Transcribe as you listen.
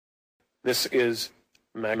This is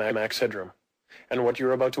Max Headroom, and what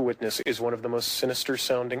you're about to witness is one of the most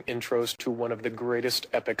sinister-sounding intros to one of the greatest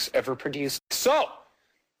epics ever produced. So,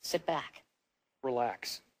 sit back,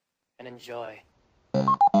 relax, and enjoy. Dude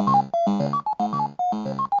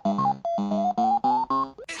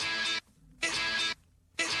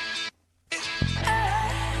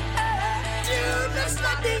looks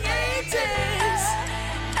like the 80s.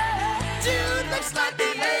 Dude looks like the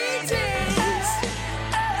 80s.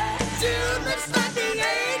 Dude looks like the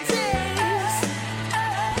 80s.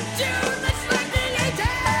 Dude looks like the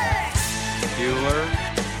 80s. Bueller.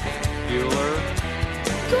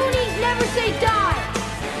 Goonies never say die.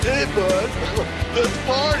 Hey, bud. Let's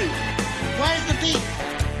party. Where's the beat?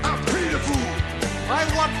 I'm Peter Fool. I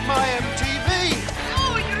want my MTV.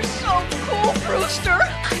 Oh, you're so cool, Brewster.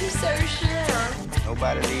 I'm so sure.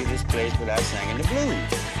 Nobody leave this place without singing the blues.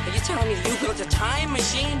 Are you telling me you built a time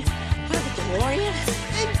machine? What, a DeLorean?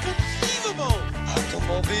 Inconceivable.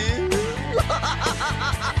 Automobile.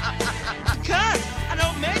 Cut! I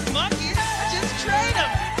don't make monkeys. I just trade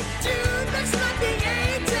them. Dude looks like the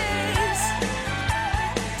 80s.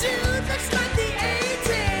 Dude looks like the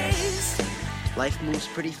 80s. Life moves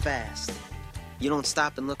pretty fast. You don't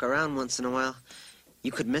stop and look around once in a while,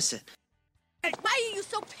 you could miss it. Why are you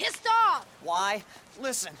so pissed off? Why?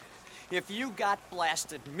 Listen, if you got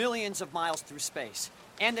blasted millions of miles through space,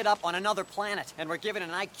 ended up on another planet, and were given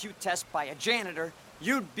an IQ test by a janitor,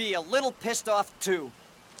 you'd be a little pissed off too.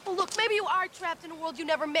 Well, look, maybe you are trapped in a world you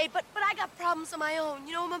never made, but I got problems of my own.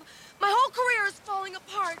 You know, my whole career is falling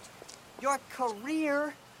apart. Your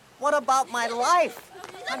career? What about my life?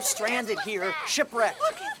 I'm stranded here, shipwrecked.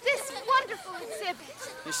 Look at this wonderful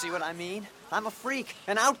exhibit. You see what I mean? I'm a freak,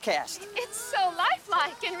 an outcast. It's so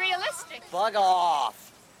lifelike and realistic. Bug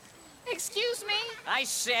off. Excuse me? I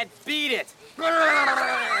said beat it.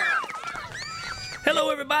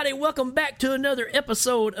 Hello, everybody. Welcome back to another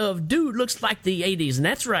episode of Dude Looks Like the 80s. And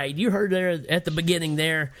that's right. You heard there at the beginning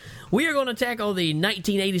there. We are going to tackle the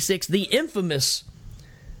 1986, the infamous,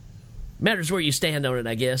 matters where you stand on it,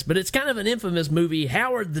 I guess, but it's kind of an infamous movie,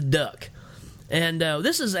 Howard the Duck. And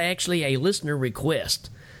this is actually a listener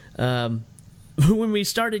request. When we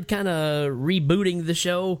started kind of rebooting the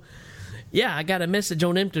show, yeah, I got a message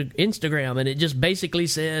on Instagram, and it just basically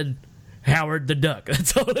said, Howard the Duck.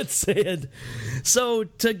 That's all it said. So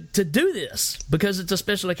to do this, because it's a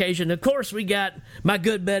special occasion, of course we got my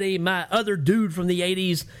good buddy, my other dude from the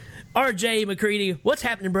 80s, RJ McCready. What's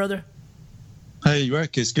happening, brother? Hey,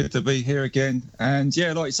 Rick, it's good to be here again. And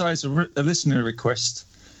yeah, like you say, it's a listener request.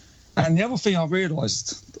 And the other thing I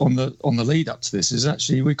realised on the lead up to this is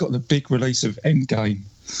actually we got the big release of Endgame.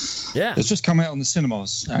 Yeah. It's just come out on the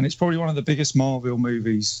cinemas, and it's probably one of the biggest Marvel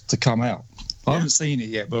movies to come out. I haven't seen it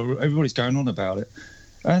yet, but everybody's going on about it.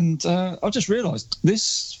 And I just realised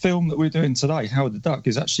this film that we're doing today, Howard the Duck,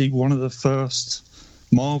 is actually one of the first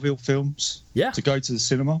Marvel films to go to the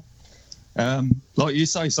cinema. Like you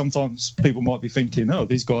say, sometimes people might be thinking, oh,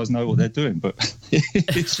 these guys know what they're doing, but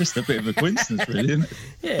it's just a bit of a coincidence, really, isn't it?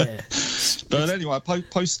 Yeah. But anyway, I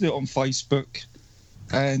posted it on Facebook,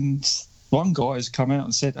 and one guy has come out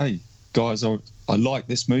and said, hey, guys, I like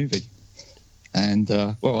this movie. And,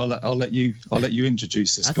 well, I'll let you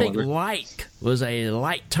introduce this guy. I think like was a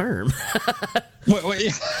light term. well,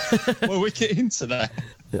 yeah. Well, we get into that.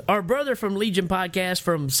 Our brother from Legion Podcast,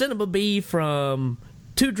 from Cinema B, from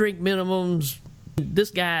Two Drink Minimums.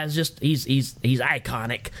 This guy is just, he's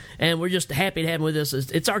iconic, and we're just happy to have him with us.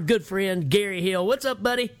 It's our good friend, Gary Hill. What's up,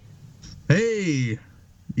 buddy? Hey.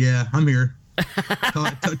 Yeah, I'm here.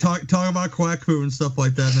 talk about quack poo and stuff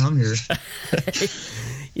like that, and I'm here.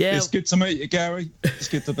 Yeah. It's good to meet you, Gary. It's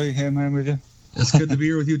good to be here, man, with you. It's good to be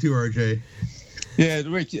here with you too, RJ. Yeah,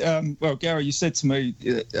 Rick, well, Gary, you said to me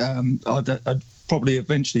I'd probably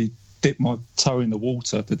eventually dip my toe in the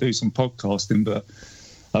water to do some podcasting, but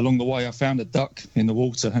along the way I found a duck in the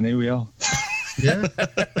water, and here we are. Yeah.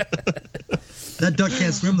 That duck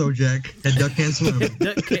can't swim, though, Jack. That duck can't swim.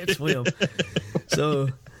 Duck can't swim. So,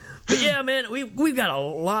 but yeah, man, we've got a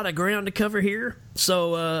lot of ground to cover here.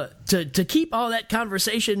 So to keep all that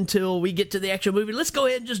conversation till we get to the actual movie, let's go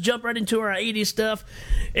ahead and just jump right into our 80s stuff.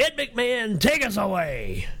 Ed McMahon, take us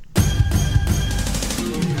away.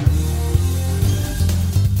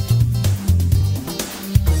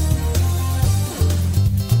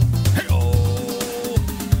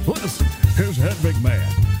 This is Ed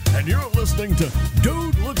McMahon, and you're listening to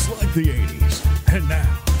Dude Looks Like the 80s. And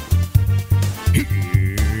now, here's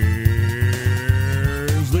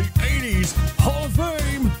the 80s Hall of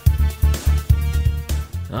Fame.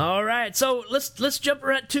 All right, so let's jump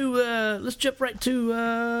right to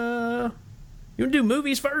you want to do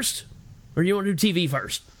movies first, or you want to do TV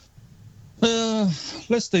first?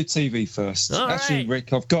 Let's do TV first. All Actually, right.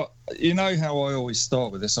 Rick, I've got, you know how I always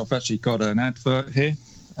start with this. I've actually got an advert here,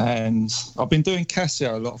 and I've been doing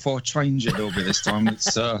Casio a lot. I thought I'd change it a little bit this time.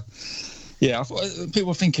 It's, I thought,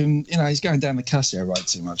 people are thinking, he's going down the Casio road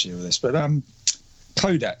too much here with this. But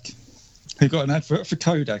Kodak. We've got an advert for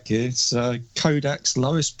Kodak here. It's Kodak's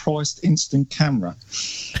lowest priced instant camera.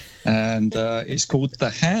 And it's called The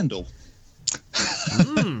Handle.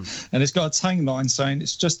 And it's got a tagline saying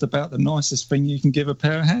it's just about the nicest thing you can give a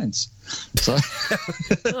pair of hands. So I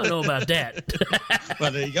don't know about that.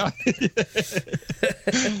 Well, there you go. All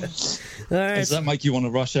right. Does that make you want to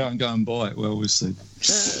rush out and go and buy it? Well, we'll see.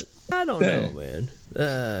 I don't know, man.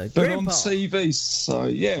 But Grandpa. on TV, so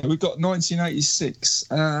yeah, we've got 1986.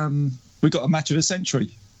 We've got a match of the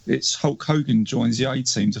century. It's Hulk Hogan joins the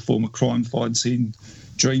A-Team to form a crime-fighting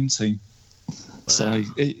dream team. Wow. So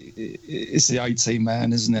it's the A-Team,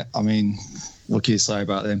 man, isn't it? I mean, what can you say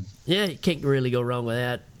about them? Yeah, you can't really go wrong with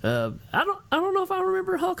that. I don't know if I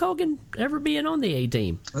remember Hulk Hogan ever being on the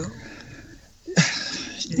A-Team.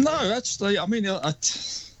 No, actually, I mean,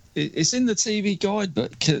 it's in the TV guide,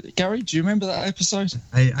 but Gary, do you remember that episode?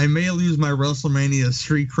 I may lose my WrestleMania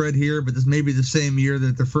street cred here, but this may be the same year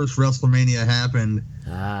that the first WrestleMania happened,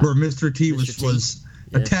 where Mr. T was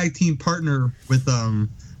a tag team partner with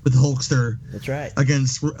Hulkster. That's right.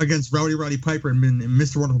 Against Roddy Piper and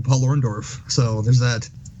Mr. Wonderful Paul Orndorff. So there's that.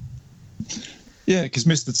 Yeah, because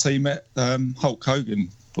Mr. T met Hulk Hogan.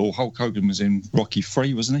 Or Hulk Hogan was in Rocky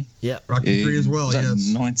 3, wasn't he? Yeah, Rocky 3 as well. Was that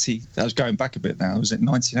yes. 90. That was going back a bit now. Was it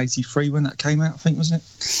 1983 when that came out? I think, wasn't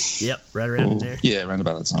it? Yep, right around there. Yeah, around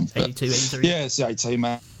about that time. 82, 83. Yeah, it's the A-Team,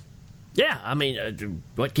 man. Yeah, I mean,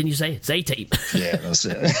 what can you say? It's A-Team. Yeah, that's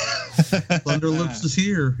it. Thunder Lips is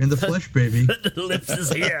here in the flesh, baby. Thunder Lips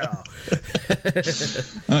is here.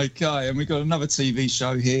 Okay, and we've got another TV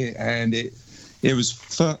show here, and it was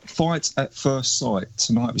Fight at First Sight.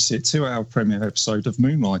 Tonight we see a 2-hour premiere episode of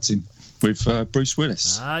Moonlighting with Bruce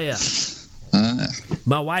Willis. Ah, yeah.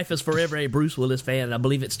 My wife is forever a Bruce Willis fan, and I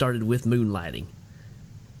believe it started with Moonlighting.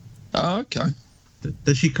 Oh, okay.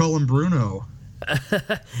 Does she call him Bruno?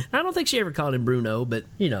 I don't think she ever called him Bruno, but,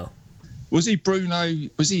 Was he Bruno?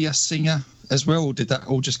 Was he a singer as well, or did that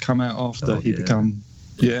all just come out after he become...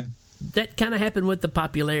 Yeah. That kind of happened with the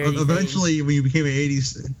popularity. Eventually, when you became an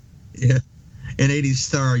 80s... Yeah. An 80s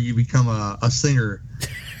star, you become a singer,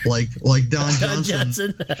 like Don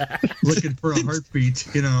Johnson, looking for a heartbeat,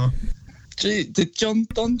 Gee, did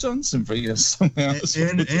Don Johnson bring us somewhere else?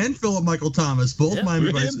 And Philip Michael Thomas, both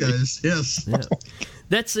Miami Vice guys, yes. Yeah.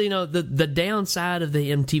 That's, the downside of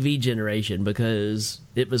the MTV generation, because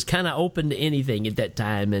it was kind of open to anything at that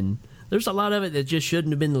time, and there's a lot of it that just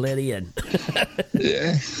shouldn't have been let in.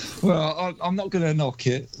 Yeah, well, I'm not going to knock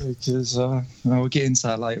it, because we'll get into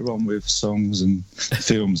that later on with songs and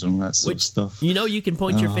films and all that sort of stuff. You can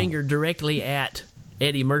point your finger directly at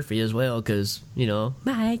Eddie Murphy as well, because,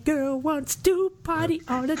 my girl wants to party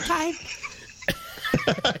all the time.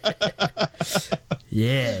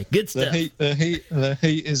 Yeah, good stuff. The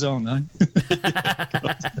heat is on, eh?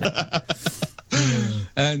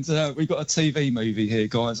 And we've got a TV movie here,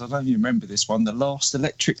 guys. I don't even remember this one. The Last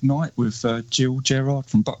Electric Night with Jill Gerard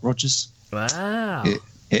from Buck Rogers. Wow.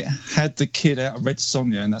 It had the kid out of Red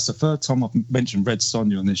Sonja, and that's the third time I've mentioned Red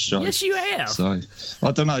Sonja on this show. Yes, you have. So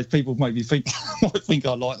I don't know if people maybe might think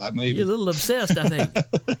I like that movie. You're a little obsessed, I think.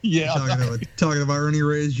 Yeah. Talking about Ernie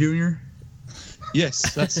Reyes Jr.?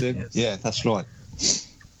 Yes, that's it. Yes. Yeah, that's right.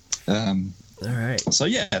 All right. So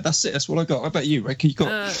yeah, that's it. That's what I got. How about you, Rick?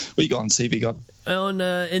 What you got on TV?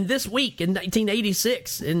 In this week in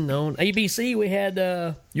 1986, on ABC, we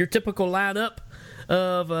had your typical lineup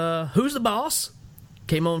of Who's the Boss?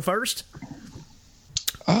 Came on first.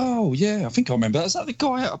 Oh yeah, I think I remember. Is that the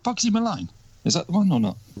guy out of Bugsy Malone? Is that the one or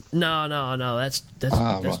not? No. That's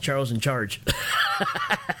right. Charles in Charge.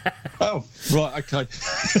 Oh, right. Okay.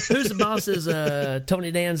 Who's the Boss is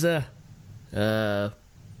Tony Danza,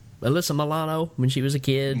 Alyssa Milano when she was a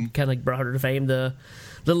kid, kind of brought her to fame. The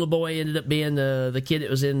little boy ended up being the kid that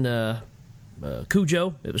was in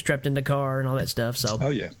Cujo. It was trapped in the car and all that stuff. So, oh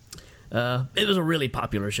yeah, it was a really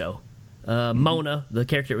popular show. Mona, the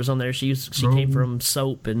character that was on there, she came from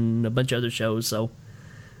Soap and a bunch of other shows. So,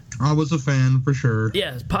 I was a fan for sure.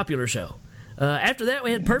 Yeah, it's a popular show. After that,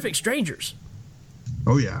 we had Perfect Strangers.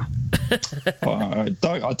 Oh yeah. I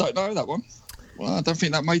don't know that one. Well, I don't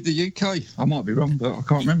think that made the UK. I might be wrong, but I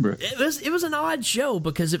can't remember it. It was an odd show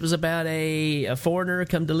because it was about a foreigner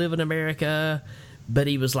come to live in America, but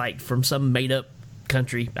he was like from some made up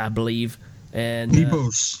country, I believe. And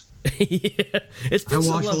Nepos. I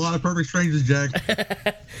watched a lot of Perfect Strangers, Jack.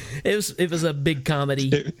 It was a big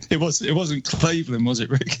comedy. It wasn't Cleveland, was it,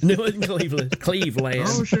 Rick? No, it wasn't Cleveland. Cleveland.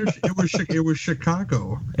 Oh, sure, it was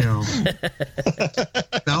Chicago. You know,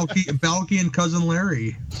 Balky and Cousin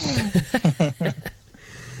Larry.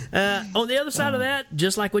 On the other side of that,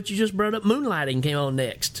 just like what you just brought up, Moonlighting came on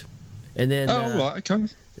next, and then right,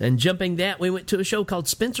 okay. And jumping that, we went to a show called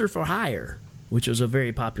Spencer for Hire, which was a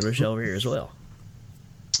very popular show over here as well.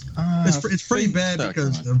 It's pretty bad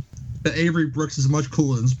because the Avery Brooks is much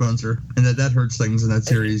cooler than Spencer, and that hurts things in that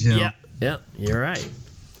series. You know? Yeah, you're right.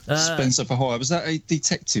 Spencer for Hire, was that a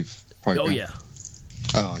detective program? Oh yeah.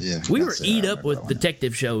 Oh yeah. We were eat up with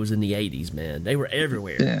detective shows in the 80s, man. They were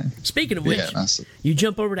everywhere. Yeah. Speaking of which, you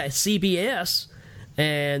jump over to CBS,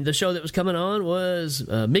 and the show that was coming on was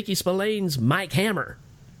Mickey Spillane's Mike Hammer.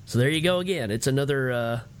 So there you go again. It's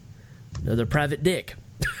another private dick.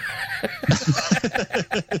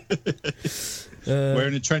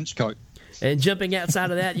 Wearing a trench coat. And jumping outside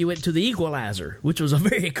of that, you went to The Equalizer, which was a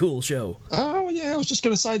very cool show. Oh yeah, I was just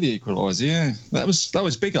going to say The Equalizer. Yeah, that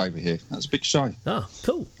was big over here. That was a big show. Oh,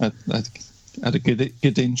 cool. Had a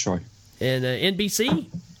good intro. And NBC,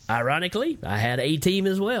 ironically, I had A-Team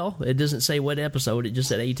as well. It doesn't say what episode; it just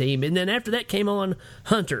said A-Team. And then after that came on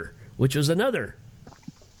Hunter, which was another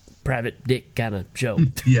private dick kind of show.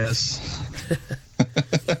 Yes.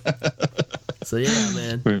 So yeah,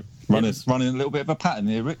 man, we're running a little bit of a pattern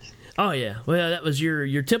here, Rick. Oh yeah, well that was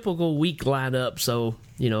your typical week lineup. So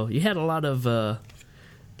you had a lot of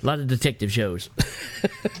detective shows.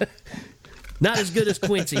 Not as good as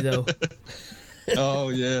Quincy though. Oh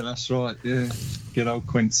yeah, that's right. Yeah, good old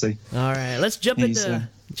Quincy. All right, let's jump into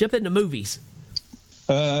movies.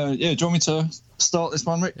 Yeah, do you want me to start this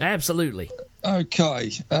one, Rick? Absolutely.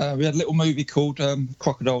 Okay, we had a little movie called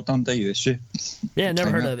Crocodile Dundee this year. Yeah,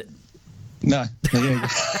 never heard of it. No.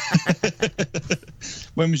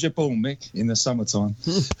 When was you born, Mick? In the summertime.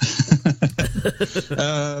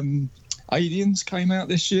 Aliens came out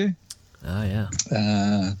this year. Oh, yeah.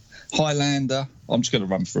 Highlander. I'm just going to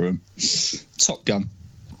run through them. Top Gun.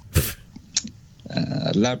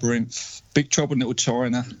 Labyrinth. Big Trouble in Little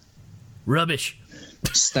China. Rubbish.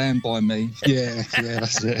 Stand By Me. Yeah,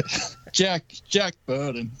 that's it. Jack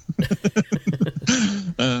Burden.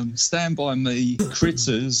 Stand By Me,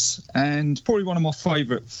 Critters, and probably one of my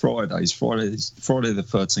favourite Fridays, Friday the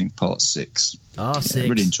 13th, Part 6. Oh, 6. I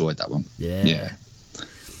really enjoyed that one. Yeah.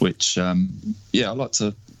 Which, I'd like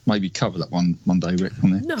to maybe cover that one day, Rick,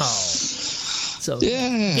 on there. No. So,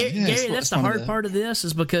 Gary, that's the hard part of this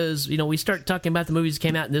is because, we start talking about the movies that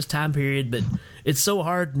came out in this time period, but it's so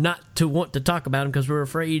hard not to want to talk about them because we're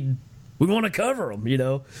afraid we want to cover them,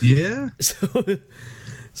 Yeah.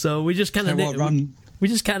 So we just kind of name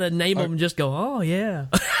them and just go, oh yeah.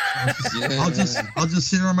 I'll just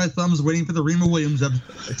sit on my thumbs waiting for the Rima Williams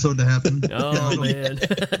episode to happen. Oh man.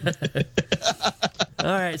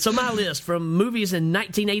 All right, so my list from movies in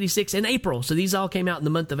 1986 in April. So these all came out in the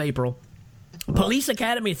month of April. Police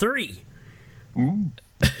Academy 3.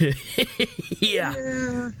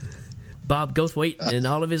 Yeah. Bob Goldthwait and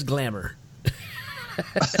all of his glamour. We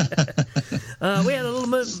had a little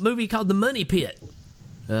movie called The Money Pit.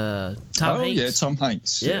 Tom Hanks. Yeah, Tom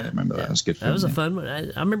Hanks. Yeah, I remember that. That was good. That was a fun one.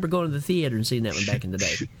 I remember going to the theater and seeing that one back in the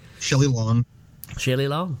day. Shelley Long,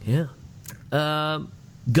 yeah.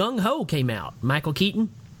 Gung Ho came out. Michael Keaton.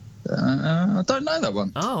 I don't know that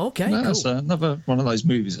one. Oh, okay. No, cool. That's another one of those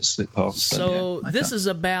movies that slipped past. So this is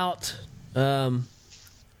about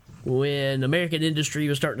when American industry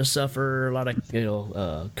was starting to suffer. A lot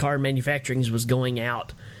of car manufacturing was going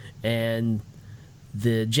out, and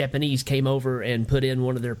the Japanese came over and put in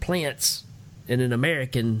one of their plants in an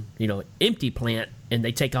American, empty plant, and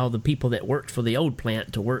they take all the people that worked for the old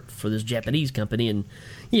plant to work for this Japanese company, and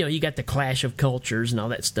you got the clash of cultures and all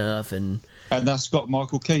that stuff, and that's got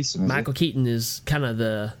Michael Keaton. Michael Keaton is kind of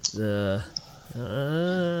the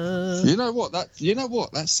You know what?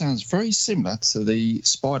 That sounds very similar to the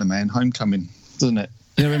Spider-Man Homecoming, doesn't it?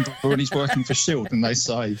 You remember when he's working for S.H.I.E.L.D. and they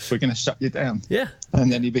say, we're going to shut you down. Yeah.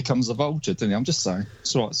 And then he becomes a vulture, doesn't he? I'm just saying.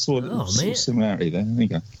 Sort of similarity there. There you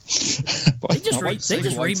go. They just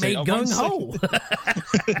remade Gung Ho.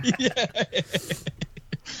 Yeah.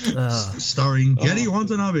 Starring Getty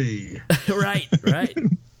Watanabe. Right.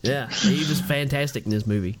 Yeah, he was fantastic in this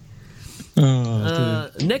movie.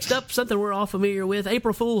 Next up, something we're all familiar with,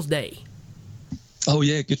 April Fool's Day. Oh,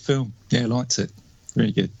 yeah, good film. Yeah, I liked it.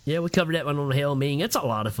 Very good. Yeah, we covered that one on Hell Mean. It's a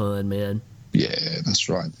lot of fun, man. Yeah, that's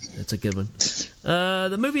right. That's a good one.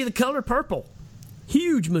 The movie The Color Purple.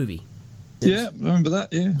 Huge movie. Yeah, I remember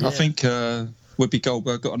that, yeah. I think Whoopi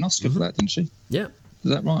Goldberg got an Oscar for that, didn't she? Yeah.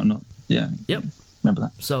 Is that right or not? Yeah. Yep. Remember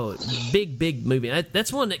that? So big movie.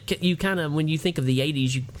 That's one that you kind of, when you think of the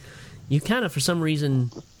 80s, you kind of for some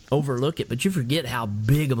reason overlook it, but you forget how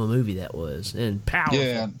big of a movie that was, and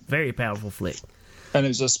powerful, very powerful flick. And it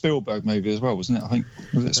was a Spielberg movie as well, wasn't it? I think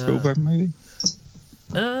was it a Spielberg movie?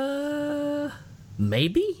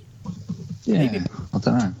 Maybe. Yeah, maybe. I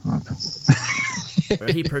don't know.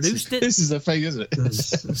 He produced it. This is the thing, isn't it?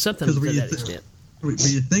 Something to that extent. When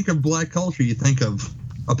you think of black culture, you think of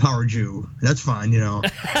a power Jew. That's fine, you know.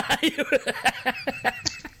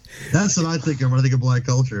 That's what I think of when I think of black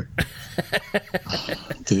culture.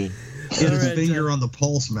 Dude. Get his finger on the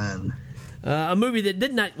pulse, man. A movie that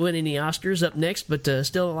did not win any Oscars up next, but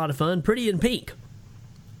still a lot of fun. Pretty in Pink.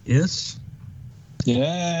 Yes.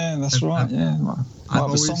 Yeah, that's right. Yeah, I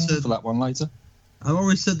have a song for that one later. I've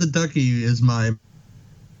always said the ducky is my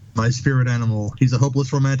spirit animal. He's a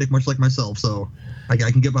hopeless romantic, much like myself. So I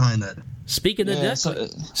can get behind that. Speaking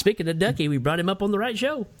of Ducky, we brought him up on the right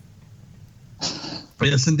show.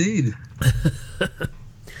 Yes, indeed.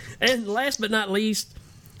 And last but not least,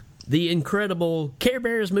 the incredible Care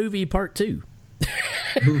Bears movie Part 2.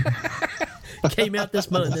 Came out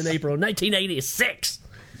this month in April 1986.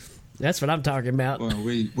 That's what I'm talking about. Well,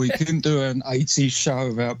 we couldn't do an 80s show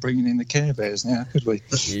without bringing in the Care Bears now, could we?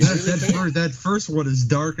 That first one is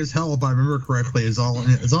dark as hell, if I remember correctly, is all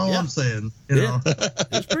I'm saying. You know?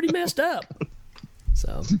 It's pretty messed up.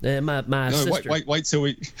 So, my sister... Wait till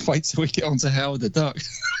we get on to Howard the Duck.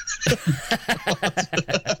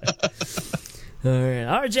 All right,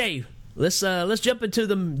 RJ, let's jump into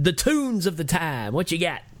the tunes of the time. What you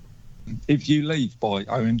got? If You Leave by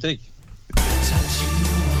OMD.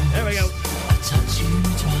 There we go.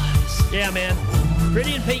 Yeah, man.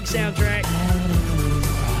 Pretty in Pink soundtrack.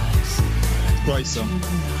 Great song.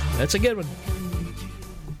 That's a good one.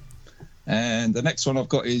 And the next one I've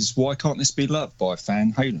got is Why Can't This Be Love by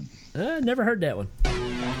Van Halen. Never heard that one.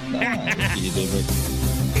 You did, Rick.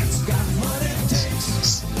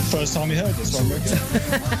 First time you heard this one, Rick.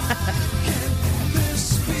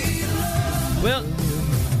 Well,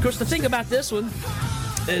 of course, the thing about this one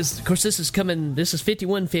is, of course, this is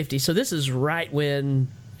 5150, so this is right when,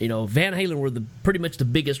 Van Halen were pretty much the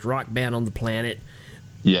biggest rock band on the planet.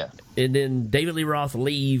 Yeah. And then David Lee Roth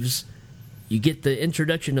leaves. You get the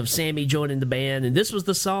introduction of Sammy joining the band, and this was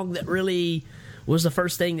the song that really was the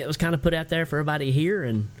first thing that was kind of put out there for everybody to hear.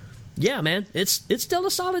 And yeah, man, it's still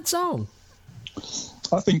a solid song.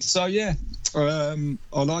 I think so, yeah. I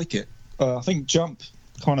like it. I think Jump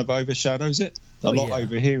kind of overshadows it a lot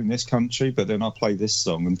over here in this country, but then I play this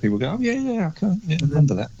song and people go, oh, yeah, I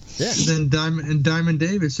remember that. Yeah. And then Diamond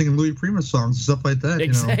David singing Louis Prima songs and stuff like that.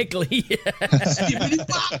 Exactly.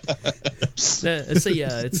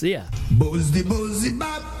 It's Boozy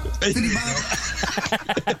bop.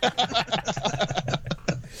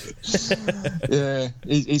 Yeah,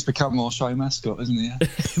 he's become our show mascot, isn't he?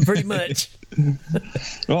 Pretty much.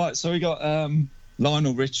 Right, so we got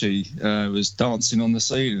Lionel Richie was dancing on the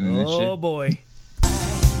ceiling. In this oh boy.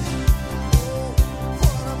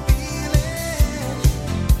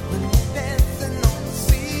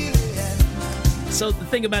 So the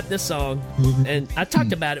thing about this song, and I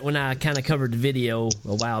talked about it when I kind of covered the video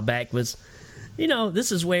a while back, was,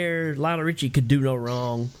 this is where Lionel Richie could do no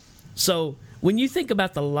wrong. So when you think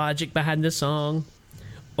about the logic behind this song,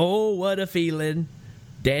 oh, what a feeling,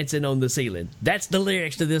 dancing on the ceiling. That's the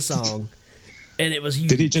lyrics to this song. And it was huge.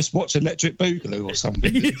 Did he just watch Electric Boogaloo or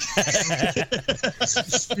something?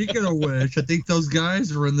 Speaking of which, I think those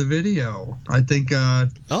guys were in the video. I think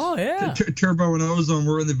Turbo and Ozone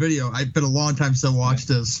were in the video. It's been a long time since I watched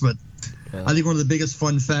this, but I think one of the biggest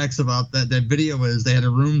fun facts about that video is they had a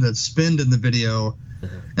room that spinned in the video,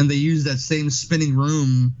 and they used that same spinning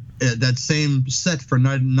room, that same set for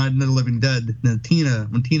Night of the Living Dead when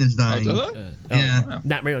Tina's dying.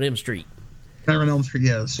 Nightmare on Elm Street. Nightmare on Elm Street,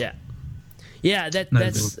 yes. Yeah. Yeah,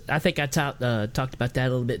 that's. I think I talked about that a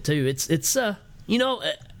little bit too. It's I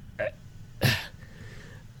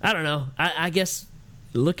don't know. I guess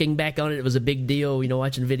looking back on it, it was a big deal.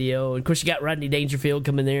 Watching the video, and of course you got Rodney Dangerfield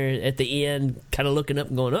coming there at the end, kind of looking up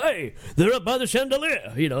and going, "Hey, they're up by the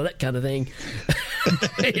chandelier," that kind of thing.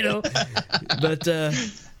 But.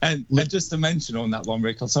 And just to mention on that one,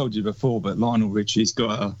 Rick, I told you before, but Lionel Richie's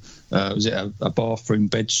got a bathroom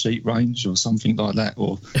bed sheet range or something like that,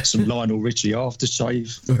 or some Lionel Richie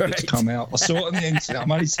aftershave that's come out. I saw it on the internet.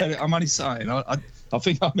 I'm only saying. I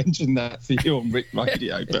think I mentioned that for you on Rick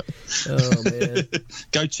Radio, but oh man,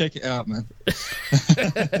 go check it out, man.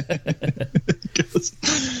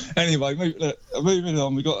 Anyway, moving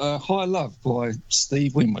on, we got High Love by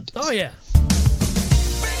Steve Winwood. Oh yeah.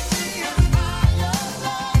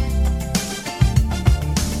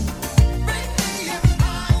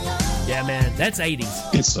 Yeah, man, that's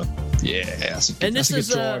 80s. It's a good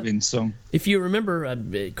driving song. If you remember,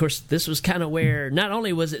 of course, this was kind of where not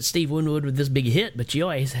only was it Steve Winwood with this big hit, but you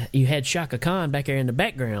had Shaka Khan back there in the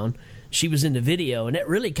background. She was in the video, and that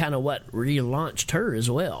really kind of what relaunched her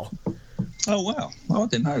as well. Oh, wow. Oh, I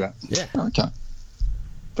didn't know that. Yeah. Okay.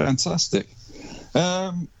 Fantastic.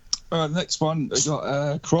 All right, next one, we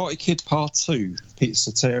got Karate Kid Part 2, Peter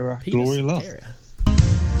Cetera, Gloria Love.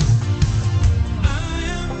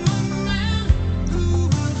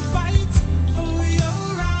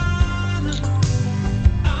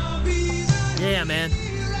 Yeah, man.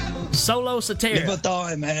 Solo Cetera. Live or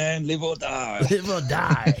die, man. Live or die. Live or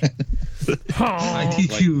die. I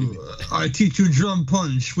teach you drum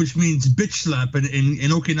punch, which means bitch slap in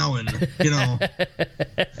Okinawan. You know.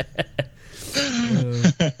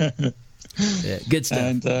 Yeah, good stuff.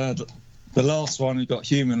 And the last one, we got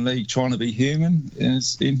Human League, Trying to Be Human,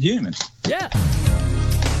 is Inhuman. Yeah.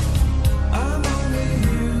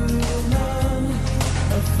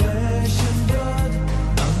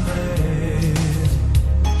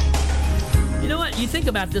 You know what? You think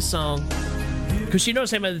about this song, because you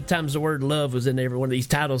notice how many times the word love was in every one of these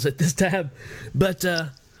titles at this time. But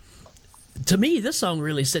to me, this song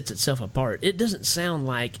really sets itself apart. It doesn't sound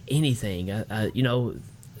like anything. You know,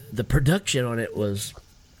 the production on it was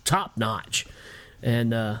top notch.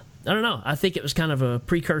 And I don't know. I think it was kind of a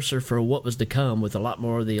precursor for what was to come with a lot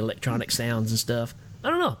more of the electronic sounds and stuff.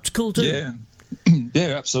 I don't know. It's cool, too. Yeah.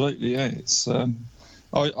 Yeah, absolutely. Yeah, it's.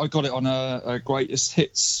 I got it on a Greatest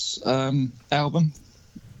Hits album.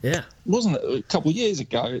 Yeah. Wasn't it a couple of years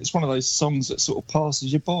ago? It's one of those songs that sort of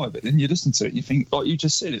passes you by, but then you listen to it and you think, like you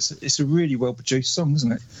just said, it's a really well-produced song,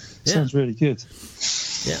 isn't it? Sounds really good.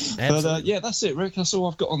 Yeah, absolutely. But yeah, that's it, Rick. That's all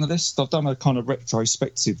I've got on the list. I've done a kind of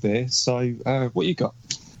retrospective there. So what you got?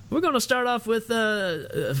 We're going to start off with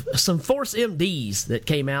some Force MDs that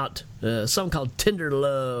came out. A song called Tender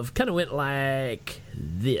Love. Kind of went like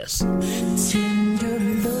this. Tender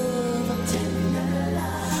love,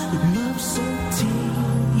 love so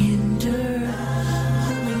tender,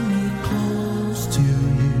 holding me close to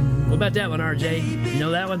you. What about that one, RJ? You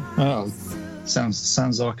know that one? Oh,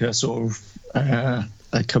 sounds like a sort of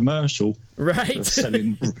a commercial, right?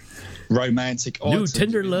 Selling romantic new items,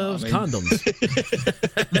 Tender Loves condoms.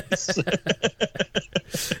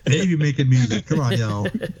 They be making music. Come on, y'all.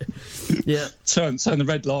 Yeah. Turn the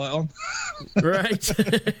red light on. Right.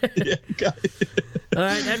 Yeah, okay. All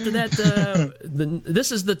right. After that,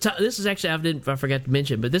 this is the top. This is actually I forgot to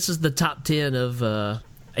mention, but this is the top 10 of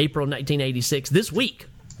April 1986. This week.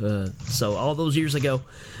 So all those years ago.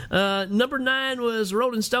 Number 9 was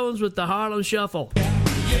Rolling Stones with the Harlem Shuffle.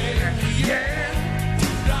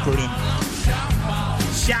 Brilliant.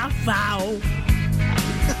 Shuffle.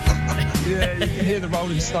 Yeah, you can hear the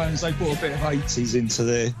Rolling Stones. They brought a bit of 80s into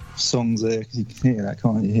their songs there. You can hear that,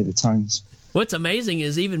 can't you? You hear the tones. What's amazing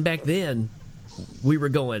is even back then, we were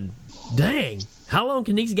going, dang, how long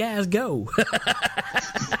can these guys go?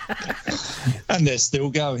 And they're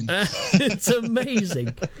still going. It's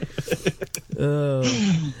amazing.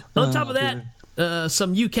 On top of that,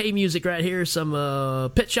 some UK music right here,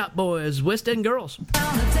 some Pet Shop Boys, West End Girls.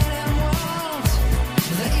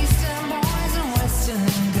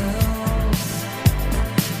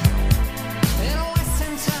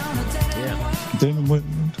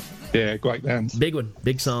 Yeah, great band. Big one,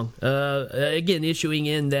 big song. Again, issuing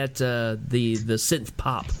in that the synth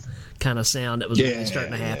pop kind of sound that was really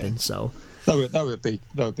starting to happen. So they were big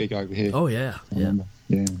over here. Oh yeah, yeah.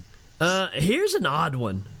 Here's an odd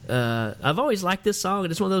one. I've always liked this song,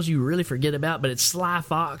 and it's one of those you really forget about. But it's Sly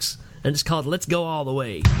Fox, and it's called "Let's Go All the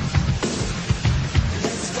Way."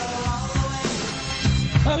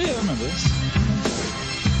 Oh yeah, I remember this.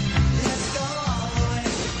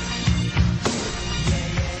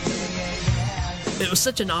 It was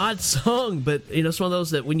such an odd song, but you know, it's one of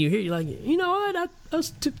those that when you hear, you're like, you know what, I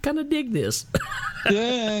kind of dig this.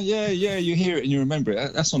 yeah. You hear it and you remember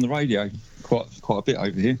it. That's on the radio quite a bit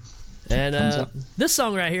over here. And this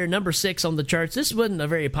song right here, number 6 on the charts. This wasn't a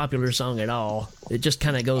very popular song at all. It just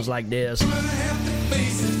kind of goes like this.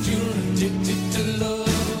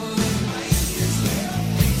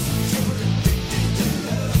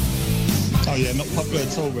 Oh yeah, not popular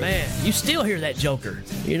at all. Really. Man, you still hear that Joker,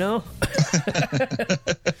 you know?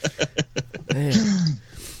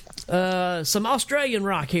 Some Australian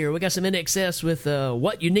rock here. We got some NXS with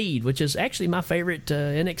What You Need, which is actually my favorite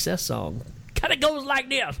NXS song. Kind of goes like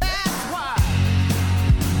this. That's why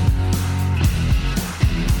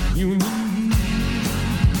you need.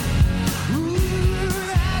 Ooh,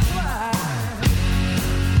 that's why.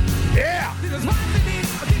 Yeah.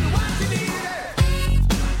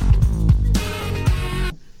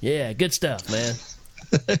 Yeah, good stuff, man.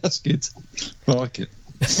 That's good. I like it.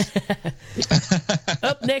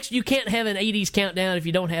 Up next, you can't have an 80s countdown if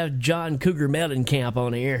you don't have John Cougar Mellencamp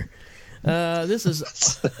on air. This is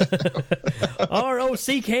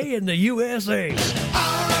R.O.C.K. in the USA.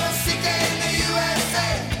 R.O.C.K. in the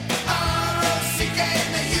USA. R.O.C.K.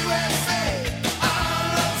 in the USA.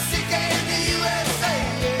 R.O.C.K. in the USA.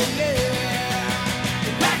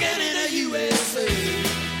 Back in the USA.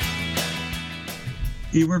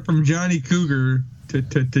 He went from Johnny Cougar to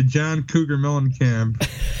John Cougar Mellencamp,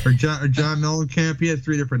 or John Mellencamp. He had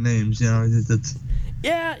 3 different names. You know, it's.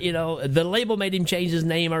 Yeah, you know, the label made him change his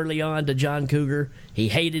name early on to John Cougar. He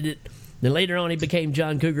hated it. Then later on, he became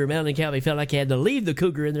John Cougar Mellencamp. He felt like he had to leave the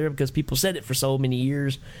Cougar in there because people said it for so many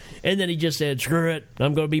years. And then he just said, screw it,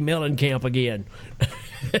 I'm going to be Mellencamp again.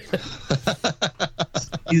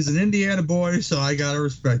 He's an Indiana boy, so I got to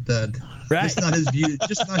respect that. Right. Just not his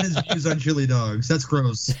views on chili dogs. That's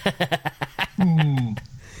gross.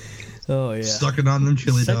 Oh, yeah. Sucking on them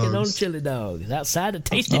chili dogs. Sucking on chili dogs. Outside of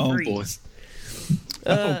Tasty Freeze.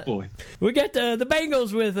 Oh, boy. We got the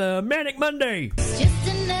Bengals with Manic Monday. Just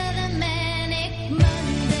another manic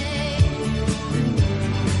Monday.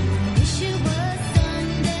 Wish it was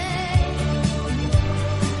Sunday.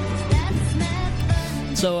 That's my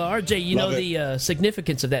fun. So, RJ, you Love know it. the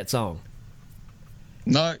significance of that song?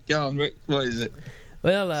 No, go on, Rick. What is it?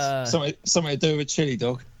 Well, something to do with chili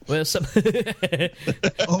dog. Well,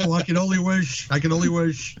 Oh, I can only wish. I can only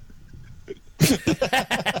wish.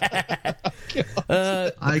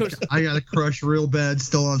 I got a crush real bad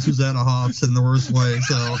still on Susanna Hoffs in the worst way.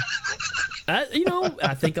 So, I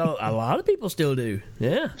think a lot of people still do.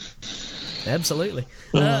 Yeah, absolutely.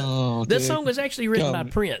 This song was actually written by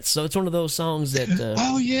Prince, so it's one of those songs that.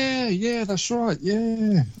 Oh yeah, that's right.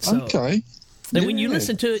 Yeah, okay. And when you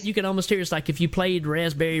listen to it, you can almost hear it's like if you played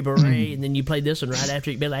Raspberry Beret and then you played this one right after,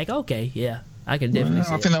 you'd be like, okay, yeah, I can definitely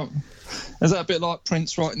see I think is that a bit like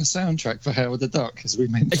Prince writing the soundtrack for Howard the Duck, as we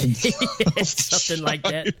mentioned? Something like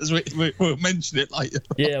that. As we'll mention it later.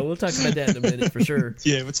 Yeah, we'll talk about that in a minute for sure.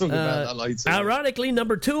 Yeah, we'll talk about that later. Ironically,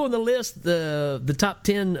 number 2 on the list, the top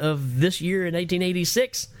 10 of this year in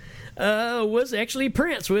 1886, was actually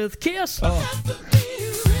Prince with Kiss.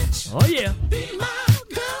 Oh yeah.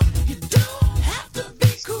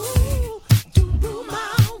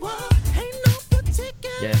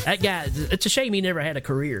 Yeah, that guy, it's a shame he never had a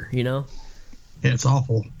career, you know? Yeah, it's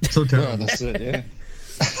awful. So terrible. Yeah, that's it, yeah.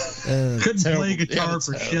 Couldn't play guitar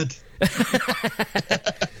for shit.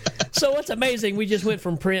 So what's amazing, we just went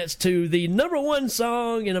from Prince to the number 1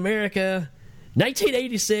 song in America,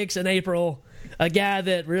 1986 in April, a guy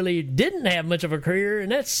that really didn't have much of a career,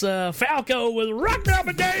 and that's Falco with Rock Me Up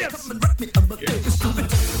and Dance.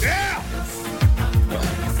 Yeah!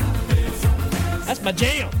 That's my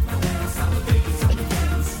jam.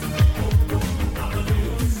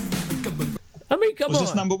 I mean, come on. Was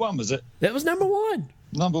this number 1, was it? That was number 1.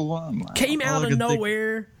 Number 1. Wow. Came out of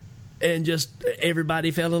nowhere, and just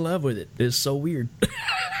everybody fell in love with it. It's so weird.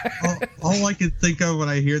 all I can think of when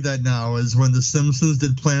I hear that now is when The Simpsons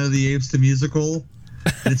did Planet of the Apes the musical.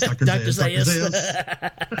 And it's Dr. Zayas.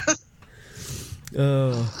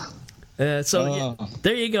 Yeah,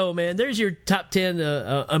 there you go, man. There's your top 10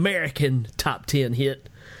 American top 10 hit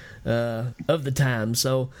of the time.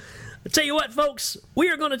 So I tell you what, folks, we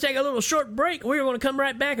are going to take a little short break. We're going to come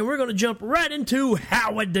right back, and we're going to jump right into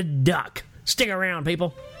Howard the Duck. Stick around,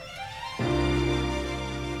 people.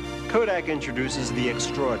 Kodak introduces the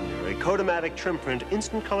extraordinary Kodamatic trim print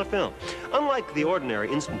instant color film. Unlike the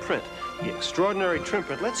ordinary instant print, the extraordinary trim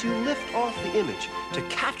print lets you lift off the image to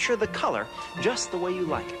capture the color just the way you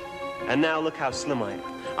like it. And now look how slim I am.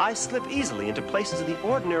 I slip easily into places the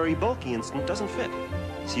ordinary bulky instant doesn't fit.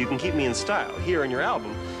 So you can keep me in style here in your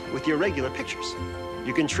album with your regular pictures.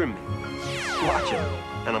 You can trim me. Watch it.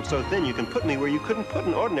 And I'm so thin you can put me where you couldn't put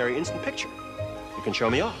an ordinary instant picture. You can show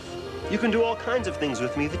me off. You can do all kinds of things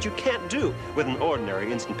with me that you can't do with an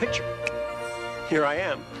ordinary instant picture. Here I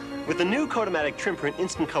am, with the new Kodamatic trim print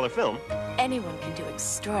instant color film. Anyone can do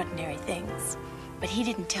extraordinary things. But he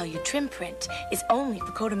didn't tell you trim print is only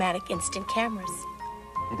for Kodamatic instant cameras.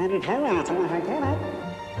 You didn't tell me it's only from Kodak.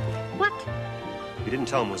 What? You didn't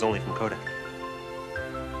tell him it was only from Kodak.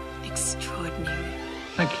 Extraordinary.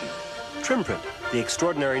 Thank you. Trim print, the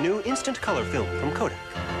extraordinary new instant color film from Kodak.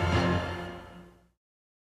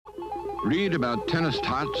 Read about tennis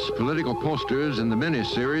tots, political posters, and the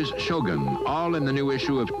miniseries Shogun, all in the new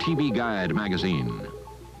issue of TV Guide magazine.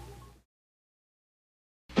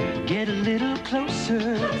 Get a little closer.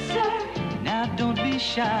 Now don't be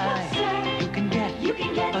shy. You can get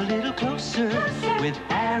a little closer with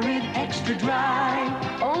Arid Extra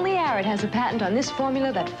Dry. Only Arid Arid has a patent on this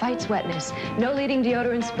formula that fights wetness. No leading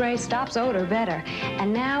deodorant spray stops odor better.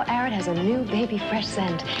 And now Arid has a new baby fresh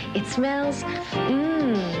scent. It smells,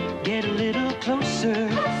 Get a little closer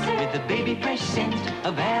with the baby fresh scent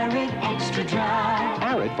of Arid Extra Dry.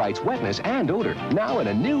 Arid fights wetness and odor, now in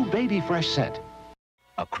a new baby fresh scent.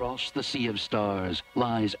 Across the sea of stars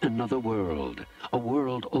lies another world, a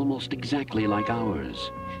world almost exactly like ours.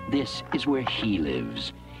 This is where he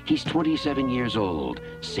lives. He's 27 years old,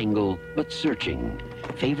 single but searching.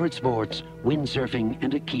 Favorite sports, windsurfing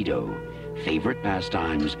and Aikido. Favorite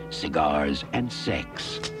pastimes, cigars and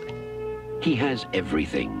sex. He has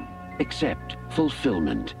everything except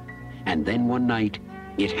fulfillment. And then one night,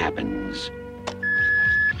 it happens.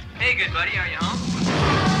 Hey, good buddy, are you home?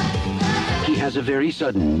 He has a very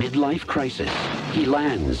sudden midlife crisis. He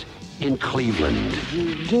lands in Cleveland.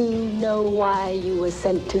 You do know why you were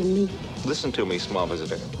sent to me? Listen to me, small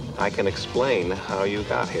visitor. I can explain how you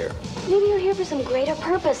got here. Maybe you're here for some greater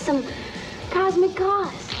purpose, some cosmic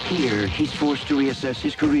cause. Here, he's forced to reassess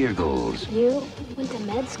his career goals, You went to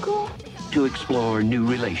med school? to explore new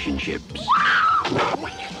relationships,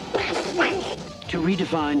 to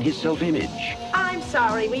redefine his self-image, I'm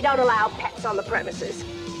sorry, we don't allow pets on the premises.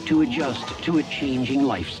 to adjust to a changing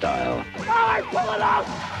lifestyle, All right, pull it out!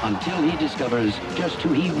 until he discovers just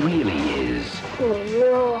who he really is.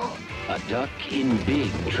 Oh, A duck in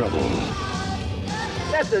big trouble.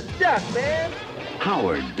 That's a duck, man.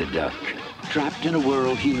 Howard the Duck, trapped in a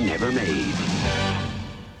world he never made.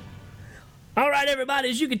 All right, everybody,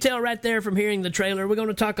 as you can tell right there from hearing the trailer, we're going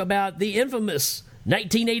to talk about the infamous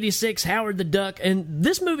 1986 Howard the Duck. And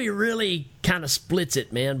this movie really kind of splits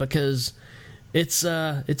it, man, because it's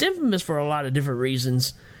infamous for a lot of different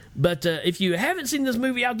reasons. But if you haven't seen this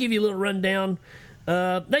movie, I'll give you a little rundown.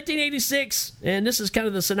 1986, and this is kind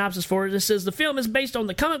of the synopsis for it. It says, the film is based on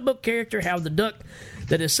the comic book character Howard the Duck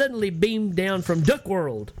that is suddenly beamed down from Duck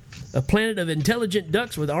World, a planet of intelligent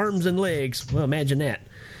ducks with arms and legs. Well, imagine that.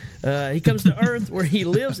 He comes to Earth, where he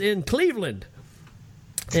lives in Cleveland,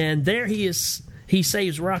 and there he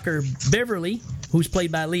saves rocker Beverly, who's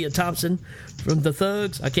played by Leah Thompson, from the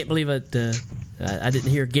thugs. I can't believe it. I didn't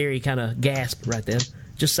hear Gary kind of gasp right then.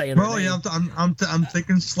 Just saying. Well, yeah, I'm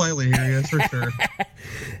thinking slightly here, yes, for sure.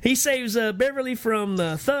 He saves Beverly from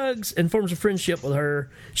thugs and forms a friendship with her.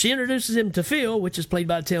 She introduces him to Phil, which is played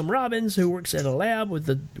by Tim Robbins, who works at a lab with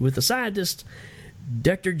the scientist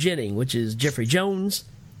Dr. Jennings, which is Jeffrey Jones.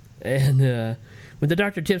 And when the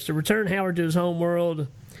doctor attempts to return Howard to his home world,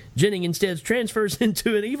 Jennings instead transfers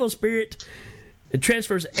into an evil spirit. It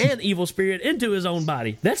transfers an evil spirit into his own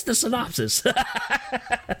body. That's the synopsis.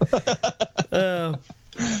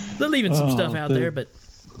 They're leaving some stuff out there, but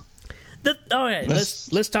all right,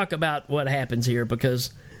 let's talk about what happens here,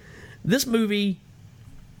 because this movie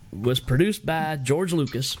was produced by George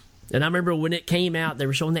Lucas, and I remember when it came out, they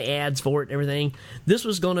were showing the ads for it and everything. This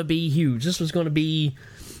was going to be huge. This was going to be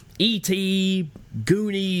E.T.,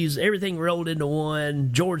 Goonies, everything rolled into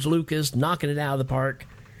one. George Lucas knocking it out of the park.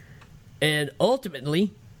 And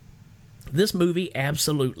ultimately, this movie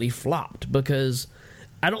absolutely flopped, because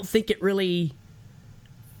I don't think it really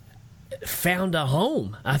found a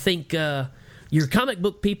home. I think your comic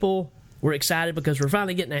book people were excited because we're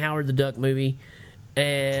finally getting a Howard the Duck movie,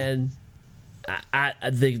 and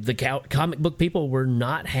the comic book people were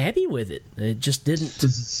not happy with it. It just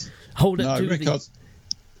didn't hold up to the...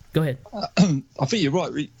 Go ahead. I think you're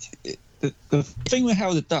right. The thing with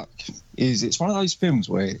Howard the Duck is it's one of those films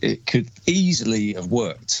where it could easily have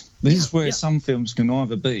worked. This is where some films can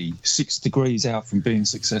either be 6 degrees out from being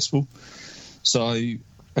successful. So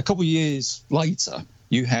a couple of years later,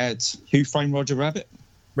 you had Who Framed Roger Rabbit.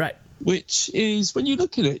 Right. Which is, when you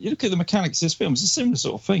look at it, you look at the mechanics of this film, it's a similar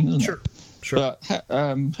sort of thing, isn't it? Sure.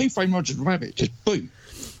 But Who Framed Roger Rabbit, just boom,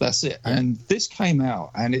 that's it. And this came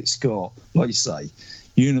out, and it's got, like you say,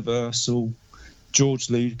 Universal, George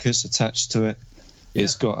Lucas attached to it.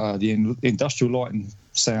 It's got the industrial lighting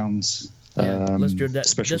sounds,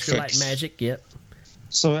 special effects. Light magic, yep.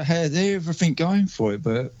 So it had everything going for it,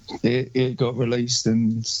 but it got released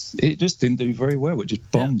and it just didn't do very well. It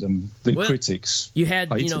just bombed them. The critics. You had,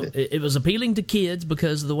 it was appealing to kids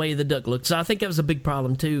because of the way the duck looked. So I think that was a big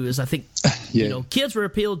problem too. Is I think kids were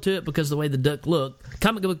appealed to it because of the way the duck looked.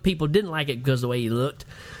 Comic book people didn't like it because of the way he looked.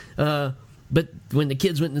 But when the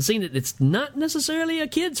kids went and seen it, it's not necessarily a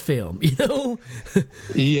kid's film, you know?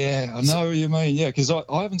 Yeah, I know what you mean. Yeah, because I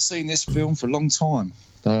haven't seen this film for a long time.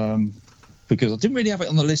 Because I didn't really have it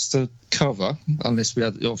on the list to cover, unless we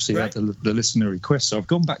had had the listener request. So I've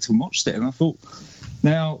gone back to and watched it, and I thought,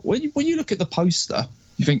 now when you look at the poster,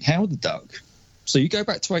 you think Howard the Duck, So you go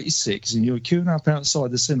back to 86 and you're queuing up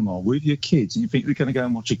outside the cinema with your kids and you think we're going to go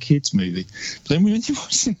and watch a kids movie. But then when you're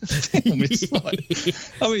watching the film, it's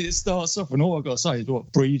like, I mean, it starts off and all I've got to say is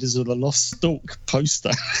what Breeders of the Lost Stork poster.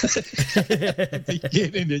 At the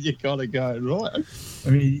beginning and you kind of go, right. I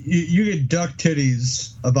mean, you get duck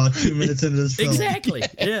titties about 2 minutes into this film. Exactly.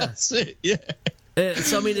 Yeah. That's it. Yeah.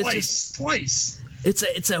 So I mean, it's twice.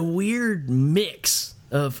 It's a weird mix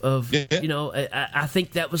of you know. I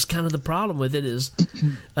think that was kind of the problem with it is,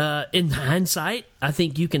 in hindsight, I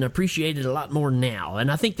think you can appreciate it a lot more now,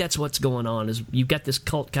 and I think that's what's going on. Is you've got this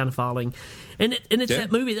cult kind of following, and it's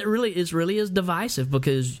that movie that really is divisive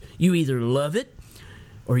because you either love it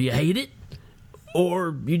or you hate it,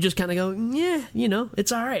 or you just kind of go, yeah, you know,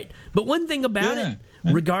 it's all right. But one thing about it,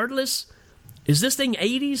 regardless, is this thing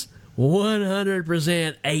 80s.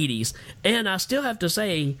 100% 80s. And I still have to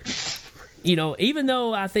say, you know, even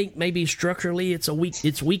though I think maybe structurally it's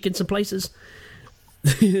weak in some places,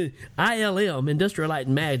 ILM, Industrial Light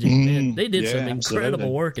and Magic, man, they did some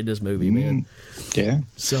incredible work in this movie, man. Yeah.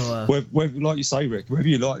 So, whether, like you say, Rick, whether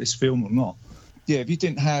you like this film or not, yeah, if you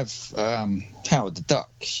didn't have Howard the Duck,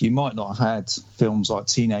 you might not have had films like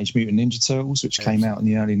Teenage Mutant Ninja Turtles, which came out in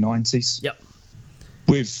the early 90s. Yep.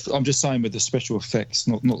 I'm just saying with the special effects,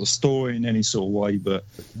 not the story in any sort of way, but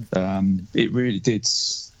it really did.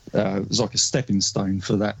 It was like a stepping stone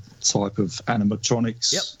for that type of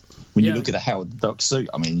animatronics. Yep. When you look at the Howard the Duck suit,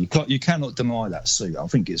 I mean, you cannot deny that suit. I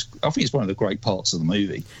think it's one of the great parts of the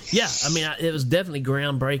movie. Yeah, I mean, it was definitely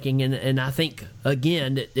groundbreaking, and I think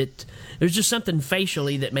again it was just something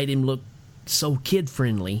facially that made him look so kid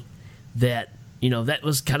friendly that, you know, that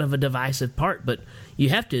was kind of a divisive part, but you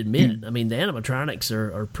have to admit, I mean, the animatronics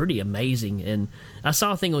are pretty amazing. And I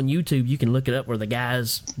saw a thing on YouTube, you can look it up, where the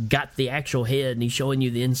guy's got the actual head and he's showing you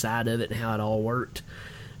the inside of it and how it all worked.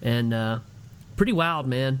 And pretty wild,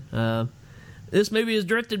 man. This movie is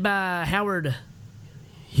directed by Howard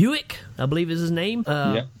Hewett, I believe is his name.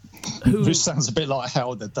 Which sounds a bit like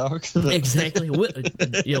Howard the Duck. Exactly.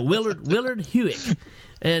 Willard Hewett.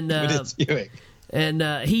 And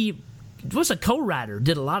he was a co-writer,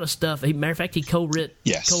 did a lot of stuff. Matter of fact, he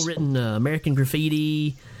co-written American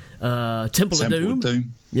Graffiti, Temple of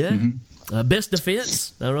Doom. Yeah. Mm-hmm. Best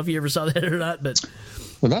Defense. I don't know if you ever saw that or not, but...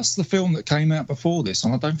 Well, that's the film that came out before this,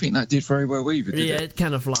 and I don't think that did very well either, did it? It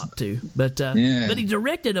kind of flopped too. But he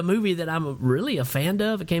directed a movie that I'm really a fan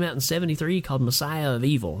of. It came out in '73 called Messiah of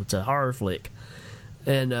Evil. It's a horror flick.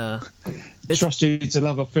 And trust you to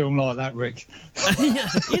love a film like that, Rick.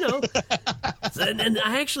 You know, and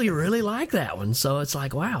I actually really like that one. So it's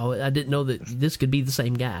like, wow, I didn't know that this could be the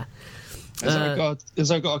same guy.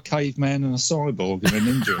 Has I got a caveman and a cyborg and a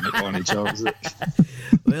ninja in it by any chance?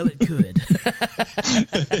 Well, it could.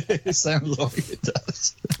 It sounds like it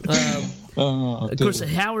does. Of course,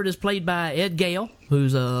 Howard is played by Ed Gale,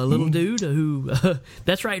 who's a little dude who...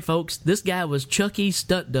 that's right, folks. This guy was Chucky's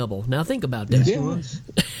stunt double. Now, think about that. Yeah.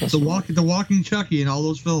 the walking Chucky in all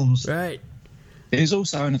those films. Right. He's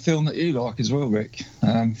also in a film that you like as well, Rick.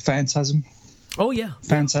 Phantasm. Oh, yeah.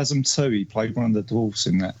 Phantasm 2. He played one of the dwarfs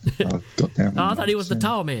in that. I thought he was the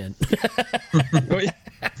tall man.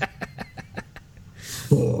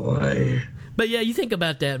 Boy. But yeah, you think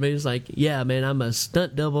about that, man. It's like, yeah, man, I'm a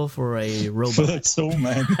stunt double for a robot. For the tall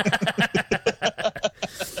man.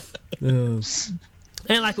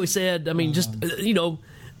 And like we said, I mean, just, you know,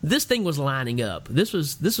 this thing was lining up. This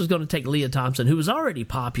was going to take Leah Thompson, who was already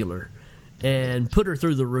popular, and put her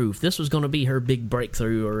through the roof. This was going to be her big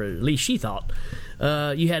breakthrough, or at least she thought.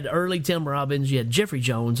 You had early Tim Robbins. You had Jeffrey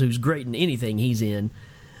Jones, who's great in anything he's in.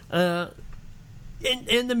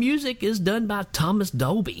 And the music is done by Thomas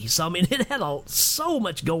Dolby. So, I mean, it had so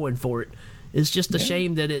much going for it. It's just a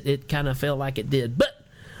shame that it kind of felt like it did. But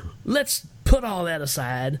let's put all that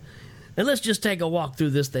aside, and let's just take a walk through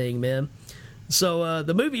this thing, man. So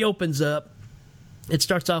the movie opens up. It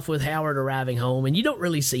starts off with Howard arriving home, and you don't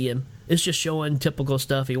really see him. It's just showing typical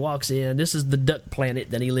stuff. He walks in. This is the duck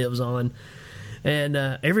planet that he lives on. And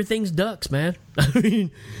everything's ducks, man. I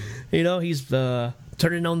mean, you know, he's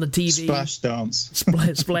turning on the TV. Splash Dance.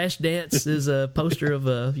 Splash Dance is a poster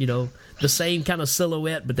of, you know, the same kind of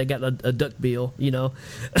silhouette, but they got a duck bill, you know.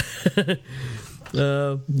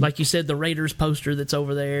 Like you said, the Raiders poster that's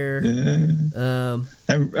over there. Yeah.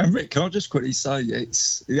 And Rick, can I just quickly say,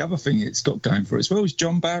 it's the other thing it's got going for it as well is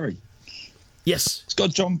John Barry. Yes, it's got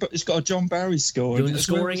a John Barry score doing the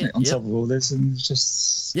scoring on top of all this, and it's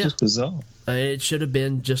just bizarre. It should have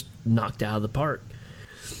been just knocked out of the park.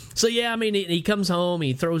 So yeah, I mean, he comes home,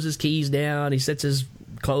 he throws his keys down, he sets his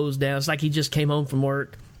clothes down. It's like he just came home from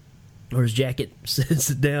work, or his jacket,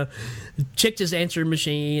 sets it down, checked his answering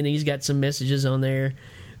machine, and he's got some messages on there.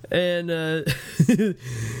 And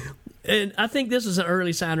and I think this is an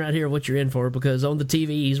early sign right here of what you're in for, because on the TV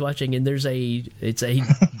he's watching and it's a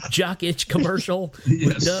Jock Itch commercial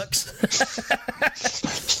with ducks.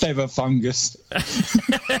 Feather fungus.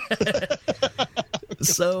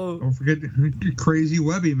 So don't forget Crazy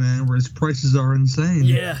Webby, man, where his prices are insane.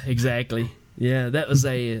 Yeah, exactly. Yeah, that was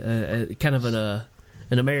a kind of an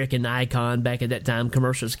American icon back at that time.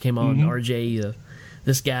 Commercials came on. RJ,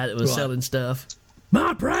 this guy that was selling stuff.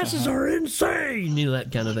 My prices are insane. You know,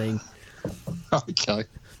 that kind of thing. Okay.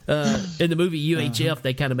 In the movie UHF,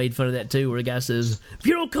 they kind of made fun of that too, where the guy says, "If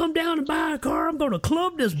you don't come down and buy a car, I'm going to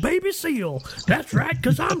club this baby seal." That's right,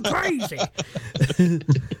 because I'm crazy.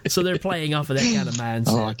 So they're playing off of that kind of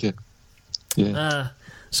mindset. I like it. Yeah.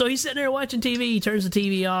 So he's sitting there watching TV. He turns the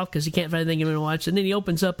TV off because he can't find anything to watch, and then he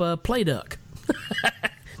opens up a Play Duck.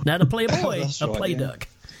 Not a Playboy, a Play Duck.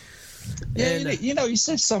 Yeah, And, he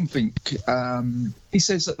says something. He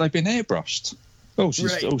says that they've been airbrushed.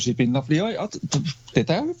 She's been lovely. Did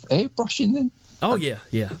they have airbrushing then? Oh, yeah.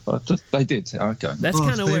 They did. Okay. That's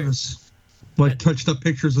kind of where... Like touched up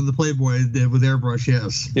pictures of the Playboy with airbrush,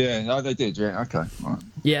 yes. Yeah, they did, yeah, okay. All right.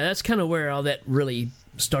 Yeah, that's kind of where all that really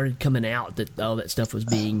started coming out, that all that stuff was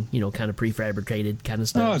being, kind of prefabricated kind of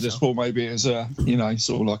stuff. I just thought maybe it was a,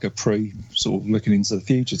 sort of like a sort of looking into the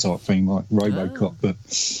future type thing, like RoboCop, but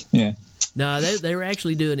yeah. No, they were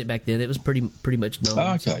actually doing it back then. It was pretty much known.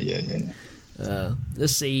 Okay, yeah.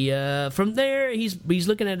 Let's see. From there, he's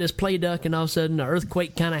looking at his Play Duck, and all of a sudden, an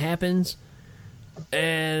earthquake kind of happens,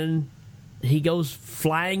 and he goes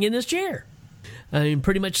flying in his chair. I mean,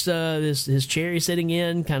 pretty much his chair he's sitting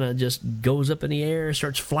in kind of just goes up in the air,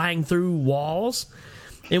 starts flying through walls.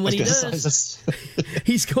 And when he does,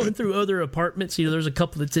 he's going through other apartments. There's a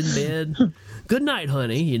couple that's in bed. Good night,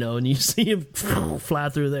 honey. And you see him fly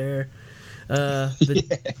through there.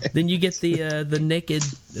 Then you get the naked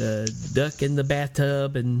duck in the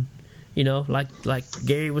bathtub, and like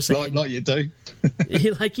Gary was saying, like you do,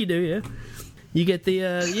 like you do, yeah. You get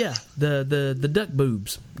the duck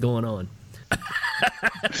boobs going on.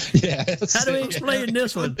 Yeah. How do we explain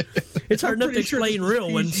this one? It's hard enough to explain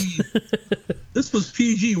real ones. This was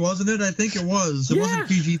PG, wasn't it? I think it was. It wasn't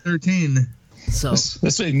PG-13. So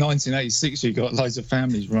that's in 1986. You got loads of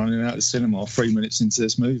families running out of the cinema 3 minutes into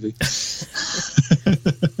this movie.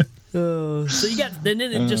 So you got, and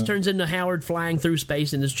then it just turns into Howard flying through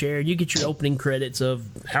space in his chair. You get your opening credits of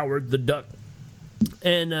Howard the Duck,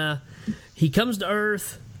 and he comes to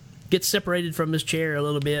Earth, gets separated from his chair a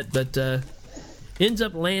little bit, but ends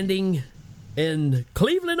up landing in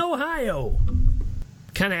Cleveland, Ohio,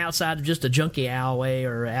 kind of outside of just a junkie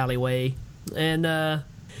alleyway, and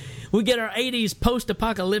we get our 80s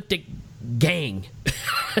post-apocalyptic gang.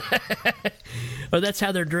 Or that's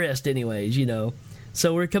how they're dressed anyways,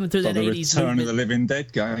 So we're coming through that 80s Return of the Living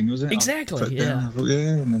Dead gang, was it? Exactly, yeah.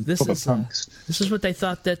 And this is what they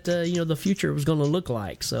thought that, the future was going to look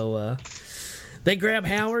like. So they grab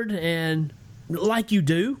Howard, and like you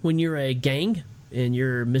do when you're a gang and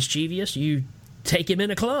you're mischievous, you take him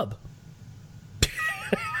in a club.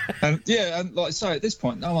 And like I say, at this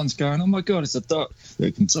point, no one's going, "Oh my God, it's a duck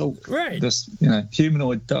that can talk." Right. Just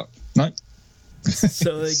humanoid duck. No.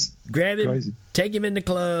 So they grab him, take him in the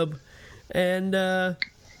club, and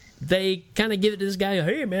they kind of give it to this guy.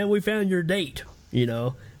 "Hey, man, we found your date."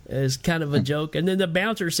 As kind of a joke. And then the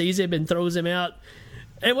bouncer sees him and throws him out.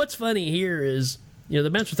 And what's funny here is, the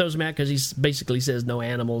bouncer throws him out because he basically says no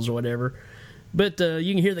animals or whatever. But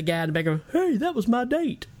you can hear the guy in the background, "Hey, that was my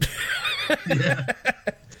date." Yeah.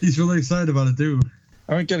 He's really excited about it, too.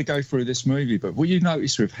 I'm going to go through this movie, but what you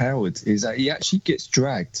notice with Howard is that he actually gets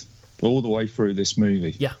dragged all the way through this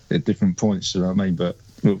movie. Yeah. At different points, you know what I mean? But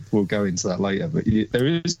we'll go into that later. But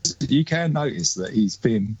you can notice that he's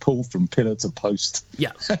being pulled from pillar to post.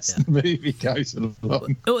 Yeah. As the movie goes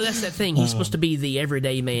along. Oh, that's that thing. He's supposed to be the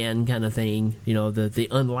everyday man kind of thing. The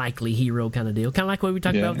unlikely hero kind of deal. Kind of like what we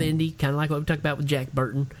talked about with Indy. Kind of like what we talked about with Jack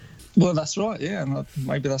Burton. Well, that's right, yeah. And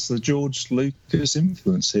maybe that's the George Lucas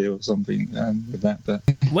influence here or something with that. But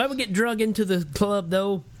when we get drug into the club,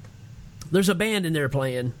 though, there's a band in there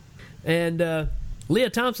playing. And Leah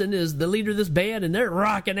Thompson is the leader of this band, and they're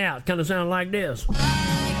rocking out. Kind of sound like this.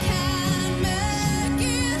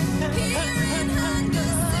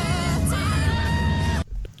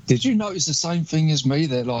 Did you notice the same thing as me?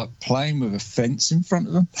 They're like playing with a fence in front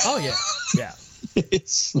of them. Oh, yeah. Yeah.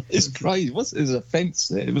 It's crazy. There's a fence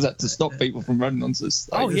there? Was that to stop people from running onto the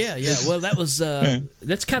stage? Oh, yeah. Well, that was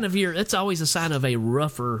that's kind of that's always a sign of a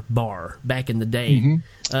rougher bar back in the day.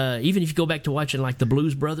 Mm-hmm. Even if you go back to watching like the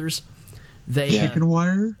Blues Brothers, they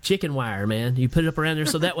chicken wire, man. You put it up around there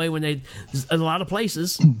so that way when they in a lot of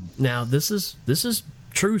places. Now this is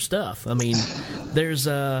true stuff. I mean, there's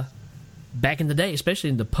back in the day, especially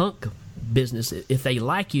in the punk business, if they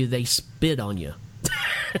like you, they spit on you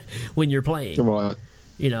when you're playing. Right.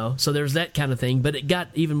 You know, so there's that kind of thing. But it got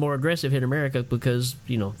even more aggressive in America because,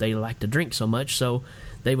 you know, they like to drink so much, so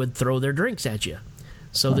they would throw their drinks at you.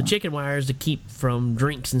 So the chicken wire is to keep from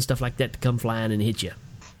drinks and stuff like that to come flying and hit you.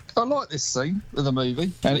 I like this scene of the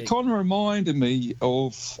movie, and it kind of reminded me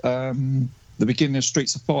of the beginning of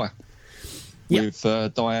Streets of Fire with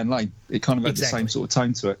Diane Lane. It kind of had the same sort of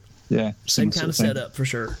tone to it. Yeah, same kind of setup for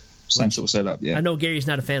sure. Same sort of setup, yeah. I know Gary's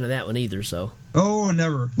not a fan of that one either, so. Oh,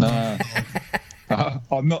 never. No.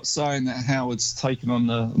 I'm not saying that Howard's taken on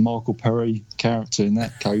the Michael Perry character in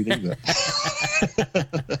that code either.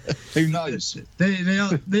 Who knows?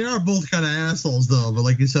 They are both kind of assholes, though. But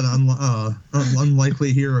like you said,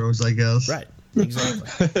 unlikely heroes, I guess. Right.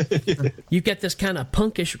 Exactly. You've got this kind of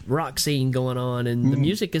punkish rock scene going on, and the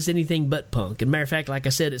music is anything but punk. And matter of fact, like I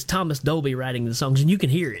said, it's Thomas Dolby writing the songs, and you can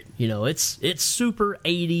hear it. You know, it's super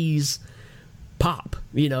 80s pop.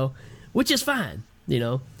 You know, which is fine. You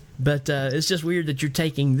know. But it's just weird that you're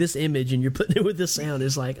taking this image and you're putting it with this sound.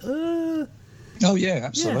 It's like, oh yeah,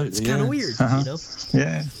 absolutely. Yeah, it's kind of weird, you know.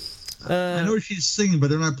 Yeah. I know she's singing,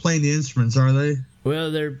 but they're not playing the instruments, are they?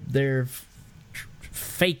 Well, they're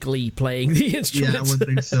fakely playing the instruments. Yeah, I wouldn't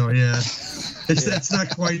think so. Yeah, that's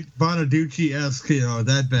not quite Bonaducci-esque, you know,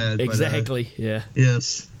 that bad. Exactly. But, yeah.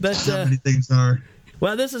 Yes. But how many things are?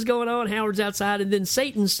 Well, this is going on. Howard's outside, and then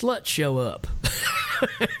Satan's sluts show up.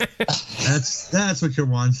 That's what you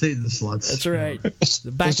want, Satan's sluts. That's right.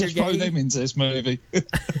 Let's just throw them into this movie.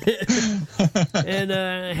 And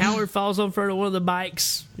Howard falls on front of one of the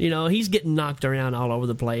bikes. You know, he's getting knocked around all over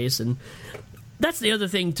the place, and that's the other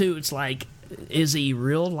thing too. It's like, is he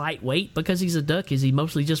real lightweight because he's a duck? Is he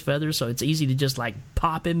mostly just feathers, so it's easy to just like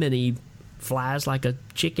pop him and he flies like a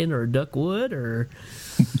chicken or a duck would, or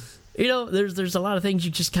you know, there's a lot of things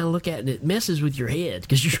you just kind of look at and it messes with your head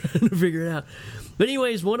because you're trying to figure it out. But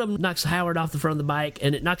anyways, one of them knocks Howard off the front of the bike,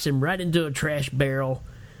 and it knocks him right into a trash barrel.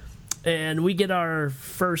 And we get our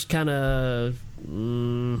first kind of, I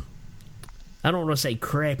don't want to say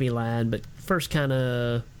crappy line, but first kind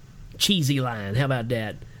of cheesy line. How about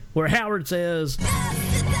that? Where Howard says,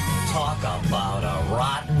 "Talk about a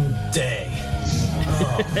rotten day."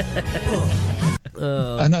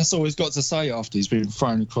 And that's all he's got to say after he's been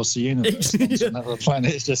thrown across the universe onto another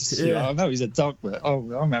planet. It's just, you know, I know he's a dog, but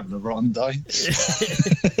I'm having a rotten day.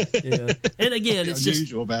 Yeah. And again, it's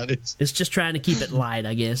unusual about it. It's just trying to keep it light,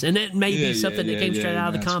 I guess. And that may be something that came straight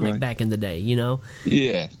out of the comic back in the day, you know?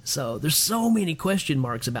 Yeah. So there's so many question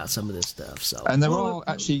marks about some of this stuff. So and there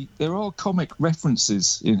are comic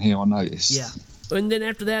references in here, I noticed. Yeah. And then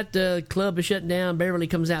after that, the club is shutting down. Beverly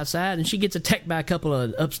comes outside, and she gets attacked by a couple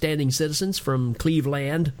of upstanding citizens from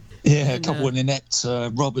Cleveland. Yeah, a couple of inept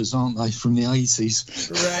robbers, aren't they, from the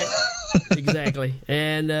 80s? Right, exactly.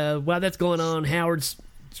 And while that's going on, Howard's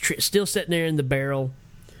still sitting there in the barrel,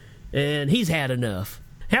 and he's had enough.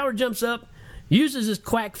 Howard jumps up, uses his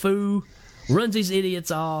quack foo, runs these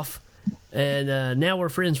idiots off, and now we're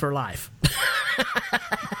friends for life.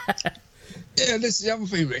 Yeah, this is the other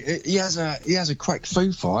thing. He has a crack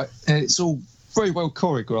foo fight, and it's all very well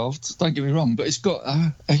choreographed. Don't get me wrong, but it's got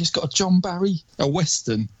a John Barry, a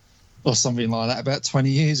western, or something like that, about 20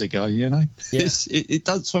 years ago. You know, yeah. It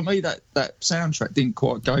does for me. That soundtrack didn't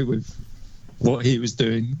quite go with what he was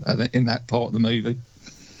doing in that part of the movie.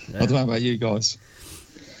 I don't know about you guys.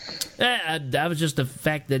 That was just the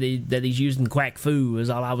fact that he's using quack foo is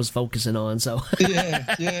all I was focusing on. So yeah,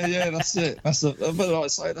 that's it. But like I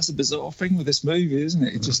say, that's a bizarre thing with this movie, isn't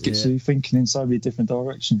it? It just gets you thinking in so many different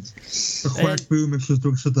directions. The quack foo mixed with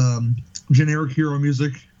generic hero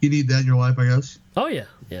music. You need that in your life, I guess. Oh yeah.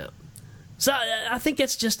 So I think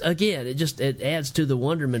that's just, again, it adds to the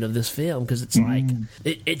wonderment of this film because it's like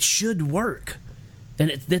it should work, and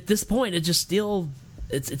at this point it just still.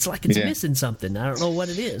 It's like it's missing something. I don't know what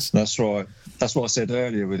it is. That's right. That's what I said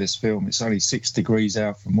earlier with this film. It's only 6 degrees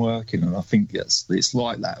out from working, and I think it's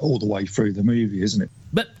like that all the way through the movie, isn't it?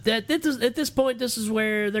 But at this point, this is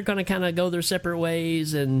where they're going to kind of go their separate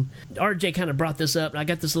ways, and RJ kind of brought this up, and I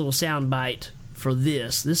got this little sound bite for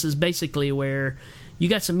this. This is basically where you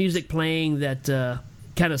got some music playing that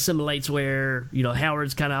kind of simulates where, you know,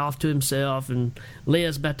 Howard's kind of off to himself, and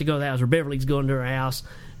Leah's about to go to the house, or Beverly's going to her house,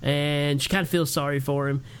 and she kind of feels sorry for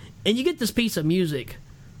him. And you get this piece of music,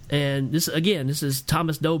 and this is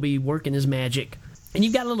Thomas Dolby working his magic. And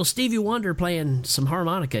you've got a little Stevie Wonder playing some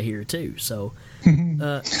harmonica here, too. So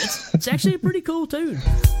it's actually a pretty cool tune.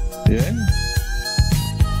 Yeah.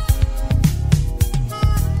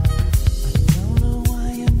 Don't know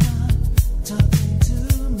why you're not talking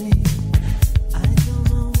to me. I don't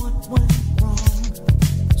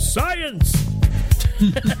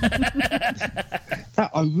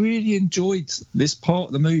I really enjoyed this part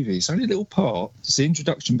of the movie. It's only a little part. It's the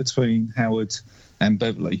introduction between Howard and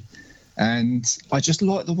Beverly. And I just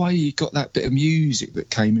like the way you got that bit of music that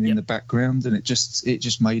came in the background, and it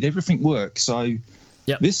just made everything work. So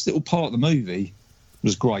this little part of the movie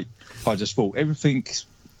was great. I just thought everything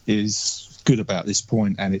is good about this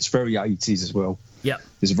point, and it's very 80s as well. Yeah,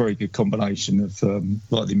 there's a very good combination of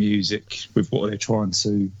like the music with what they're trying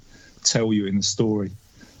to tell you in the story.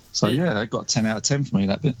 So yeah, I got a 10 out of 10 for me,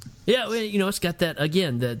 that bit. Yeah, well, you know, it's got that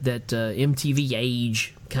again, that MTV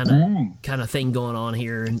age kind of thing going on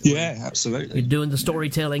here. And yeah, absolutely. You're doing the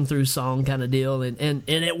storytelling through song kind of deal, and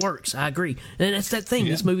it works. I agree. And that's that thing.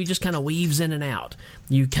 Yeah. This movie just kind of weaves in and out.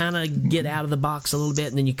 You kind of get out of the box a little bit,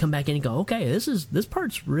 and then you come back in and go, okay, this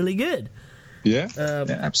part's really good. Yeah,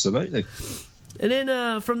 absolutely. And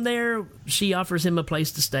then from there, she offers him a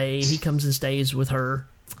place to stay. He comes and stays with her,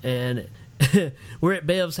 and we're at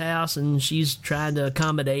Bev's house, and she's trying to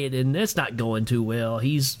accommodate, and it's not going too well.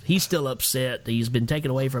 He's still upset. He's been taken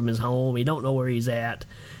away from his home. He don't know where he's at.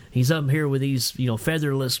 He's up here with these,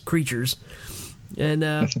 featherless creatures, and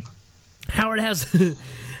Howard has a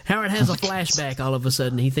flashback all of a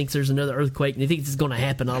sudden. He thinks there's another earthquake, and he thinks it's going to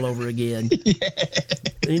happen all over again. Yeah.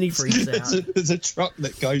 And he freaks out. There's a truck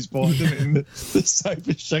that goes by, and the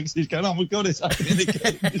sofa shakes. He's going, oh my God, it's happening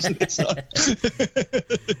again.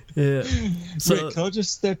 Yeah. So, Rick, I'll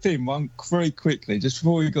just step in very quickly, just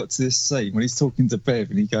before we got to this scene, when he's talking to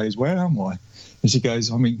Bev, and he goes, where am I? And she goes,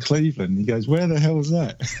 I'm in Cleveland. He goes, where the hell's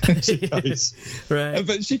that? And she goes, right.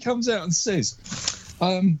 But she comes out and says,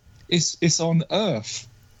 it's on Earth,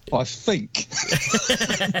 I think.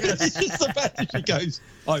 It's just about it. She goes,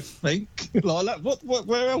 I think. Like that. What?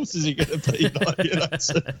 Where else is he going to be? Like,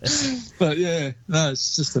 but yeah, no,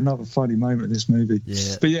 it's just another funny moment in this movie.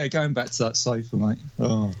 Yeah. But yeah, going back to that sofa, mate.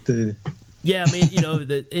 Oh dear. Yeah, I mean,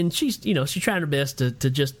 and she's trying her best to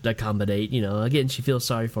just accommodate. Again, she feels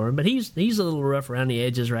sorry for him, but he's a little rough around the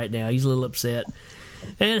edges right now. He's a little upset,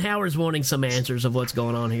 and Howard's wanting some answers of what's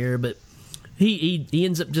going on here, but he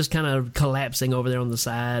ends up just kind of collapsing over there on the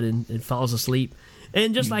side and falls asleep.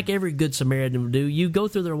 And just like every good Samaritan would do, you go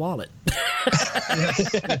through their wallet.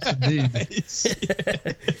 Yes, indeed.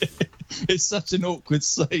 It's such an awkward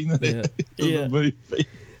scene, isn't it? Yeah. The movie.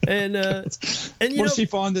 And what's she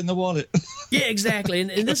find in the wallet? Yeah, exactly.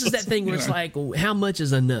 And this is that thing where it's like, well, how much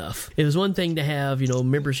is enough? It was one thing to have,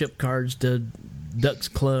 membership cards to Ducks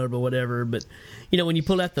Club or whatever, but when you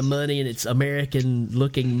pull out the money and it's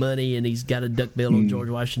American-looking money and he's got a duck bill on George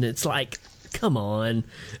Washington, it's like, come on.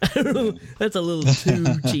 I don't know. That's a little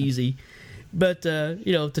too cheesy. But,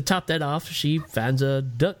 to top that off, she finds a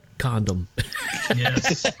duck condom.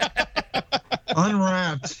 Yes.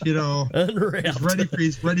 Unwrapped, Unwrapped.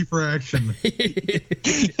 He's ready for action.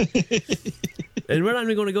 And we're not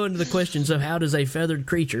even going to go into the questions of how does a feathered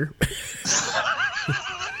creature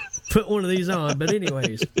put one of these on, but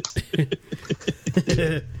anyways.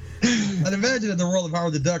 I'd imagine in the world of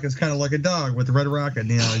Howard the Duck, it's kind of like a dog with the red rocket.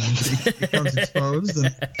 He becomes exposed,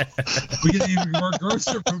 and we get even more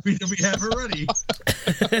grosser movie than we have already.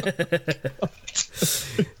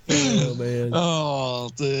 Oh man! Oh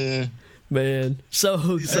dear, man! So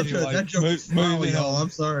anyway, that joke's moving on. I'm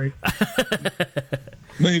sorry.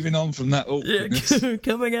 Moving on from that awkwardness. Yeah,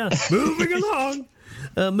 moving along.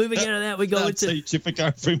 Moving out of that, we go into teacher for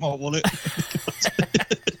going through my wallet.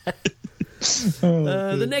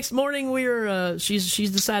 The next morning,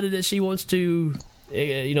 she's decided that she wants to,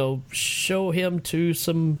 show him to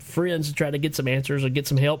some friends to try to get some answers or get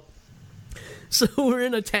some help. So we're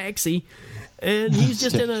in a taxi, and he's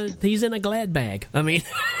just in a glad bag. I mean,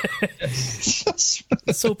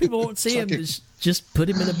 so people won't see him. Just put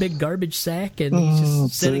him in a big garbage sack, and he's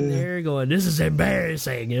just sitting there going, "This is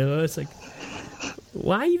embarrassing." It's like,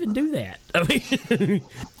 why even do that? I mean.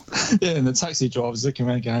 Yeah, and the taxi driver's looking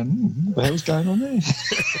around going, what the hell's going on there?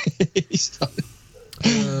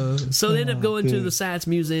 So they end up going to the Science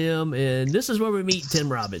Museum, and this is where we meet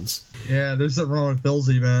Tim Robbins. Yeah, there's something wrong with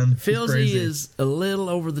Filzy, man. Filzy is a little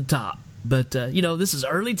over the top, but, this is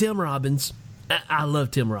early Tim Robbins. I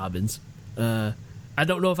love Tim Robbins. I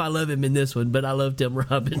don't know if I love him in this one, but I love Tim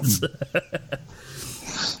Robbins.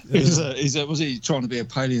 Was he trying to be a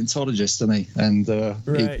paleontologist, didn't he? And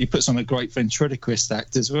right. he puts on a great ventriloquist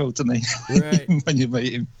act as well, didn't he? Right. When you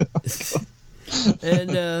meet him.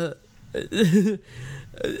 And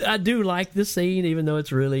I do like this scene, even though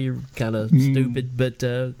it's really kind of stupid. But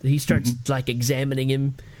he starts like examining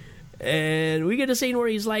him, and we get a scene where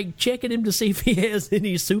he's like checking him to see if he has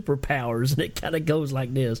any superpowers, and it kind of goes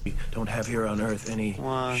like this: We don't have here on Earth any,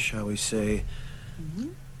 shall we say,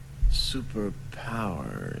 superpowers.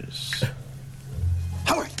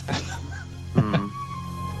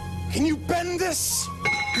 Can you bend this?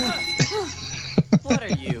 What are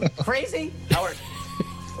you, crazy? Howard,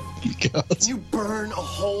 can you burn a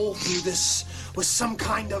hole through this with some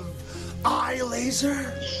kind of eye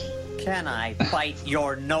laser? Can I bite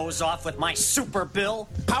your nose off with my super bill?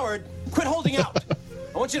 Howard, quit holding out.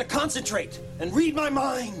 I want you to concentrate and read my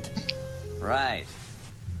mind. Right.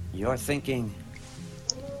 You're thinking,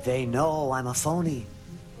 they know I'm a phony.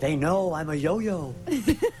 They know I'm a yo-yo.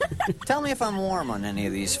 Tell me if I'm warm on any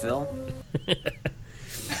of these, Phil.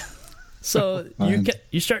 So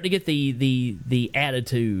you start to get the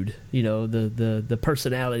attitude, you know, the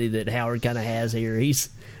personality that Howard kind of has here. He's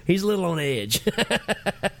a little on edge.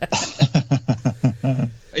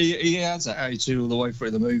 he has that attitude all the way through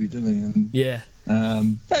the movie, doesn't he? And, yeah.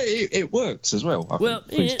 But it works as well. Well,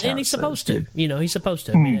 and he's supposed to. You know, he's supposed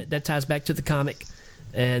to. I mean, that ties back to the comic.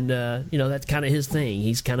 And, you know, that's kind of his thing.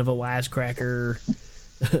 He's kind of a wisecracker.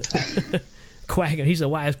 Quacker. He's a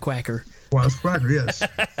wisecracker. Wisecracker, yes.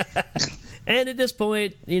 And at this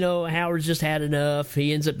point, you know, Howard's just had enough.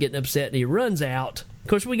 He ends up getting upset and he runs out. Of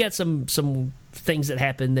course, we got some things that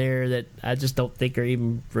happen there that I just don't think are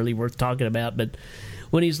even really worth talking about. But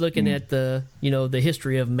when he's looking at the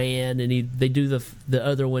history of man, and they do the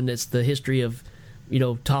other one that's the history of, you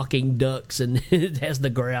know, talking ducks, and it has the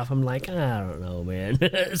graph. I'm like, I don't know, man.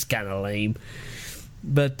 It's kind of lame.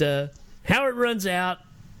 But Howard runs out,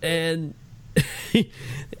 and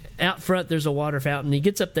out front there's a water fountain. He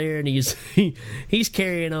gets up there, and he's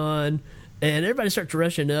carrying on, and everybody starts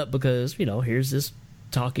rushing up because, you know, here's this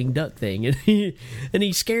talking duck thing, and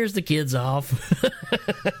he scares the kids off.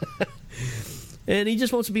 And he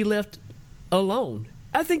just wants to be left alone.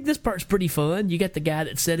 I think this part's pretty fun. You got the guy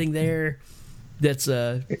that's sitting there that's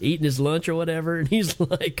eating his lunch or whatever, and he's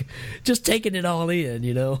like just taking it all in,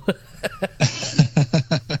 you know.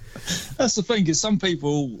 That's the thing, is some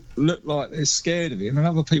people look like they're scared of him, and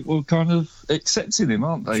other people are kind of accepting him,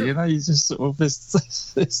 aren't they? Sure. You know, you just sort of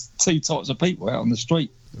there's two types of people out on the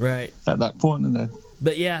street, right? At that point, isn't there?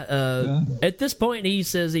 But at this point, he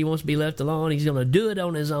says he wants to be left alone. He's going to do it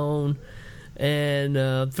on his own,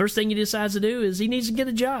 and first thing he decides to do is he needs to get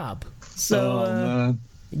a job. So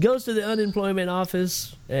he goes to the unemployment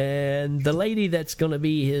office, and the lady that's going to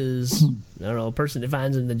be his, I don't know, person that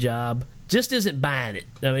finds him the job just isn't buying it.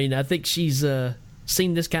 I mean, I think she's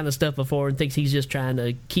seen this kind of stuff before and thinks he's just trying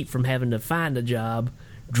to keep from having to find a job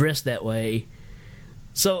dressed that way.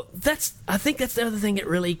 So I think that's the other thing that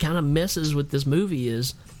really kind of messes with this movie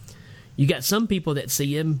is you got some people that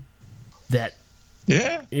see him that, you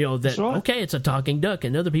know, that, right. Okay, it's a talking duck,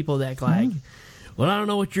 and other people that act like, well, I don't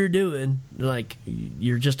know what you're doing. Like,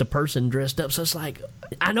 you're just a person dressed up. So it's like,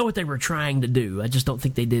 I know what they were trying to do. I just don't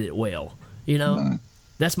think they did it well. You know? No.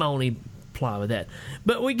 That's my only plot with that.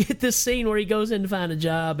 But we get this scene where he goes in to find a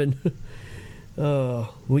job, and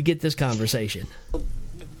we get this conversation.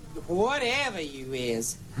 Whatever you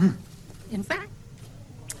is. In fact,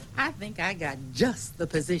 I think I got just the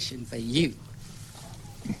position for you.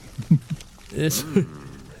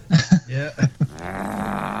 Yeah.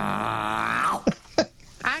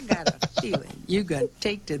 I got a feeling you're going to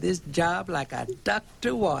take to this job like a duck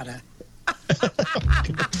to water.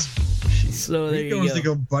 So there he goes to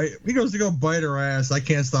go bite her ass. I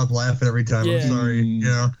can't stop laughing every time. Yeah. I'm sorry.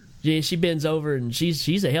 Yeah. Yeah, she bends over, and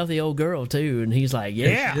she's a healthy old girl too, and he's like,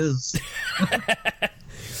 yeah. She is.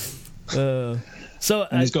 So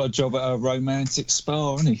and he's got a job at a romantic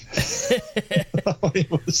spa, hasn't he?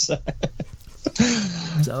 So,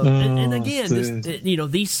 and again, this, you know,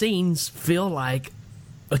 these scenes feel like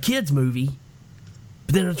a kid's movie,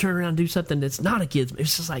 but then I turn around and do something that's not a kid's movie.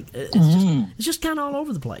 It's just like it's just kind of all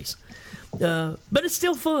over the place. But it's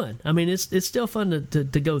still fun. I mean, it's still fun to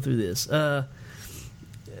go through this.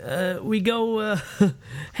 We go.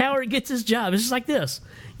 Howard gets his job. It's just like this.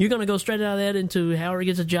 You're going to go straight out of that into Howard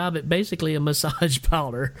gets a job at basically a massage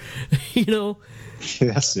parlor. You know.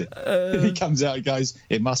 Yeah, that's it. He comes out and goes,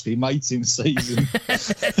 it must be mating season.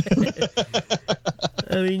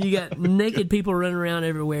 I mean, you got naked people running around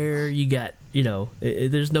everywhere. You got, you know,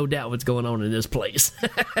 there's no doubt what's going on in this place.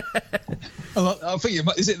 I think,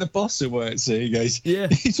 is it the boss who works there? He goes, yeah.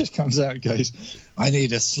 He just comes out and goes, I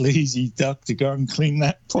need a sleazy duck to go and clean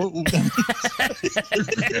that pool.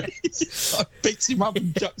 He picks him up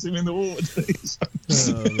and chucks him in the water.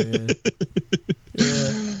 Oh, man.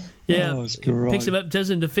 Yeah. Oh, picks him up, tells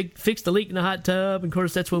him to fix the leak in the hot tub. And of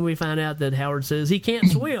course, that's when we find out that Howard says he can't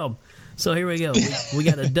swim. So here we go. We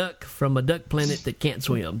got a duck from a duck planet that can't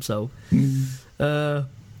swim. So, and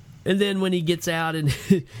then when he gets out and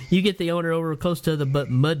you get the owner over close to the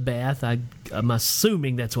mud bath, I'm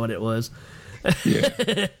assuming that's what it was.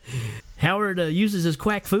 Yeah. Howard uses his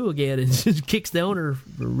quack foo again and just kicks the owner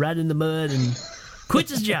right in the mud and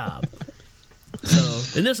quits his job.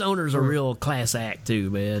 So, and this owner's a real class act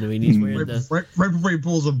too, man. I mean, he's wearing right before he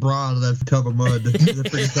pulls a bra out of that tub of mud,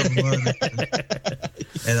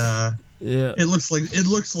 and yeah, it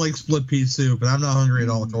looks like split pea soup, and I'm not hungry at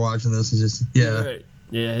all after watching this. It's just yeah,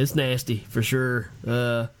 it's nasty for sure.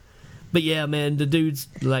 But yeah, man, the dude's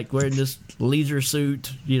like wearing this leisure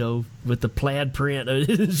suit, you know, with the plaid print.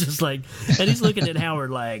 It's just like, and he's looking at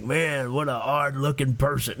Howard like, man, what a hard looking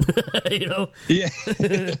person, you know? Yeah.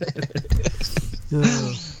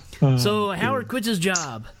 So Howard quits his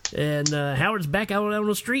job, and Howard's back out on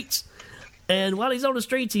the streets. And while he's on the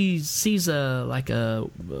streets, he sees a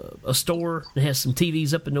store that has some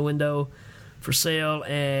TVs up in the window for sale,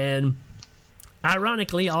 and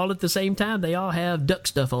ironically, all at the same time, they all have duck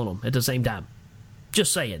stuff on them at the same time.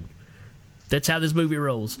 Just saying. That's how this movie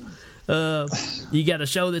rolls. You got a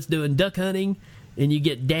show that's doing duck hunting, and you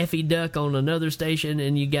get Daffy Duck on another station,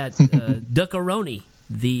 and you got Duck-a-Roni,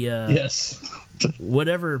 the yes,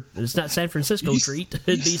 whatever. It's not San Francisco treat.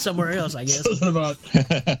 It'd be somewhere else, I guess. Something about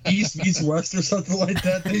East meets West or something like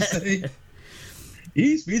that, they say.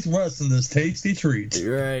 East meets West in this tasty treat.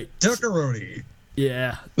 Right. Duck-a-Roni.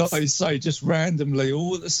 Yeah. Like you say, just randomly,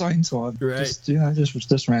 all at the same time. Right.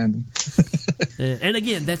 Just random. And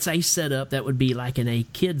again, that's a setup that would be like in a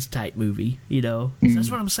kids type movie, you know.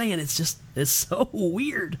 That's what I'm saying. It's so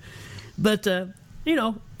weird. But, you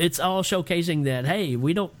know, it's all showcasing that, hey,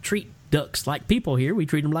 we don't treat ducks like people here. We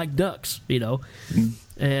treat them like ducks, you know.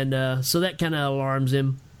 And so that kind of alarms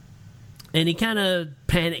him. And he kind of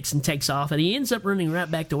panics and takes off. And he ends up running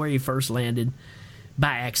right back to where he first landed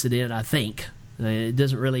by accident, I think. It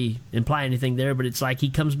doesn't really imply anything there, but it's like he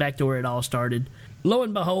comes back to where it all started. Lo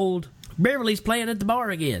and behold, Beverly's playing at the bar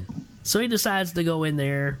again. So he decides to go in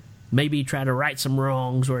there, maybe try to right some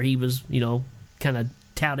wrongs where he was, you know, kind of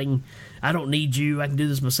touting, I don't need you, I can do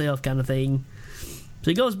this myself kind of thing. So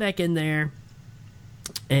he goes back in there,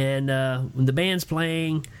 and when the band's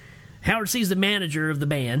playing, Howard sees the manager of the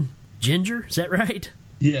band, Ginger, is that right?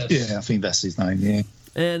 Yes. Yeah, I think that's his name, yeah.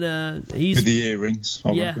 And he's with the earrings.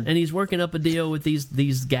 And he's working up a deal with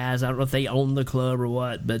these guys. I don't know if they own the club or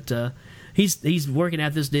what, but he's working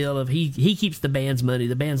out this deal of he keeps the band's money.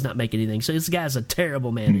 The band's not making anything. So this guy's a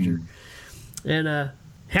terrible manager. And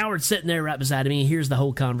Howard's sitting there right beside him. He hears the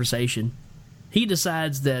whole conversation. He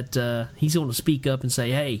decides that he's going to speak up and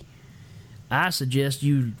say, "Hey, I suggest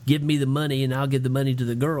you give me the money, and I'll give the money to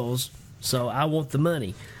the girls. So I want the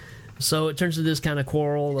money." So it turns to this kind of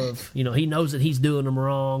quarrel of, you know, he knows that he's doing them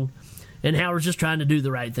wrong, and Howard's just trying to do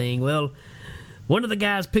the right thing. Well, one of the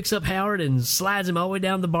guys picks up Howard and slides him all the way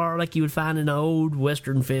down the bar like you would find in an old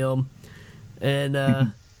Western film. And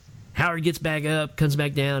Howard gets back up, comes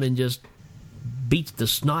back down, and just beats the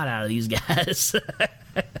snot out of these guys.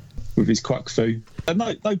 With his quack foo. And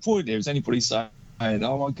no point here is anybody saying,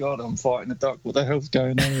 oh my God, I'm fighting a duck. What the hell's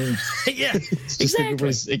going on here? Yeah,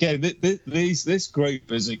 exactly. Again, this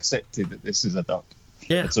group has accepted that this is a duck.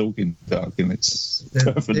 Yeah, a talking duck, and it's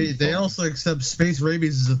they also accept space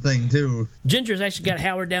rabies as a thing too. Ginger's actually got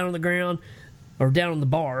Howard down on the ground, or down on the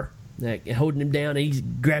bar, holding him down. And he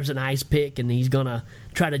grabs an ice pick and he's gonna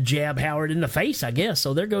try to jab Howard in the face, I guess.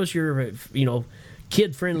 So there goes your, you know,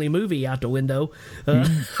 kid-friendly movie out the window.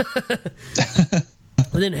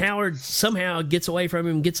 And then Howard somehow gets away from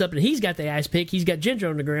him, gets up, and he's got the ice pick. He's got Ginger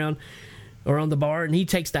on the ground or on the bar, and he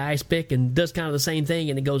takes the ice pick and does kind of the same thing,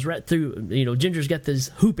 and it goes right through. You know, Ginger's got this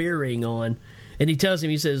hoop earring on, and he tells him,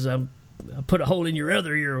 he says, "I put a hole in your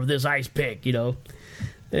other ear with this ice pick," you know.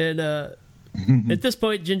 And at this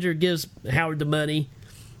point, Ginger gives Howard the money,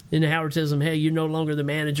 and Howard tells him, "Hey, you're no longer the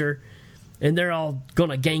manager," and they're all going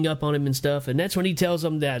to gang up on him and stuff. And that's when he tells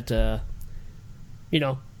them that, you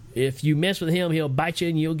know, if you mess with him, he'll bite you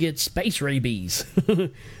and you'll get space rabies.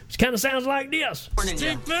 Which kind of sounds like this.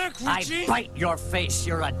 Stick back, I bite your face.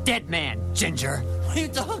 You're a dead man, Ginger. What are you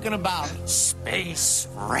talking about? Space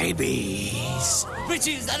rabies.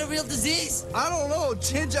 Richie, is that a real disease? I don't know,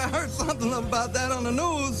 Ginger. I heard something about that on the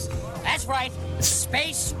news. That's right.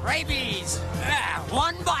 Space rabies.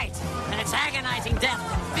 One bite, and it's agonizing death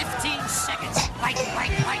in 15 seconds. Bite.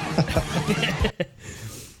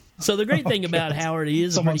 So the great thing about Howard, he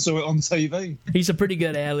is someone saw it on TV. He's a pretty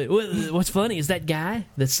good athlete. What's funny is that guy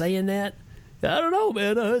that's saying that. I don't know,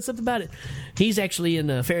 man. I heard something about it. He's actually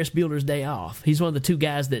in Ferris Bueller's Day Off. He's one of the two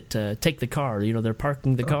guys that take the car. You know, they're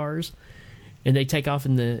parking the cars, and they take off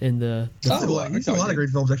in the. He's in a lot of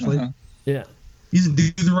great films, actually. Yeah, he's in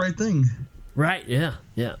Do the Right Thing. Right. Yeah.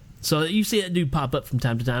 Yeah. So you see that dude pop up from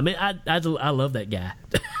time to time. I love that guy.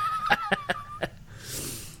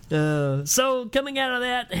 So coming out of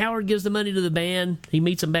that, Howard gives the money to the band. He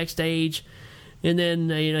meets them backstage, and then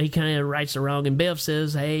he kind of rights the wrong. And Bev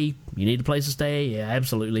says, "Hey, you need a place to stay." Yeah,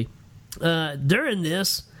 absolutely. During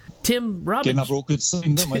this, Tim Robbins. Getting another awkward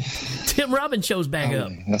scene, don't we? Tim Robbins shows back up.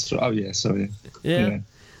 Yeah, that's right. Oh yeah, sorry. Yeah.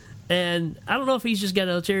 And I don't know if he's just got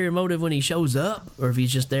an ulterior motive when he shows up, or if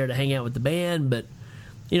he's just there to hang out with the band. But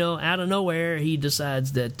out of nowhere, he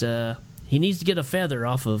decides that he needs to get a feather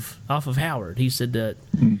off of Howard. He said that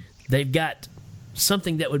they've got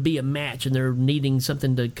something that would be a match, and they're needing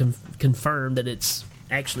something to confirm that it's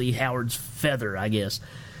actually Howard's feather, I guess.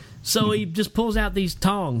 So he just pulls out these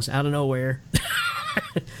tongs out of nowhere,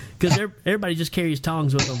 because everybody just carries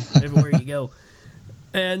tongs with them everywhere you go.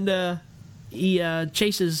 And he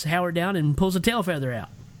chases Howard down and pulls a tail feather out.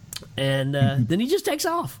 And then he just takes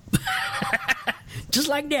off. Just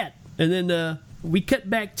like that. And then we cut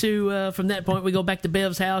back to, from that point, we go back to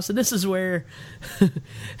Bev's house. And this is where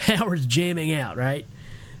Howard's jamming out, right?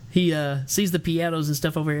 He sees the pianos and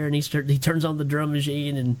stuff over here, and he turns on the drum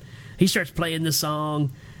machine, and he starts playing the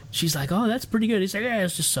song. She's like, "Oh, that's pretty good." He's like, "Yeah,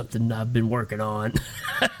 it's just something I've been working on."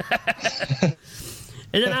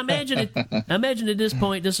 And then I imagine at this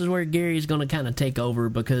point, this is where Gary's going to kind of take over,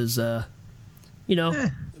 because,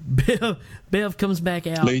 Bev comes back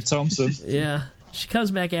out. Lee Thompson. Yeah, she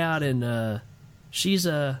comes back out, and she's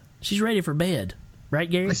ready for bed,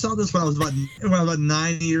 right, Gary? I saw this when I was about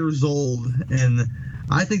 9 years old, and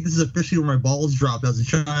I think this is officially where my balls dropped as a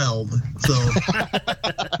child. So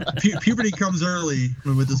puberty comes early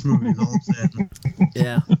with this movie. Is all I'm saying.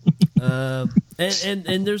 Yeah,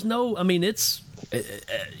 and there's no. I mean, it's.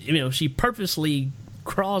 She purposely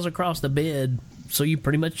crawls across the bed, so you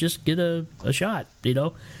pretty much just get a shot,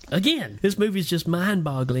 Again, this movie's just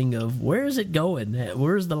mind-boggling of where is it going?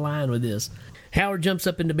 Where's the line with this? Howard jumps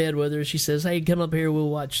up into bed with her. She says, "Hey, come up here, we'll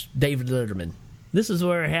watch David Letterman." This is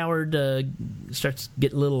where Howard starts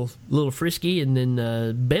getting a little frisky, and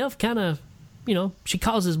then Bev kind of, she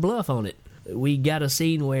calls his bluff on it. We got a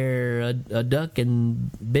scene where a duck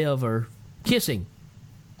and Bev are kissing.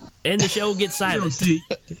 And the show gets silent.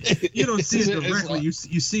 You don't see it directly. You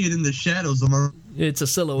see it in the shadows. It's a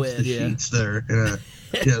silhouette. The sheets there. Yeah.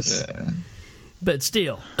 Yes. But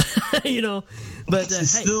still, But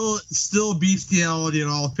still bestiality in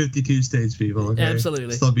all 52 states, people. Okay?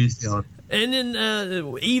 Absolutely. Still bestiality. And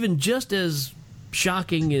then even just as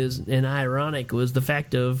shocking and ironic was the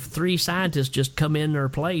fact of 3 scientists just come in her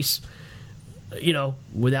place,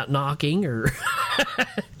 without knocking, or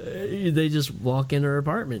they just walk in her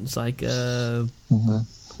apartment. It's like,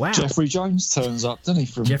 wow. Jeffrey Jones turns up, doesn't he?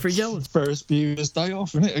 From Jeffrey Jones. Ferris Bueller's Day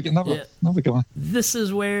Off, isn't it? Another guy. This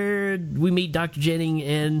is where we meet Dr. Jennings,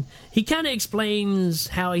 and he kind of explains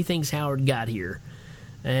how he thinks Howard got here.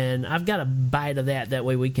 And I've got a bite of that. That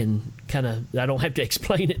way we can I don't have to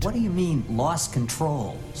explain it. What do you mean, lost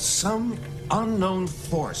control? Some unknown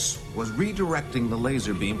force was redirecting the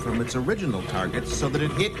laser beam from its original target so that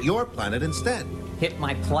it hit your planet instead. Hit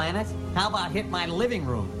my planet? How about hit my living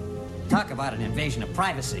room? Talk about an invasion of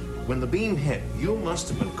privacy. When the beam hit, you must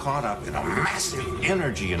have been caught up in a massive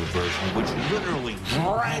energy inversion which literally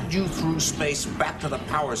dragged you through space back to the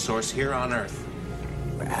power source here on Earth.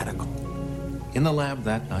 Radical. In the lab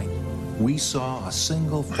that night, we saw a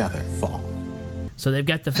single feather fall. So they've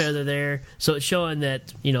got the feather there. So it's showing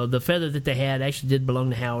that, the feather that they had actually did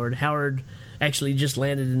belong to Howard. Howard actually just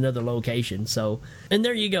landed in another location. So, and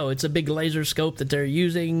there you go. It's a big laser scope that they're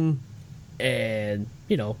using. And,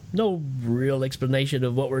 no real explanation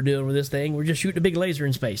of what we're doing with this thing. We're just shooting a big laser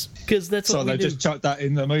in space. Because that's what we do. So they just chucked that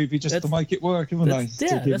in the movie to make it work, haven't they?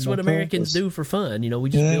 Yeah, that's what Americans do for fun. We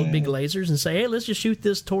just build big lasers and say, hey, let's just shoot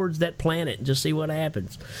this towards that planet and just see what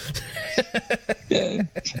happens. Yeah.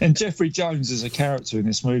 And Jeffrey Jones as a character in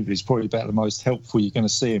this movie is probably about the most helpful you're going to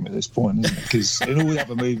see him at this point, isn't it? Because in all the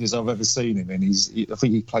other movies I've ever seen him in, I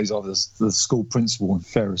think he plays either the school principal in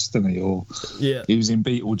Ferris, doesn't he? Or he was in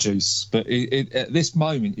Beetlejuice. But at this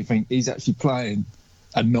moment, you think he's actually playing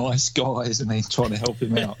a nice guy, isn't he? Trying to help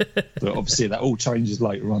him out. But obviously that all changes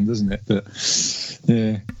later on, doesn't it? But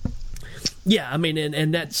yeah. Yeah, I mean,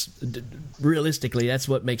 and that's realistically, that's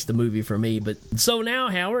what makes the movie for me. But so now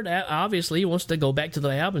Howard obviously wants to go back to the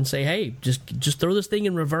lab and say, hey, just throw this thing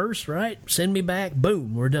in reverse, right? Send me back.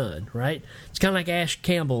 Boom, we're done, right? It's kind of like Ash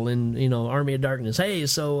Campbell in Army of Darkness. Hey,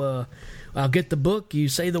 so I'll get the book, you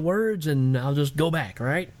say the words, and I'll just go back,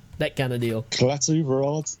 right? That kind of deal. Klaatu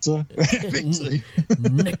Verata.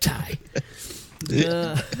 Necktie.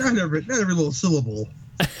 Not every little syllable.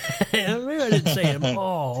 I didn't say them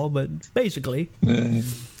all, but basically.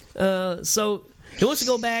 So he wants to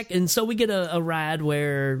go back, and so we get a ride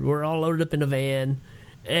where we're all loaded up in a van,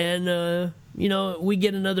 And, we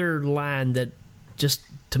get another line that just,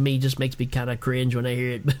 to me, just makes me kind of cringe when I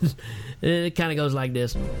hear it. But it kind of goes like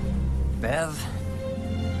this. Bev,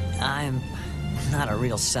 I'm not a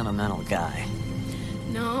real sentimental guy.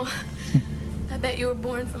 No. I bet you were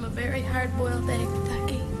born from a very hard-boiled egg,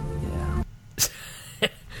 Ducky.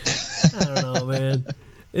 I don't know, man.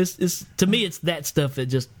 It's to me, it's that stuff that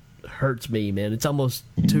just hurts me, man. It's almost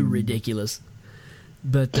too ridiculous.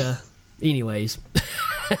 But anyways,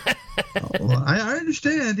 well, I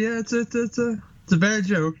understand. Yeah, it's a bad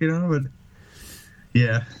joke, but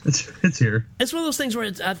yeah, it's here. It's one of those things where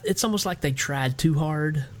it's almost like they tried too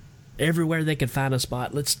hard. Everywhere they could find a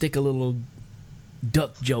spot, let's stick a little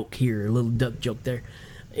duck joke here, a little duck joke there.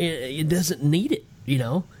 It doesn't need it,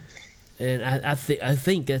 And I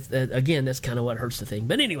think that's again, that's kind of what hurts the thing.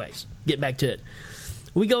 But anyways, get back to it.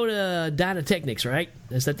 We go to Dynatechnics, right?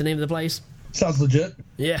 Is that the name of the place? Sounds legit.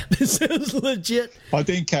 Yeah, it sounds legit. I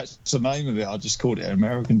didn't catch the name of it. I just called it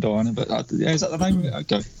American Diner. But is that the name of it?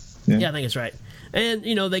 Okay. Yeah, I think it's right. And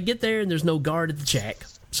they get there and there's no guard at the shack.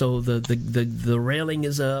 So the railing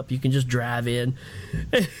is up. You can just drive in.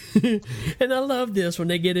 And I love this when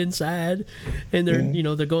they get inside and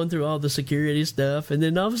they're they're going through all the security stuff, and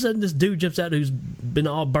then all of a sudden this dude jumps out who's been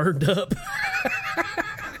all burned up.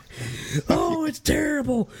 Oh, it's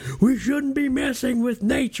terrible. We shouldn't be messing with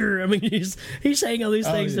nature. I mean, he's saying all these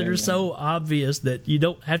things that are so obvious that you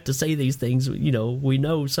don't have to say these things. We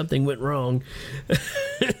know something went wrong.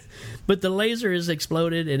 But the laser is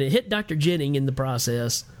exploded, and it hit Dr. Jennings in the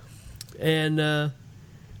process. And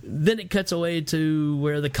then it cuts away to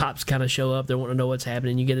where the cops kind of show up. They want to know what's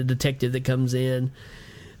happening. You get a detective that comes in,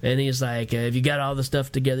 and he's like, "Have you got all the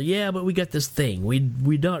stuff together?" "Yeah, but we got this thing.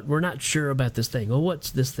 We're not sure about this thing." "Well, what's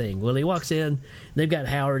this thing?" Well, he walks in. They've got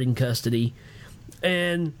Howard in custody,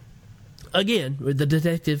 and again, the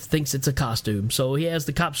detective thinks it's a costume, so he has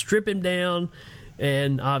the cops strip him down.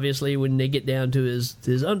 And obviously, when they get down to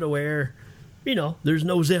his underwear, there's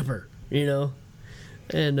no zipper,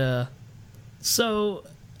 And so,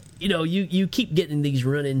 you keep getting these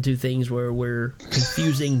run-into things where we're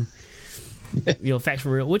confusing, facts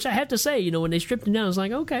from real. Which I have to say, when they stripped him down, I was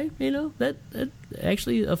like, okay, that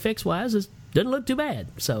actually, effects-wise, doesn't look too bad.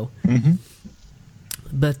 So,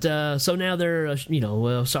 but so now they're,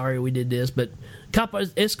 well, sorry we did this, but cop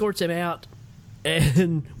escorts him out,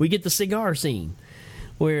 and we get the cigar scene.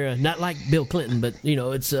 Where not like Bill Clinton, but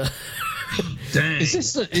it's. Dang. Is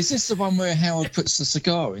this the one where Howard puts the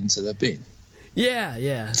cigar into the bin?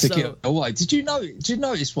 Yeah. To get away. Did you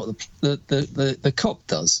notice what the cop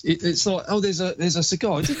does? It's like, there's a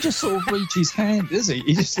cigar. He doesn't just sort of reach his hand, does he?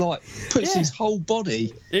 He just like puts his whole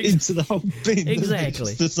body into the whole bin.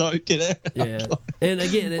 Exactly. Just to soak it out. Yeah. And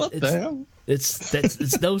again, what the hell? It's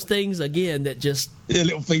those things again that just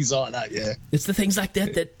little things like that. Yeah. It's the things like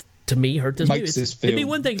that. To me, hurt this movie. It'd be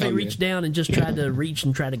one thing if they reached down and just tried to reach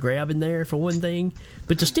and try to grab in there for one thing,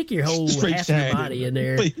 but to stick your whole half of your body in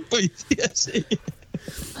there. Yes.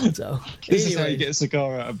 So this is how you get a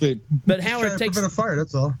cigar out of bin. But Howard takes a fire.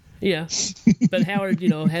 That's all. Yeah, but Howard,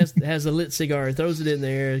 has a lit cigar, throws it in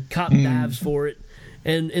there. Cop dives for it,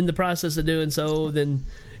 and in the process of doing so, then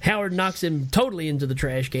Howard knocks him totally into the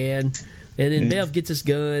trash can, and then Bev gets his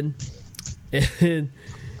gun,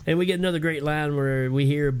 and we get another great line where we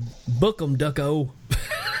hear "Book 'em, Ducko,"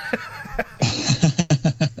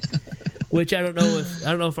 which I don't know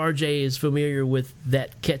if RJ is familiar with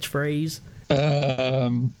that catchphrase.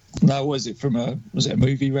 No, was it a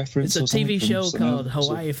movie reference? It's a TV show called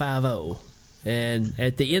Hawaii Five-0, and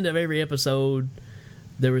at the end of every episode,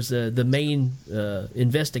 there was the main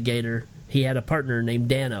investigator. He had a partner named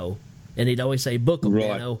Dano, and he'd always say "Book 'em,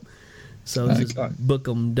 Dano." So this is "Book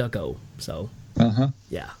 'em, Ducko." So.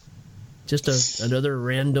 Yeah. Just another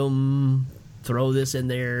random throw this in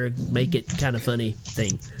there, make it kind of funny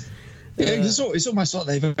thing. Yeah, it's almost like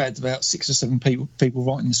they've had about 6 or 7 people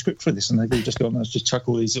writing the script for this, and they've all just gone, let's just chuck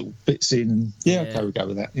all these little bits in, and okay, we'll go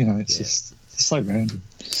with that. It's just so random.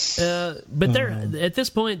 But they're at this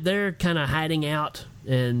point they're kind of hiding out,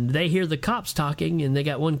 and they hear the cops talking, and they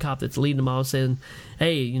got one cop that's leading them all, saying,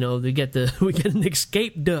 "Hey, we get an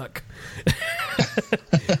escaped duck."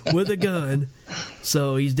 With a gun,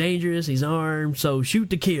 so he's dangerous, he's armed, so shoot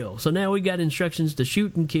to kill. So now we got instructions to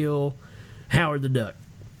shoot and kill Howard the Duck.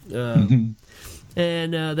 And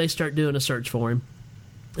they start doing a search for him.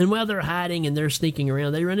 And while they're hiding and they're sneaking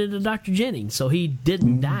around, they run into Dr. Jennings, so he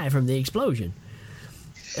didn't die from the explosion.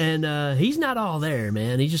 And he's not all there,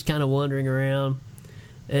 man. He's just kind of wandering around.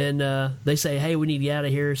 And they say, "Hey, we need to get out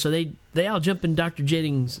of here." So they all jump in Dr.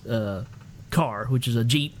 Jennings' car, which is a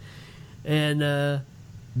Jeep. And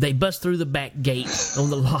they bust through the back gate on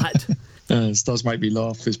the lot. This does make me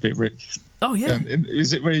laugh, this bit, Rick. Oh, yeah.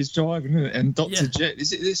 Is it where he's driving, isn't it? And Dr.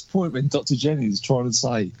 Is it this point when Dr. Jennings is trying to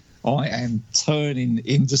say, I am turning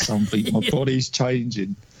into something, my body's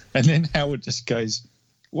changing. And then Howard just goes,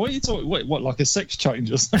 what are you talking? What, like a sex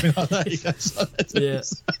change or something like that? He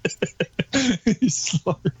goes, He's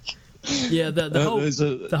like, yeah,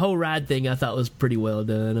 the whole ride thing I thought was pretty well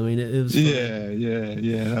done. I mean, it was fun.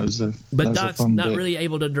 Yeah. That was a. But that Doc's was a fun not bit. really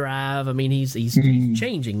able to drive. I mean, he's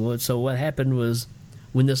changing. So what happened was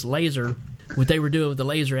when this laser, what they were doing with the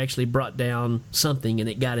laser, actually brought down something, and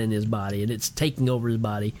it got in his body, and it's taking over his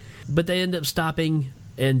body. But they end up stopping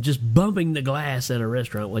and just bumping the glass at a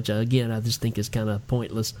restaurant, which again I just think is kind of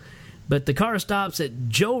pointless. But the car stops at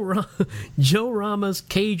Joe Rama's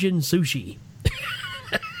Cajun Sushi.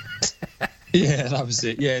 Yeah, that was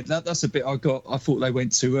it. Yeah, that's a bit I thought they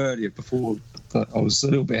went too early before, but I was a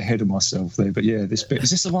little bit ahead of myself there. But yeah, this bit, is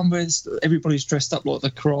this the one where everybody's dressed up like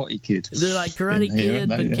the Karate Kid? They're like Karate Kid,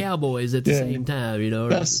 but cowboys at the same time, you know.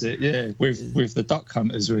 That's it. Yeah, with the duck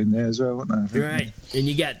hunters are in there as well, weren't they? Right, and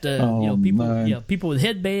you got people with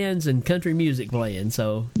headbands and country music playing.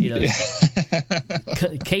 So Cajun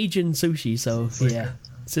sushi. So yeah,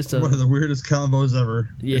 it's just one of the weirdest combos ever.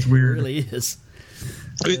 Yeah, it's weird. It really is.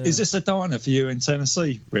 Is this a diner for you in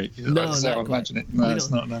Tennessee, Rick? No, That's not how I quite. imagine it. No,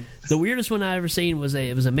 it's not. No. The weirdest one I ever seen was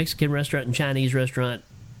it was a Mexican restaurant and Chinese restaurant,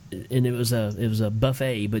 and it was a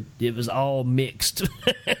buffet, but it was all mixed.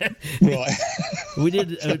 Right.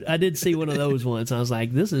 I did see one of those once. I was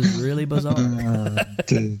like, this is really bizarre.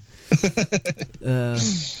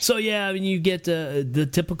 So yeah, I mean, you get the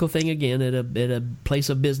typical thing again at a place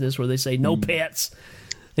of business where they say no pets.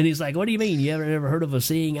 And he's like, what do you mean? You ever heard of a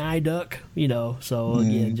seeing eye duck? You know, so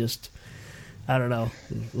again, just, I don't know,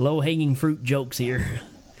 low-hanging fruit jokes here.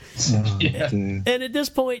 And at this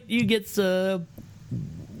point, you get, Doc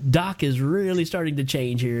is really starting to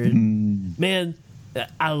change here. And, man,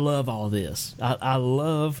 I love all this. I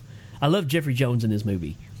love Jeffrey Jones in this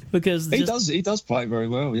movie. Because he does play very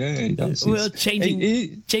well, yeah, he does. Well,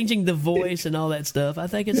 changing the voice and all that stuff, I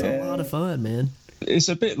think it's a lot of fun, man. It's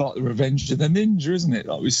a bit like the Revenge of the Ninja, isn't it?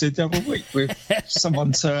 Like we said the other week, with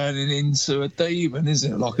someone turning into a demon,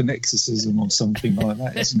 isn't it? Like an exorcism or something like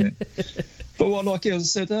that, isn't it? But like I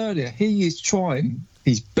said earlier, he is trying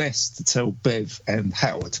his best to tell Bev and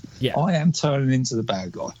Howard, I am turning into the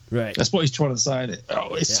bad guy. Right. That's what he's trying to say.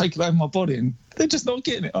 It's taking over my body, and they're just not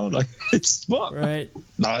getting it, are they? It's what? Right.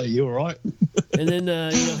 No, you're right. And then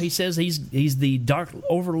he says he's the Dark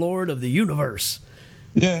Overlord of the universe.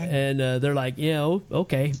 Yeah, and they're like,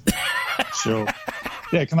 okay, sure.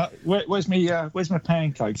 Yeah, where's my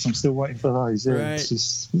pancakes? I'm still waiting for those. Yeah, right. It's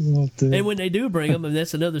just, and when they do bring them, and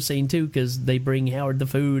that's another scene too, because they bring Howard the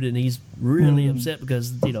food, and he's really upset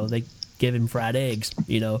because they give him fried eggs.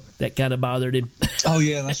 That kind of bothered him. Oh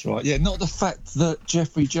yeah, that's right. Yeah, not the fact that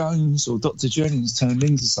Jeffrey Jones or Dr. Jennings turned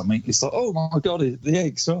into something. It's like, oh my god, the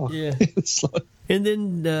eggs are. Yeah. It's like... And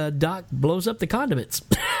then Doc blows up the condiments.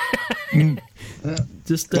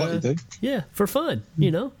 Just for fun,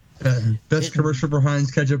 Best commercial for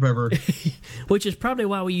Heinz ketchup ever. Which is probably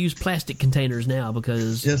why we use plastic containers now,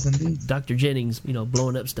 because Dr. Jennings,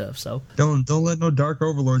 blowing up stuff. So don't let no dark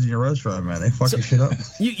overlords in your restaurant, man. They fucking shit up.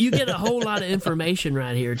 You get a whole lot of information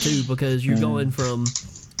right here too, because you're going from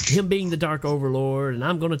him being the Dark Overlord, and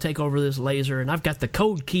I'm going to take over this laser, and I've got the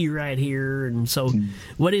code key right here, and so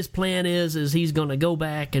what his plan is he's going to go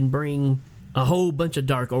back and bring a whole bunch of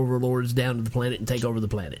Dark Overlords down to the planet and take over the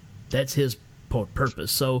planet. That's his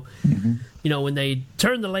purpose. So, when they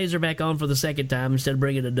turned the laser back on for the second time, instead of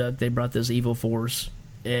bringing a duck, they brought this evil force,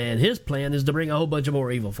 and his plan is to bring a whole bunch of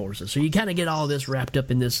more evil forces. So you kind of get all this wrapped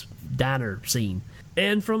up in this diner scene.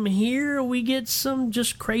 And from here, we get some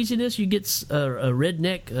just craziness. You get a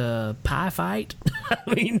redneck pie fight.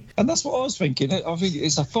 I mean, and that's what I was thinking. I think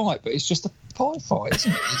it's a fight, but it's just a pie fight,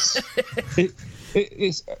 isn't it?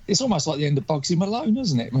 It's almost like the end of Bugsy Malone,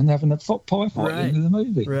 isn't it? When they're having a pie fight at the end of the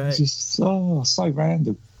movie. Right. It's just so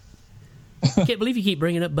random. I can't believe you keep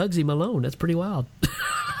bringing up Bugsy Malone. That's pretty wild.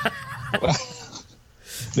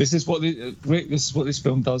 This is what this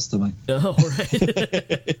film does to me. Oh, right.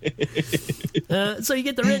 So you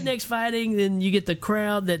get the rednecks fighting, then you get the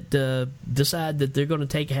crowd that decide that they're going to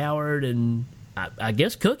take Howard and I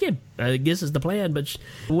guess cook him. I guess is the plan. But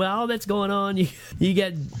while all that's going on, you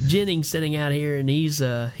got Jennings sitting out here, and he's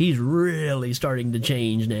really starting to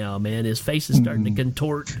change now, man. His face is starting to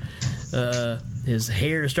contort. His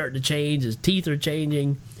hair is starting to change. His teeth are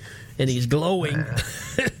changing. And he's glowing.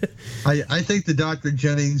 I think the Dr.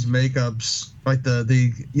 Jennings makeups, like the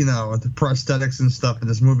prosthetics and stuff in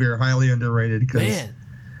this movie, are highly underrated. Because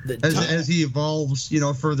as he evolves,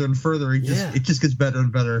 further and further, it just gets better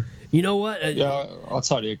and better. You know what? Yeah, I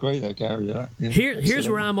totally agree there, Gary. Yeah, Here's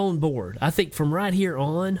where I'm on board. I think from right here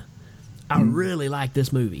on, I really like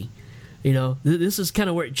this movie. This is kind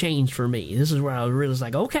of where it changed for me. This is where I really was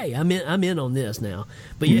like, okay, I'm in on this now.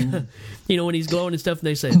 But when he's glowing and stuff, and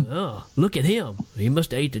they say, oh, look at him. He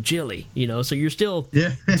must have ate the chili. So you're still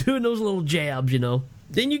doing those little jabs,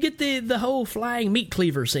 Then you get the whole flying meat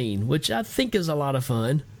cleaver scene, which I think is a lot of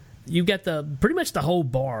fun. You've got pretty much the whole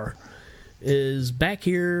bar is back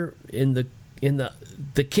here in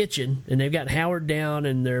the kitchen, and they've got Howard down,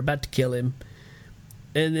 and they're about to kill him.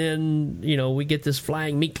 And then, we get this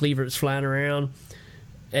flying meat cleaver that's flying around,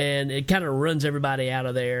 and it kind of runs everybody out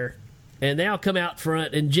of there. And they all come out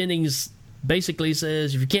front, and Jennings basically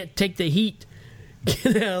says, if you can't take the heat,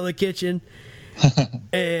 get out of the kitchen.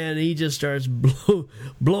 And he just starts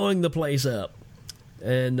blowing the place up.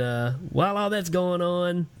 And while all that's going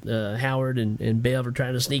on, Howard and Bev are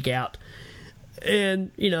trying to sneak out.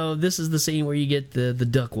 And, this is the scene where you get the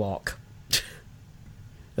duck walk.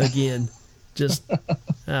 Again, just,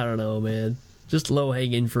 I don't know, man. Just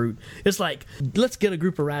low-hanging fruit. It's like, let's get a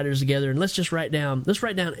group of writers together and let's write down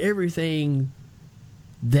everything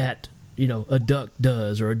that, a duck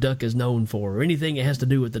does or a duck is known for, or anything that has to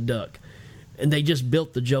do with the duck. And they just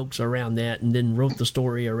built the jokes around that and then wrote the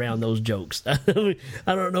story around those jokes. I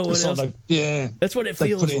don't know what else. That's what it feels like.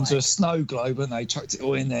 They put it into a snow globe and they chucked it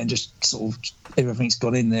all in there and just sort of everything's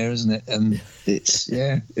got in there, isn't it? And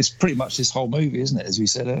it's pretty much this whole movie, isn't it? As we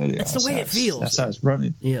said earlier. That's the way it feels. That's how it's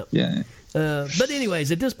running. Yeah. Yeah. But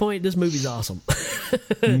anyways, at this point, this movie's awesome.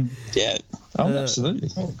 Yeah. Oh, absolutely.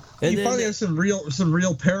 And you probably have some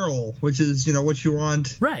real peril, which is, what you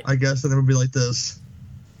want. Right. I guess, and it would be like this.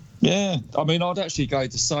 Yeah, I mean, I'd actually go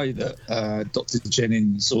to say that Dr.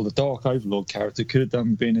 Jennings or the Dark Overlord character could have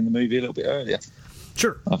done being in the movie a little bit earlier.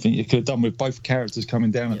 Sure. I think you could have done with both characters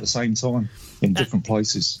coming down at the same time in different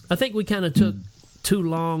places. I think we kind of took too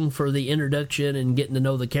long for the introduction and getting to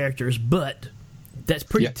know the characters, but that's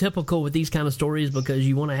pretty typical with these kind of stories because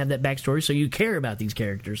you want to have that backstory so you care about these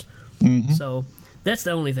characters. Mm-hmm. So that's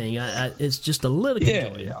the only thing. It's just a little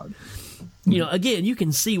conjoined. Again, you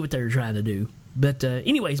can see what they're trying to do. But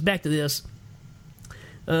anyways, back to this.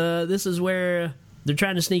 This is where they're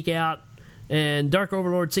trying to sneak out, and Dark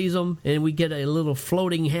Overlord sees them, and we get a little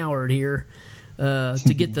floating Howard here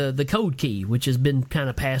to get the code key, which has been kind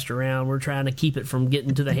of passed around. We're trying to keep it from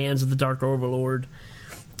getting to the hands of the Dark Overlord.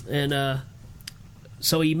 And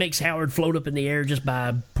so he makes Howard float up in the air just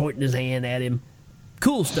by pointing his hand at him.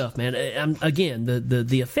 Cool stuff, man. Again,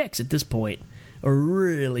 the effects at this point are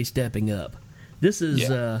really stepping up. This is...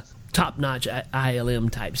 top-notch ILM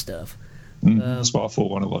type stuff. That's what I thought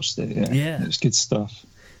when I watched it. Yeah, it's good stuff.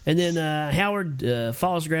 And then Howard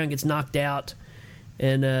falls to the ground, gets knocked out,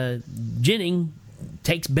 and Jennings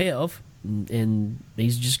takes Bev, and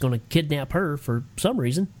he's just going to kidnap her for some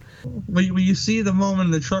reason. When you see the moment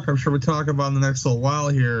in the truck, I'm sure we'll talk about in the next little while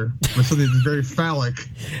here, with something that's very phallic.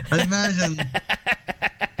 I imagine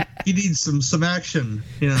he needs some action,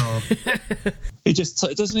 He just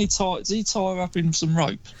does he tie her up in some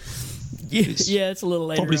rope? Yeah, it's a little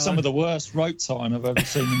later. Probably on. Some of the worst rope tying I've ever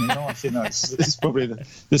seen in my life. It's probably the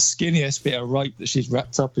skinniest bit of rope that she's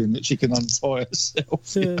wrapped up in that she can untie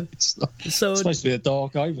herself. It's supposed to be a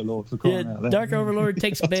Dark Overlord for crying out loud. Dark Overlord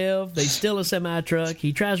takes Bev. They steal a semi truck.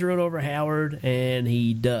 He tries to run over Howard, and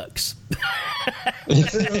he ducks.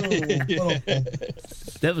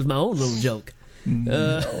 That was my own little joke.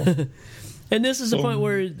 And this is the point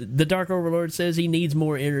where the Dark Overlord says he needs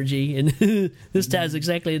more energy, and this ties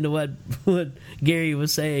exactly into what Gary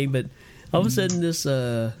was saying. But all of a sudden, this,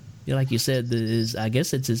 like you said, I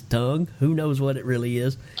guess it's his tongue. Who knows what it really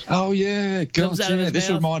is? Oh yeah, God, this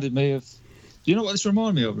mouth. reminded me of. Do you know what this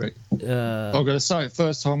reminded me of, Rick? I'm going to say it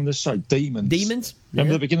first time on this show. Demons. Demons.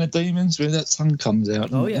 Remember the beginning of Demons when that tongue comes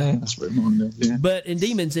out? Oh yeah, that's what it reminded me of. Yeah. But in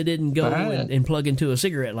Demons, it didn't go and plug into a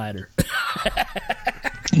cigarette lighter.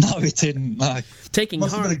 No, it didn't. No.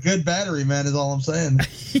 Must have been a good battery, man. Is all I'm saying.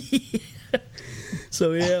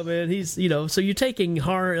 So yeah, man, he's so you're taking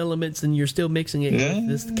horror elements and you're still mixing it with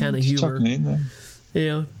this kind of humor.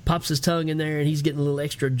 Pops his tongue in there and he's getting a little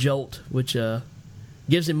extra jolt, which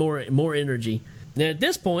gives him more energy. Now at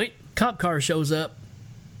this point, cop car shows up,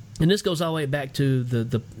 and this goes all the way back to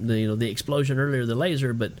the explosion earlier, the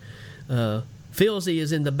laser, but Filsey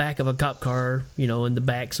is in the back of a cop car, in the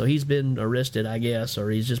back, so he's been arrested, I guess, or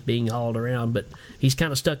he's just being hauled around, but he's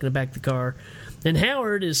kind of stuck in the back of the car. And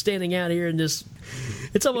Howard is standing out here in this.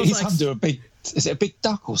 It's almost he's like under a big. Is it a big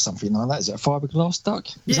duck or something like that? Is it a fiberglass duck?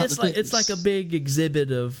 Yeah, it's like a big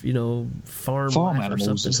exhibit of farm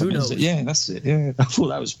animals or something. Who knows? Yeah, that's it. Yeah, I thought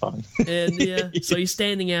that was funny. And so he's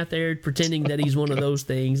standing out there pretending that he's one of those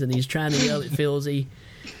things, and he's trying to yell at Filsey,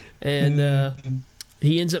 and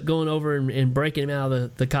he ends up going over and breaking him out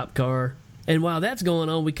of the cop car. And while that's going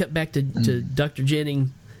on, we cut back to Dr.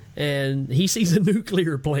 Jennings, and he sees a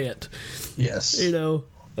nuclear plant. Yes.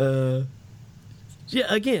 Yeah,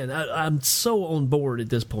 again, I'm so on board at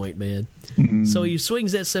this point, man. So he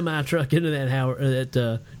swings that semi-truck into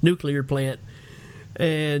that nuclear plant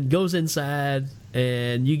and goes inside,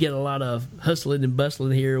 and you get a lot of hustling and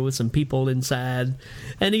bustling here with some people inside,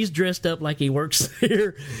 and he's dressed up like he works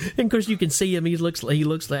there. And of course, you can see him; he looks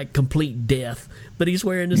like complete death, but he's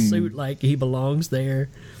wearing a suit like he belongs there.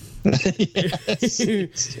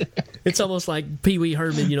 It's almost like Pee Wee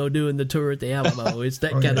Herman, doing the tour at the Alamo. It's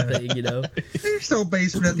that kind of thing, There's no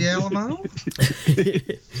basement at the Alamo.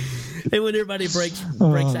 And when everybody breaks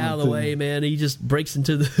out of the way, man, he just breaks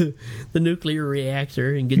into the nuclear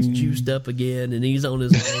reactor and gets juiced up again, and he's on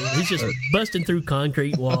his way. He's just busting through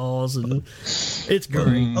concrete walls, and it's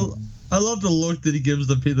great. I love the look that he gives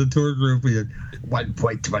the tour group.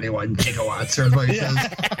 1.21 gigawatts, everybody says.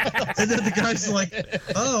 And then the guy's like,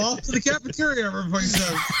 off to the cafeteria, everybody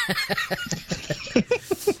says.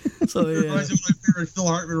 So, yeah. Reminds me of my favorite Phil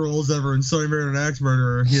Hartman roles ever in Sonny Married an Axe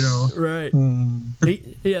Murderer, Right.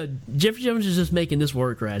 Jeffrey Jones is just making this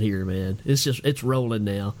work right here, man. It's rolling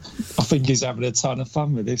now. I think he's having a ton of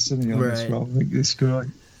fun with this, isn't he? On this role? I think it's great.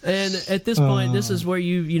 And at this point, this is where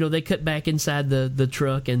they cut back inside the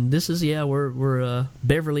truck, and this is where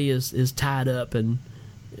Beverly is tied up, and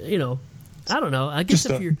I don't know. I guess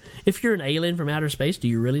if you're an alien from outer space, do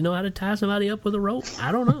you really know how to tie somebody up with a rope?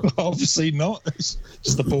 I don't know. Obviously not. It's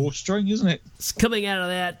just the bowstring, isn't it? Coming out of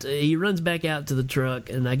that, he runs back out to the truck,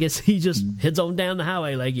 and I guess he just heads on down the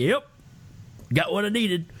highway like, "Yep, got what I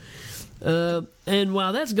needed." And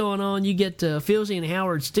while that's going on, you get Filsey and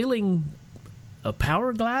Howard stealing a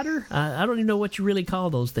power glider? I don't even know what you really call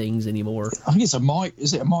those things anymore. I think it's a mic.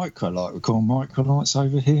 Is it a microlight? We call them microlights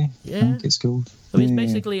over here. Yeah, I think it's called. I mean, it's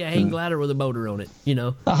basically a hang glider with a motor on it.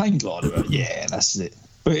 A hang glider. Yeah, that's it.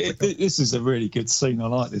 But this is a really good scene. I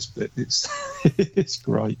like this bit. It's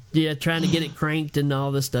great. Yeah, trying to get it cranked and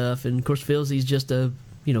all this stuff, and of course, Filsey's just a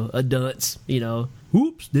dunce.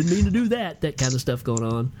 Whoops, didn't mean to do that. That kind of stuff going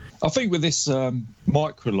on. I think with this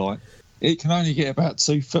microlight, it can only get about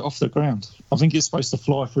 2 foot off the ground. I think it's supposed to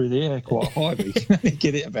fly through the air quite high, but you can only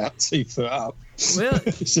get it about 2 foot up. Well,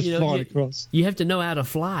 it's just flying across. You have to know how to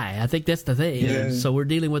fly. I think that's the thing. Yeah. So we're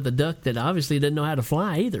dealing with a duck that obviously doesn't know how to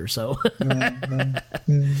fly either. So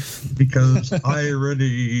because I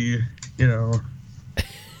already,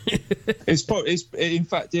 It's in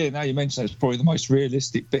fact, now you mention it's probably the most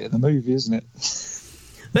realistic bit of the movie, isn't it?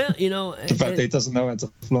 Well, the fact that he doesn't know how to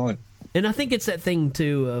fly. And I think it's that thing,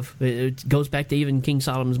 too, of it goes back to even King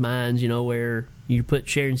Solomon's Mines, where you put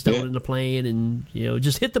Sharon Stone in the plane and,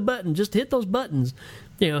 just hit the button, just hit those buttons.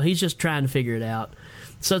 He's just trying to figure it out.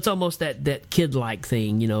 So it's almost that kid-like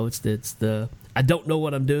thing, it's the I don't know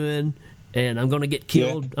what I'm doing, and I'm going to get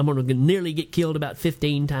killed. Yeah. I'm going to nearly get killed about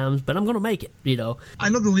 15 times, but I'm going to make it, I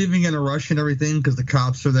know they're leaving in a rush and everything because the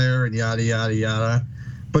cops are there and yada, yada, yada.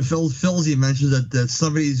 But Filsey mentions that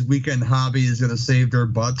somebody's weekend hobby is going to save their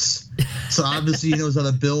butts. So obviously he knows how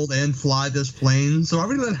to build and fly this plane. So I'm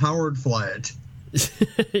going to let Howard fly it. That's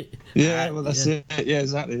it. Yeah,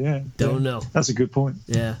 exactly. Yeah. Don't know. That's a good point.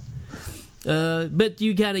 Yeah. But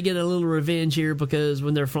you kind of get a little revenge here because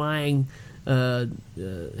when they're flying,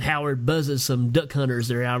 Howard buzzes some duck hunters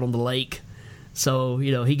that are out on the lake. So,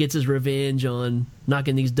 he gets his revenge on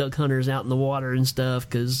knocking these duck hunters out in the water and stuff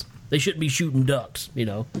because they shouldn't be shooting ducks,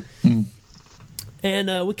 And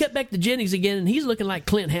we cut back to Jennings again, and he's looking like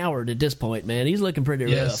Clint Howard at this point, man. He's looking pretty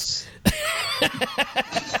rough.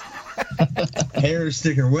 Hair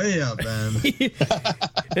sticking way up, man.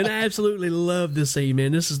 And I absolutely love this scene,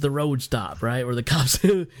 man. This is the road stop, right, where the cops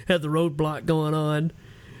have the roadblock going on.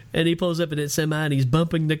 And he pulls up in that semi, and he's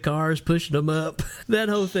bumping the cars, pushing them up. That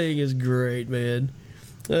whole thing is great, man.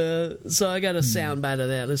 So I got a sound bite of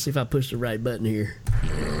that. Let's see if I push the right button here.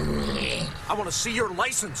 I want to see your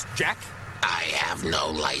license, Jack. I have no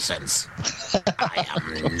license. I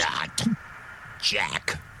am not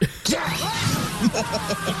Jack.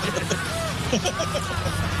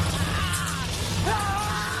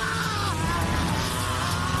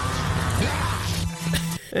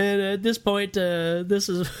 And at this point, this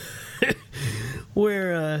is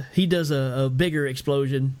where he does a bigger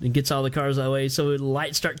explosion and gets all the cars out of the way. So the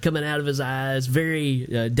lights start coming out of his eyes.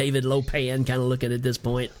 Very David Lopan kind of looking at this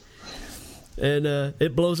point. And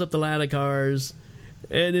it blows up the line of cars.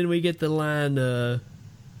 And then we get the line,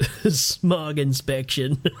 smog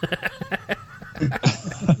inspection.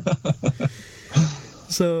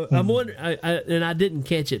 So I'm wondering, and I didn't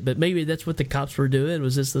catch it, but maybe that's what the cops were doing.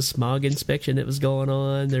 Was this the smog inspection that was going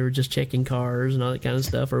on? They were just checking cars and all that kind of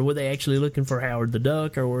stuff, or were they actually looking for Howard the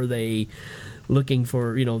Duck, or were they looking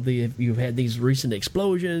for you've had these recent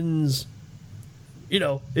explosions?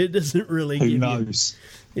 It doesn't really. Who knows?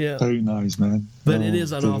 Yeah, who knows, man? But it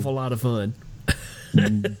is an awful lot of fun.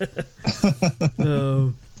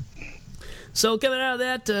 So coming out of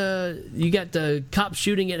that, you got the cops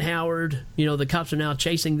shooting at Howard. The cops are now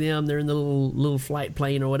chasing them. They're in the little flight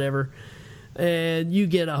plane or whatever. And you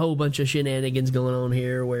get a whole bunch of shenanigans going on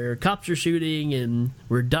here where cops are shooting and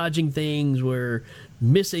we're dodging things. We're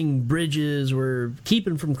missing bridges. We're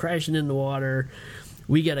keeping from crashing in the water.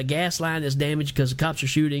 We got a gas line that's damaged because the cops are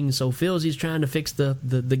shooting. So Filzy's trying to fix the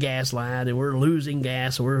gas line, and we're losing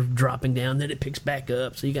gas. So we're dropping down. Then it picks back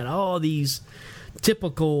up. So you got all these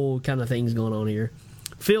typical kind of things going on here.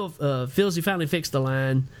 Filzy finally fixed the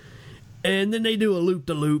line, and then they do a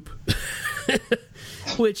loop-de-loop,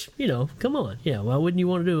 which, come on. Yeah, why wouldn't you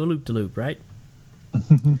want to do a loop-de-loop, right?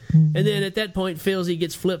 And then at that point, Filzy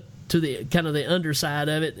gets flipped to the kind of the underside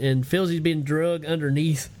of it, and Filzy's being drugged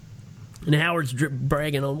underneath, and Howard's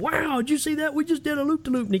bragging on, wow, did you see that? We just did a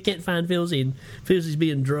loop-de-loop, and he can't find Filzy, and Filzy's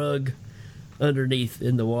being drugged underneath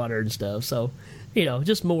in the water and stuff. So,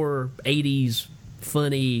 just more 80s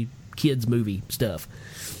funny kids movie stuff.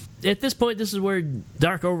 At this point, this is where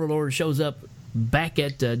Dark Overlord shows up back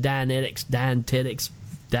at Dianetics,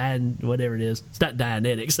 whatever it is. It's not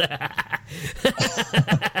Dianetics.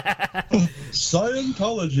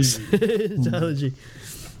 Scientology.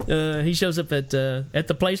 He shows up at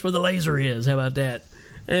the place where the laser is. How about that?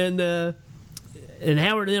 And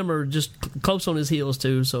Howard and them are just close on his heels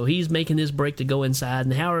too. So he's making his break to go inside,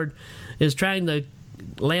 and Howard is trying to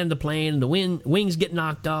land the plane, and the wings get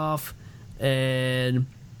knocked off, and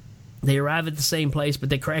they arrive at the same place, but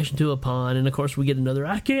they crash into a pond, and of course we get another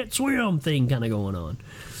I can't swim thing kind of going on.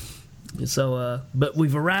 So, but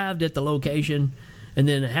we've arrived at the location, and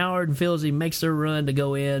then Howard and Filzy makes their run to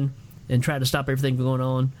go in and try to stop everything from going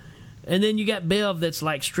on, and then you got Bev that's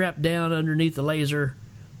like strapped down underneath the laser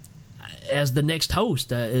as the next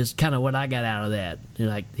host. Is kind of what I got out of that.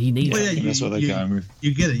 He needs. Well, yeah, that's what they're going with.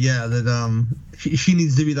 You get it, yeah. That she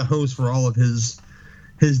needs to be the host for all of his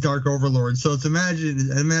Dark Overlords. So it's imagine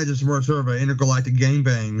it's more sort of an intergalactic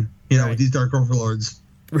gangbang, right, with these Dark Overlords.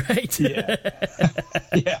 Right. Yeah.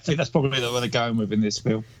 Yeah, I think that's probably what they're going with in this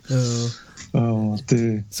film. Oh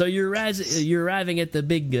dear. So you're arriving at the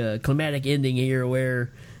big climatic ending here, where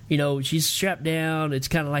she's strapped down. It's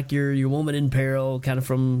kind of like your woman in peril, kind of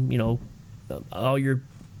from all your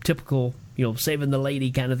typical saving the lady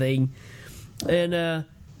kind of thing. And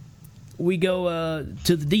we go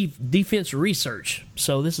to the defense research.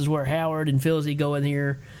 So this is where Howard and Filzy go in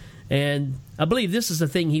here, and I believe this is the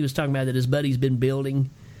thing he was talking about that his buddy's been building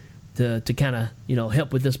to kind of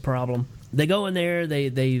help with this problem. They go in there,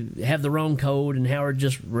 they have the wrong code, and Howard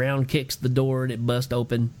just round kicks the door and it busts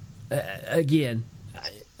open. Again,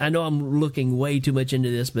 I know I'm looking way too much into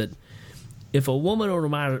this, but if a woman on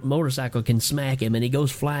a motorcycle can smack him and he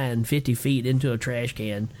goes flying 50 feet into a trash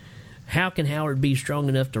can, how can Howard be strong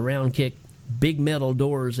enough to round kick big metal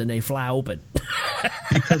doors and they fly open?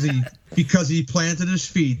 because he planted his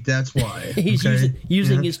feet. That's why. He's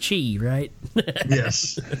using his chi, right?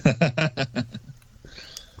 Yes.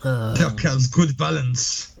 That has good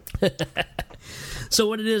balance. So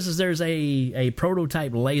what it is there's a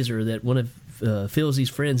prototype laser that one of Filzy's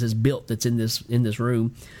friends has built that's in this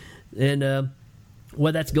room, and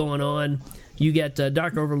while that's going on, you got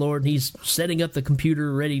Dark Overlord, and he's setting up the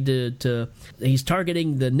computer ready to he's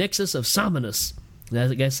targeting the Nexus of Somnus.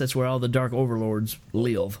 I guess that's where all the Dark Overlords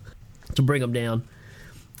live, to bring them down.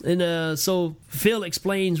 And so Phil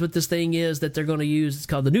explains what this thing is that they're going to use. It's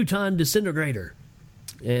called the Neutron Disintegrator.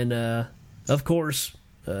 And, of course,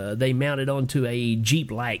 they mount it onto a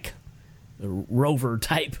Jeep-like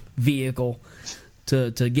rover-type vehicle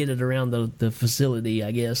to get it around the facility,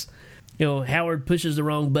 I guess. Howard pushes the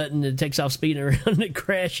wrong button, and it takes off speeding around, and it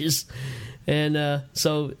crashes. And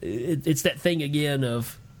so it's that thing again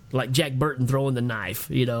of, like Jack Burton throwing the knife,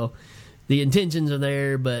 The intentions are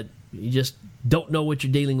there, but you just don't know what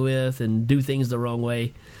you're dealing with and do things the wrong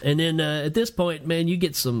way. And then at this point, man, you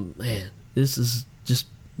get this is just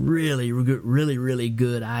really, really, really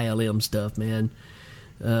good ILM stuff, man.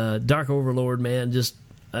 Dark Overlord, man, just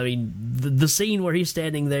I mean, the scene where he's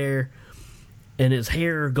standing there and his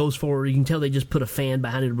hair goes forward, you can tell they just put a fan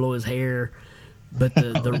behind him to blow his hair. But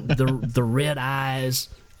the red eyes,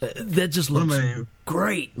 that just looks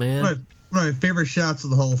great, man. One of my favorite shots of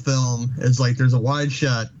the whole film is like there's a wide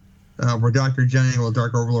shot where Dr. Jennings, the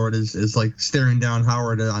Dark Overlord, is like staring down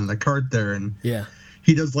Howard on the cart there, and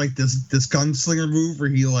he does like this gunslinger move where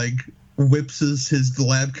he like whips his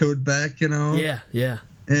lab coat back, you know? Yeah.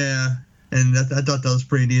 And I thought that was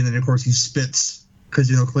pretty neat. And then of course he spits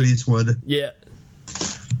because Clint Eastwood. Yeah.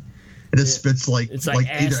 It just spits like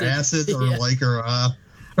either acid or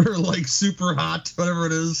or like super hot, whatever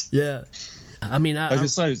it is. Yeah. I mean, I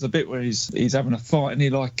just say it's the bit where he's having a fight, and he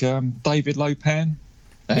like David Lopan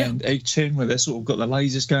and Egg Chin, where they're sort of got the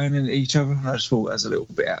lasers going in at each other. And I just thought that's a little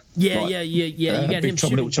bit out. Yeah. You got Big him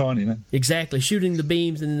Trouble in Little China, you know? Exactly, shooting the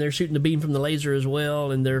beams, and then they're shooting the beam from the laser as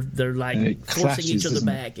well, and they're like forcing each other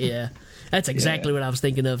back. Yeah, that's exactly what I was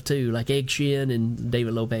thinking of too, like Egg Chin and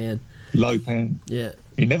David Lopan. Yeah.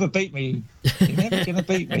 You never beat me. You're never gonna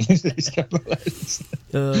beat me.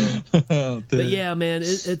 But yeah, man,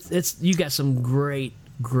 it's you got some great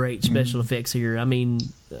special effects here. I mean,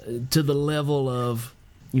 to the level of,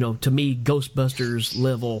 to me, Ghostbusters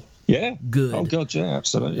level. Yeah. Good. Oh god, yeah,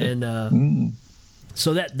 absolutely. And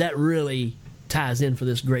so that really ties in for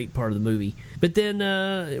this great part of the movie. But then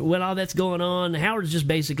when all that's going on, Howard's just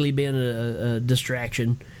basically being a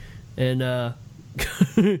distraction, and.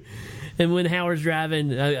 And when Howard's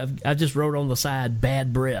driving, I just wrote on the side,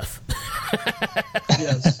 bad breath.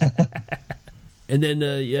 Yes. And then,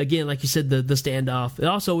 again, like you said, the standoff. And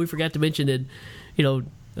also, we forgot to mention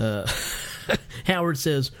that, Howard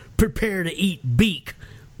says, prepare to eat beak.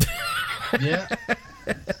 Yeah.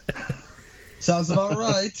 Sounds about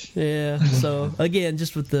right. Yeah. So, again,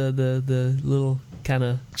 just with the little kind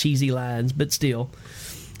of cheesy lines, but still.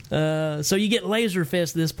 So you get Laser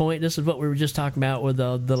Fest at this point. This is what we were just talking about, where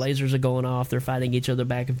the lasers are going off. They're fighting each other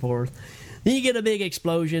back and forth. Then you get a big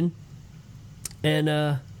explosion.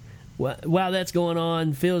 And while that's going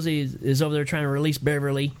on, Filzy is over there trying to release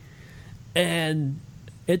Beverly. And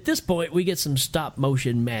at this point, we get some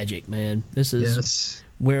stop-motion magic, man. This is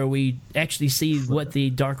where we actually see what the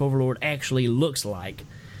Dark Overlord actually looks like.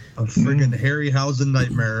 A friggin' Harryhausen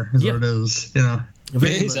nightmare is what it is. It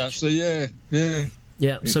is actually, yeah.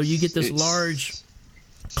 Yeah, so you get this large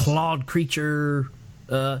clawed creature.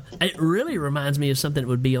 It really reminds me of something that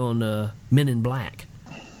would be on Men in Black.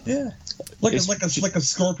 Yeah, like a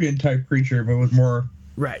scorpion type creature, but with more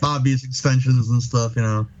obvious extensions and stuff.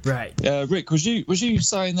 Right. Rick, was you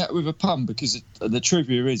saying that with a pun? Because the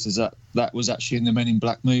trivia is that was actually in the Men in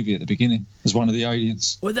Black movie at the beginning as one of the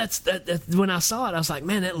aliens. Well, that's when I saw it, I was like,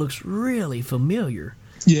 man, that looks really familiar.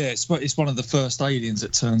 Yeah, it's one of the first aliens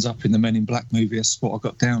that turns up in the Men in Black movie. That's what I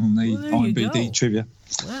got down on the IMDb trivia.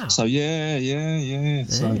 Wow. So yeah.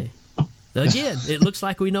 So. Again, it looks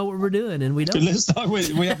like we know what we're doing, and we don't.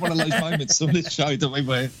 We have one of those moments on this show, don't we,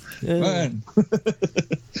 man?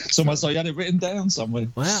 It's almost like you had it written down somewhere.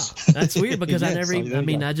 Wow, that's weird because I never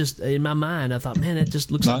even, I just, in my mind, I thought, man, it just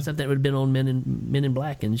looks like something that would have been on Men in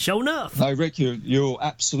Black, and sure enough. No, Rick, you're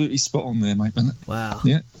absolutely spot on there, mate. Wow.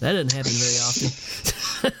 Yeah. That doesn't happen very often.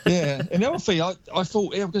 Yeah, and the other thing, I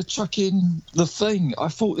thought, I'm going to chuck in the thing. I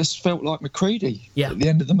thought this felt like McCready at the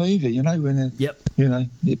end of the movie, when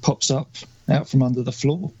it pops up out from under the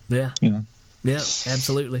floor. Yeah. Yeah,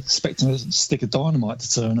 absolutely. Expecting a stick of dynamite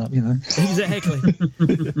to turn up, Exactly.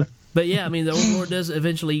 But yeah, I mean, the Overlord does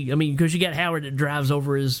eventually, because you got Howard that drives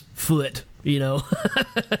over his foot, with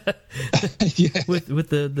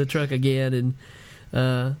the truck again,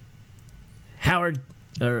 and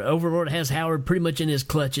Overlord has Howard pretty much in his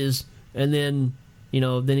clutches, and then he's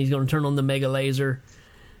going to turn on the mega laser.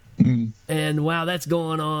 And while that's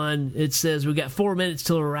going on, it says we got 4 minutes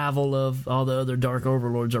till arrival of all the other Dark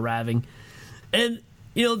Overlords arriving. And,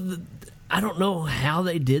 I don't know how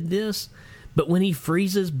they did this, but when he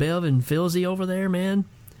freezes Bev and Filzy over there, man,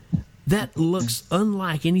 that looks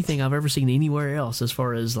unlike anything I've ever seen anywhere else as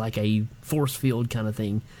far as like a force field kind of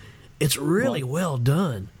thing. It's really well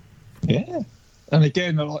done. Yeah. And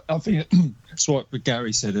again, I think it's what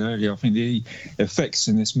Gary said earlier. I think the effects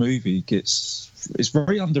in this movie it's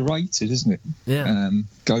very underrated, isn't it? Yeah.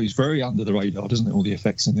 Goes very under the radar, doesn't it? All the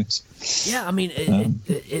effects in this. Yeah, I mean,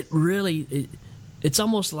 it really, it's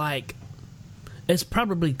almost like it's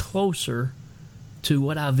probably closer to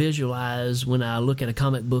what I visualize when I look at a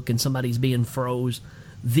comic book and somebody's being froze.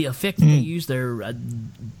 The effect that they use there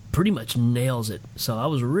pretty much nails it. So I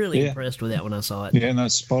was really impressed with that when I saw it. Yeah,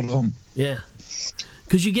 that's spot on. Yeah.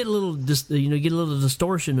 Because you get a little,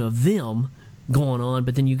 distortion of them, going on,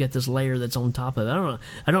 but then you get this layer that's on top of it.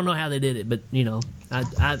 I don't know how they did it, but I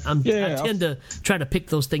tend to try to pick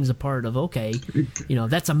those things apart. Of okay,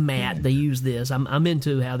 that's a mat. They use this. I'm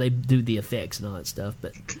into how they do the effects and all that stuff.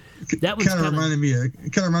 But that was kind of reminded me of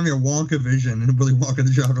Wonka Vision and Willy Wonka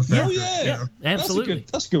the Chocolate Factory. Yeah, absolutely.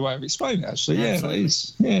 That's a good way of explaining it, actually. Yeah,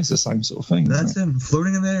 it's the same sort of thing. That's him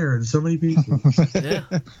floating in the air and so many people. Yeah.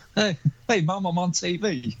 Hey, Mum, I'm on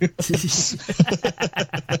TV.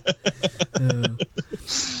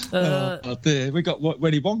 Dear, we got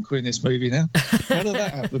Willy Wonka in this movie now. How did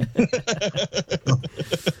that happen?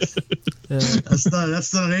 That's not an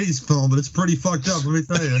 80s film, but it's pretty fucked up, let me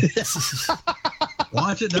tell you.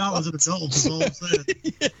 Watch it now as an adult, that's all I'm saying.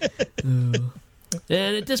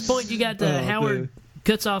 And at this point, you got Howard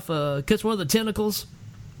cuts one of the tentacles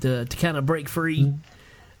to kind of break free,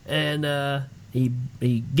 and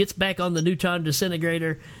he gets back on the neutron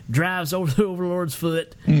disintegrator, drives over the Overlord's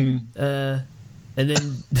foot, and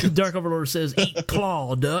then the Dark Overlord says, "Eat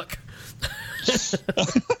claw, duck."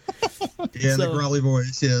 Yeah, the growly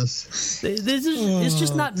voice, yes. It's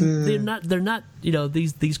just not. They're not.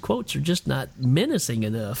 These quotes are just not menacing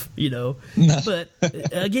enough. No. But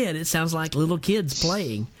again, it sounds like little kids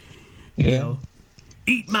playing.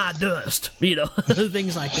 Eat my dust.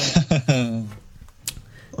 Things like that.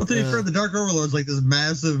 Well, to be fair, the Dark Overlord's like this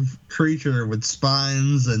massive creature with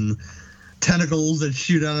spines and tentacles that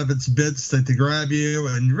shoot out of its bits to grab you,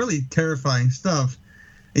 and really terrifying stuff.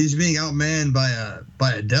 He's being outmanned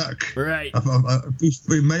by a duck. Right.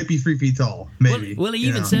 He might be 3 feet tall, maybe. Well, he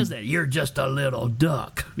even says that. You're just a little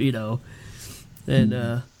duck,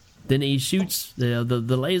 And then he shoots the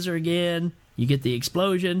laser again. You get the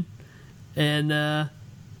explosion. And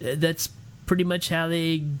that's pretty much how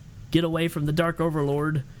they get away from the Dark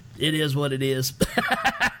Overlord. It is what it is.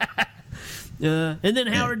 And then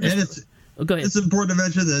Howard... go ahead. It's important to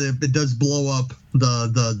mention that it does blow up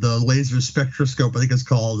the laser spectroscope, I think it's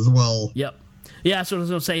called, as well. Yep. Yeah, so I was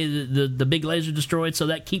going to say the big laser destroyed, so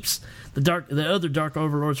that keeps the other Dark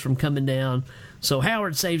Overlords from coming down. So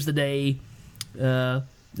Howard saves the day.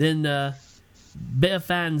 Then Bev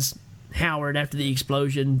finds Howard after the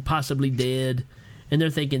explosion, possibly dead, and they're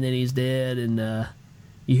thinking that he's dead, and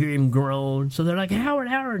you hear him groan. So they're like, "Howard,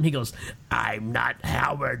 Howard," and he goes, "I'm not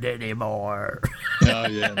Howard anymore." Oh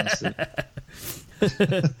yeah, that's it.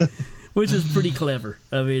 Which is pretty clever.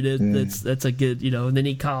 I mean, that's a good, and then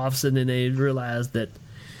he coughs, and then they realize that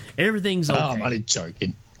everything's okay. I'm only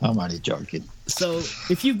joking. So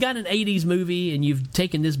if you've got an 80s movie and you've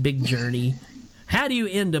taken this big journey, how do you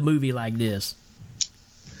end a movie like this?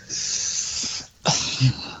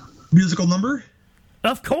 Musical number?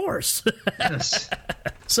 Of course. Yes.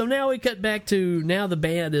 So now we cut back to the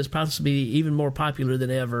band is possibly even more popular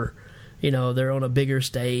than ever. They're on a bigger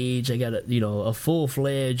stage. They got a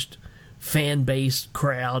full-fledged fan base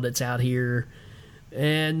crowd that's out here.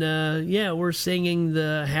 And we're singing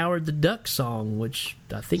the Howard the Duck song, which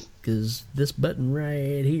I think is this button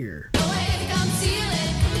right here.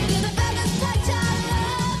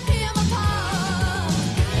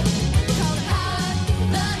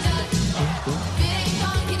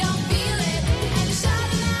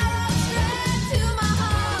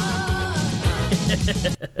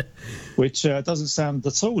 Which doesn't sound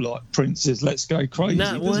at all like Prince's "Let's Go Crazy."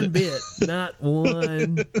 Not one bit. Not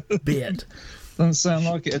one bit. Doesn't sound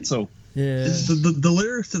like it at all. Yeah. The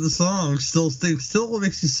lyrics to the song still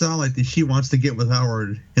makes you sound like that she wants to get with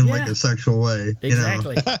Howard in like a sexual way.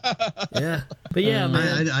 Exactly. Yeah. But yeah,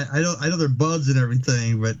 man. I know they're buds and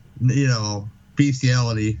everything, but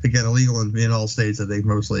bestiality again illegal in all states. I think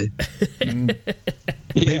mostly.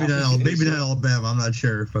 Maybe not Alabama. I'm not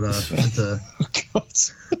sure, but it's a.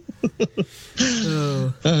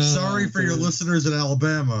 Sorry for your listeners in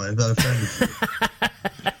Alabama if that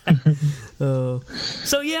offended you.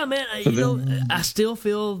 So yeah, man. I still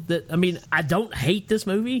feel that. I mean, I don't hate this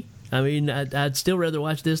movie. I mean, I'd still rather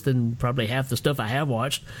watch this than probably half the stuff I have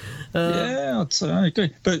watched. I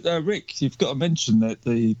agree. But Rick, you've got to mention that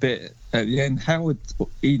the bit at the end, Howard,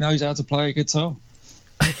 he knows how to play a guitar.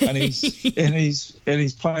 And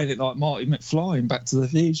he's playing it like Marty McFly in Back to the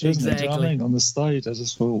Future, isn't it? Do you know what I mean? On the stage, I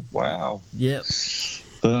just thought, wow. Yep.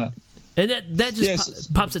 But and that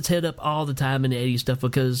just pops its head up all the time in the 80s stuff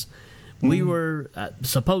because we were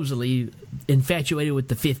supposedly infatuated with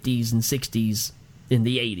the 50s and 60s in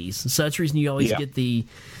the 80s. So that's the reason you always get the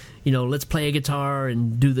let's play a guitar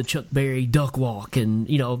and do the Chuck Berry duck walk and,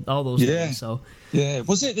 all those things. So, yeah.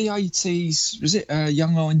 Was it the 80s? Was it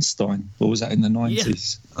Young Einstein? Or was that in the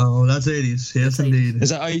 90s? Yeah. Oh, that's 80s. Yes, indeed. Is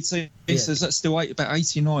that 80s? Yeah. Is that still about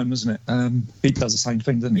 89, wasn't it? He does the same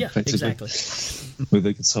thing, doesn't he? Yeah, exactly. With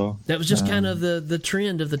the guitar. That was just kind of the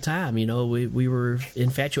trend of the time, we were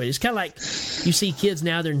infatuated. It's kind of like you see kids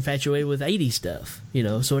now, they're infatuated with 80s stuff,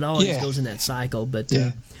 so it always goes in that cycle. But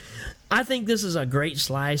I think this is a great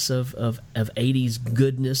slice of 80s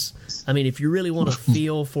goodness. I mean, if you really want to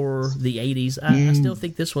feel for the 80s, I still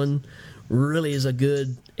think this one really is a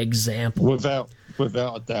good example. Without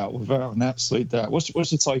a doubt, without an absolute doubt. What's your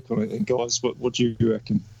take on it, then, guys? What do you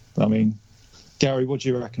reckon? I mean, Gary, what do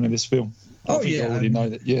you reckon of this film? I already know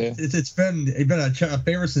that. Yeah, it's been a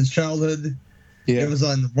favorite since childhood. Yeah, it was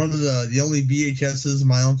on one of the only VHSs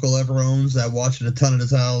my uncle ever owns. I watched it a ton at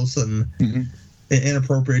his house and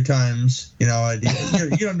inappropriate times. You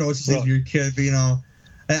don't know what to say to your kid,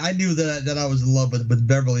 but I knew that I was in love with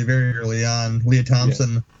Beverly very early on. Leah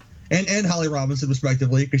Thompson. Yeah. And Holly Robinson,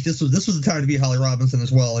 respectively, because this was the time to be Holly Robinson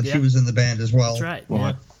as well, and she was in the band as well. That's right.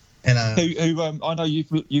 Right. And I know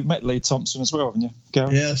you've met Leah Thompson as well, haven't you,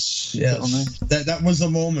 Gary? Yes. That was a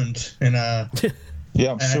moment, and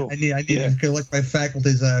yeah, I'm sure. I need to collect my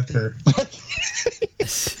faculties after.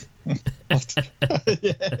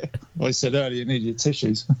 Yeah. Well, I said earlier you need your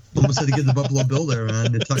tissues. Almost had to get the Buffalo Bill there,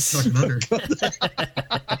 man. It's tucking under.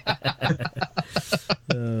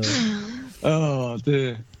 Oh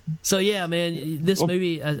dear. So yeah, man, this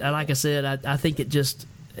movie, like I said, I think it just,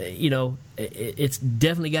 it's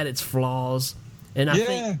definitely got its flaws, and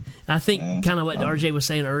I think kind of what RJ was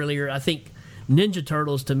saying earlier. I think Ninja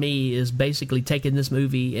Turtles to me is basically taking this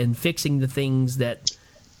movie and fixing the things that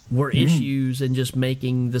were issues and just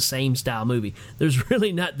making the same style movie. There's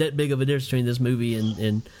really not that big of a difference between this movie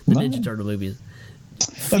and the Ninja Turtle movies.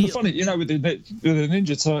 And the funny, with the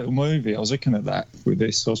Ninja Turtle movie, I was looking at that with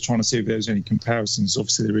this. I was trying to see if there was any comparisons.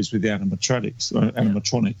 Obviously, there is with the animatronics.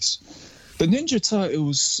 But Ninja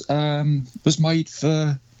Turtles was made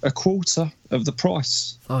for a quarter of the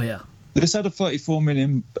price. Oh, yeah. This had a 34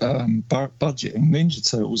 million budget, and Ninja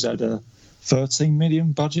Turtles had a 13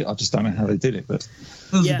 million budget. I just don't know how they did it, but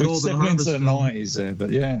we stepped into the 90s there. But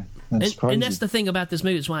yeah, that's crazy. And that's the thing about this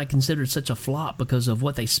movie. It's why I consider it such a flop, because of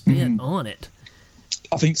what they spent on it.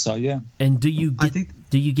 I think so, yeah. And do you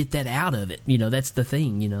get that out of it? That's the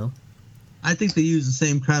thing. I think they use the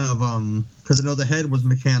same kind of because I know the head was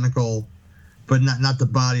mechanical, but not the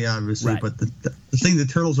body, obviously. Right. But the thing the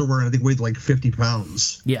turtles are wearing, I think, weighed like 50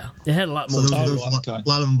 pounds. Yeah, it had a lot more. So there was a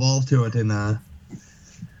lot involved to it, and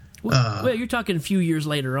well, you're talking a few years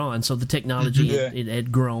later on, so the technology it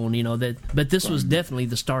had grown. But this was definitely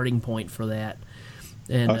the starting point for that.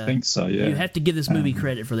 And I think so. Yeah, you have to give this movie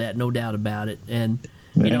credit for that, no doubt about it. And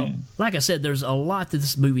like I said, there's a lot that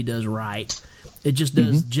this movie does right. It just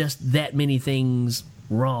does just that many things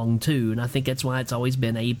wrong too, and I think that's why it's always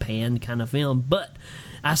been a panned kind of film. But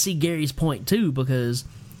I see Gary's point too, because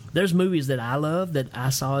there's movies that I love that I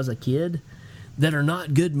saw as a kid that are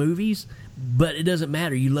not good movies, but it doesn't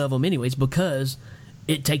matter. You love them anyways because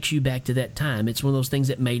it takes you back to that time. It's one of those things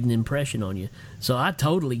that made an impression on you. So I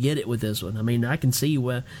totally get it with this one. I mean, I can see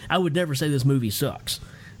where I would never say this movie sucks,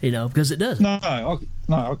 because it doesn't. No,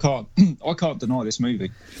 I can't. I can't deny this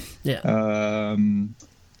movie. Yeah.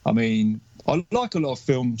 I mean, I like a lot of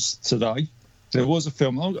films today. There was a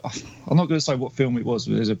film. I'm not going to say what film it was,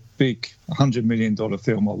 but there's a big $100 million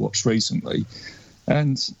film I watched recently,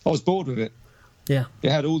 and I was bored with it. Yeah. It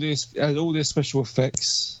had all this special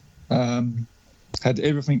effects. Had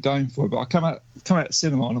everything going for it, but I come out of the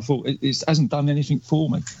cinema and I thought it hasn't done anything for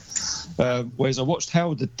me. Whereas I watched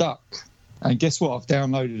Howard the Duck, and guess what? I've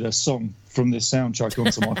downloaded a song from this soundtrack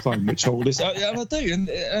onto my phone, which I will listen. And I do,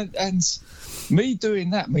 and me doing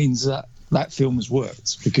that means that film has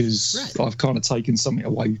worked because I've kind of taken something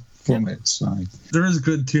away from it. So there is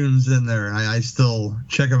good tunes in there. I still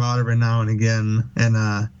check them out every now and again, and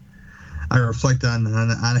I reflect on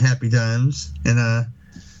happy times, and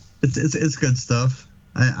it's good stuff.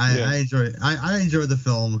 I enjoy it. I enjoy the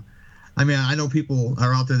film. I mean, I know people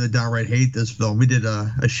are out there that downright hate this film. We did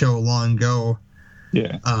a show long ago.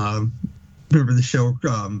 Yeah. Remember the show?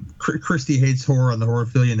 Christy Hates Horror on the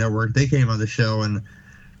Horrorphilia Network. They came on the show, and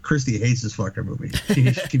Christy hates this fucking movie. She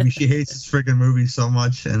hates this freaking movie so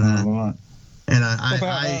much, and I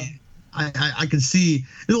can see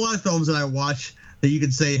there's a lot of films that I watch that you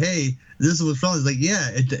can say, hey, this is what's wrong. It's like,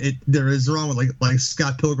 yeah, there is wrong with like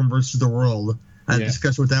Scott Pilgrim versus the World. I had a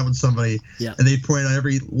discussion with that with somebody, and they point out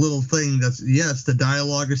every little thing that's, yes, the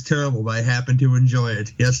dialogue is terrible, but I happen to enjoy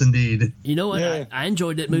it. Yes, indeed. You know what? Yeah. I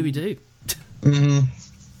enjoyed that movie too. Mm-hmm.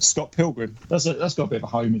 Scott Pilgrim. That's got a bit of a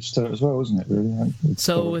homage to it as well, isn't it? Really.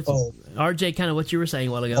 So, with RJ, kind of what you were saying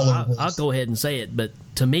a while ago, I'll go ahead and say it. But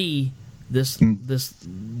to me, this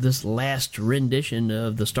last rendition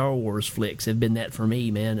of the Star Wars flicks have been that for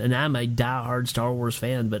me, man. And I'm a diehard Star Wars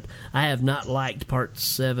fan, but I have not liked Part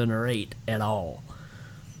 7 or 8 at all.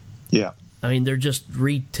 Yeah. I mean, they're just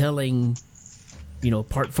retelling,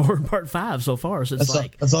 Part 4 and Part 5 so far. So it's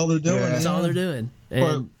that's all they're doing. Yeah. That's all they're doing,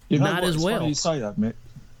 and not as well. Funny you say that, Mick.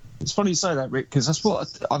 It's funny you say that, Rick, because that's what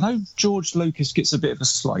I know. George Lucas gets a bit of a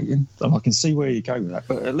slating, and I can see where you go with that.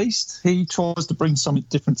 But at least he tries to bring something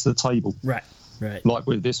different to the table, right? Like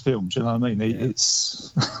with this film, do you know what I mean?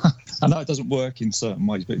 It's I know it doesn't work in certain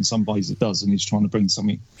ways, but in some ways it does, and he's trying to bring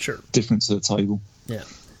something different to the table. Yeah.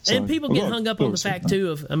 So, and people get hung up on the fact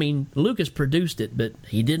too of, I mean, Lucas produced it, but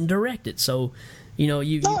he didn't direct it, so. He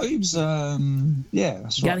was.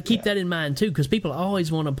 That's got to keep that in mind too, because people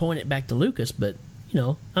always want to point it back to Lucas, but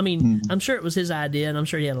I mean, I'm sure it was his idea, and I'm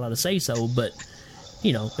sure he had a lot of say so, but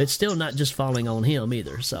it's still not just falling on him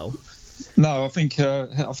either. So, no, I think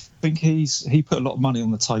he put a lot of money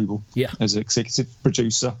on the table, as an executive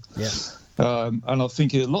producer, and I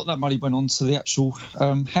think a lot of that money went on to the actual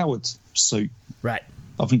Howard suit, right?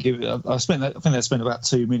 I think they spent about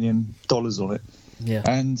 $2 million on it,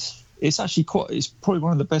 and. It's actually it's probably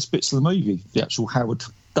one of the best bits of the movie, the actual Howard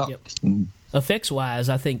Duck. Yep. Effects-wise,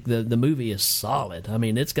 I think the movie is solid. I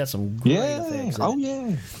mean, it's got some great effects.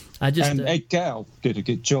 And Ed Gale did a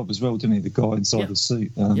good job as well, didn't he? The guy inside the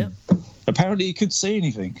suit. Apparently, he couldn't see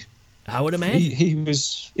anything. I would imagine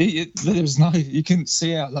you couldn't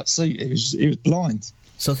see out that suit. He was blind.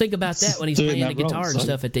 So think about that when he's playing the guitar and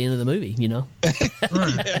stuff at the end of the movie. Yeah,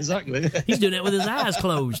 exactly. He's doing it with his eyes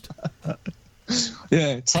closed.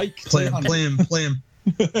 Yeah, playing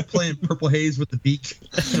Purple Haze with the beak.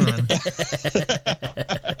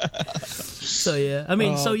 So I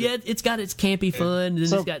mean, it's got its campy fun, and then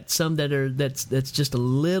it's got some that's just a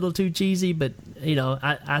little too cheesy. But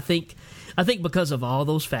I think because of all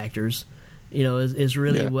those factors, is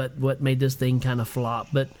really what made this thing kind of flop.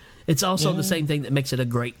 But it's also the same thing that makes it a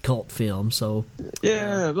great cult film. So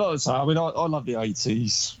I mean, I love the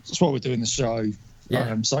 80s. That's why we're doing the show.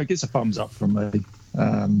 Yeah. So it gets a thumbs up from me.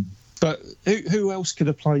 But who else could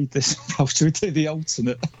have played this? Should we do the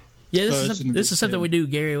alternate? Yeah, this is something we do,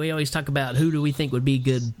 Gary. We always talk about who do we think would be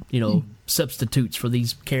good, substitutes for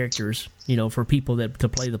these characters, for people to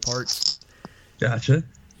play the parts. Gotcha.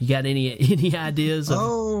 You got any ideas?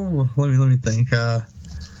 Let me think.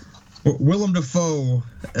 Willem Dafoe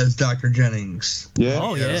as Dr. Jennings. Yeah.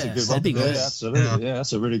 Oh, yeah. That's a good That'd be good. Yeah, absolutely. Yeah,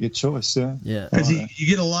 that's a really good choice. Yeah. Yeah. Because you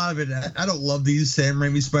get a lot of it. I don't love these Sam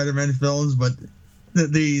Raimi Spider-Man films, but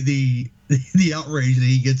the outrage that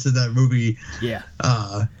he gets in that movie. Yeah.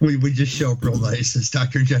 We just show up real nice as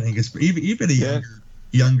Dr. Jennings, even a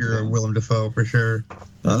younger Willem Dafoe for sure.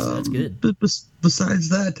 That's good. But besides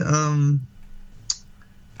that,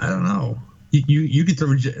 I don't know. You could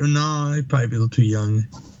throw. No, I'd probably be a little too young.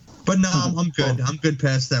 But no, I'm good. I'm good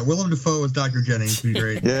past that. Willem Dafoe as Dr. Jennings would be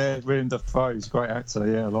great. Yeah, Willem Dafoe is a great actor.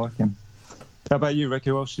 Yeah, I like him. How about you, Rick?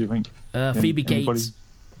 Who else do you think? Phoebe Cates.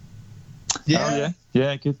 Yeah. Oh,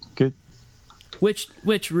 yeah, good. Which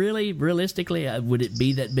really, realistically, would it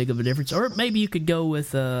be that big of a difference? Or maybe you could go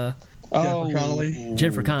with Jennifer Connelly.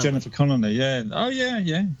 Jennifer Connelly, yeah. Oh,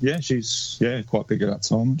 yeah. She's quite big at that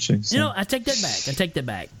time, isn't she? So. I take that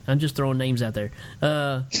back. I'm just throwong names out there.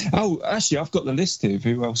 Actually, I've got the list here of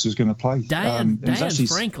who else is going to play. Diane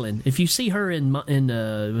Franklin. If you see her in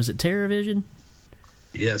was it TerrorVision?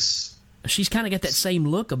 Yes. She's kind of got that same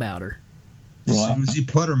look about her. Right. Susie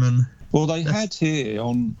Putterman. Well, they had here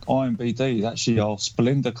on IMDb actually asked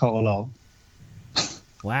Belinda Carlisle.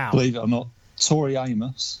 Wow. Believe it or not, Tori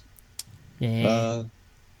Amos. Yeah.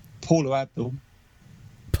 Paula Abdul.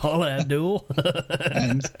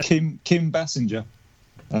 And Kim Basinger.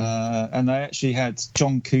 And they actually had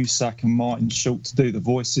John Cusack and Martin Short to do the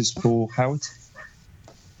voices for Howard.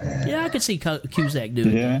 Yeah, I could see Cusack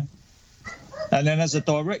doing that. And then as a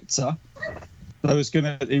director,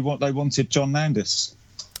 they wanted John Landis.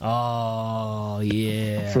 Oh,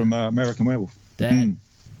 yeah. From American Werewolf. Yeah.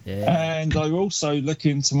 And they were also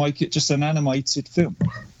looking to make it just an animated film.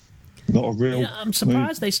 Not a real. Yeah, I'm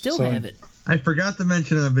surprised they still have it. I forgot to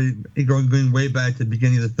mention going way back to the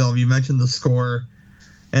beginning of the film. You mentioned the score,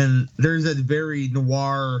 and there's that very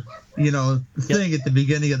noir, thing at the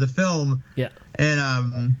beginning of the film. Yeah.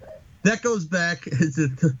 And that goes back to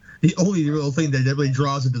the only real thing that really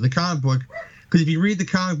draws into the comic book. Because if you read the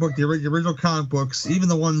comic book, the original comic books, even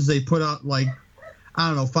the ones they put out 5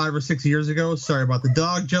 or 6 years ago. Sorry about the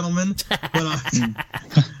dog, gentlemen. But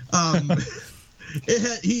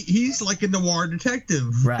he's like a noir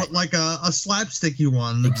detective, right? But like a slapsticky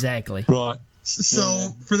one. Exactly. Right. So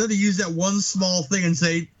for them to use that one small thing and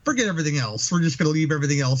say, forget everything else, we're just going to leave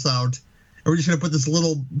everything else out, and we're just going to put this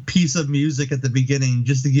little piece of music at the beginning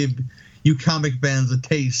just to give you comic fans a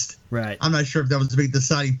taste. Right. I'm not sure if that was a big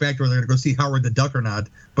deciding factor whether they're going to go see Howard the Duck or not,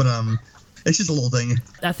 but it's just a little thing.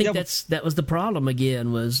 I think that was the problem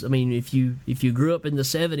again. Was, I mean, if you grew up in the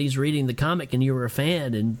 70s reading the comic and you were a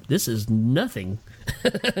fan, and this is nothing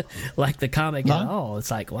like the comic at all.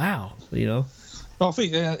 It's like, wow, you know. I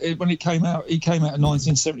think when he came out in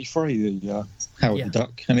 1973, the Howard the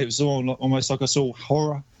Duck, and it was almost like a sort of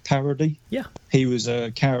horror parody. Yeah. He was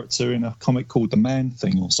a character in a comic called The Man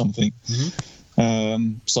Thing or something.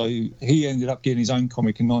 Mm-hmm. So he ended up getting his own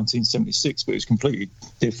comic in 1976, but it was completely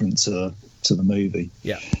different to the movie.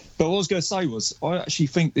 Yeah. But what I was going to say was, I actually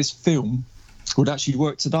think this film would actually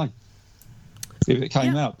work today if it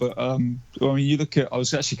came out. But I mean, you look at, I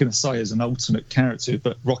was actually going to say as an alternate character,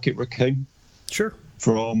 but Rocket Raccoon. Sure.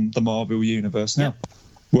 From the Marvel Universe now.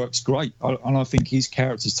 Works great. And I think his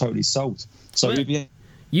character's totally sold. So if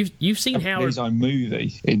you've seen Howard... his own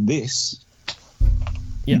movie in this.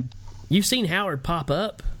 Yeah. You've seen Howard pop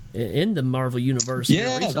up in the Marvel Universe. Yeah,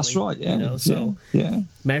 recently, that's right. Yeah. You know, so, yeah.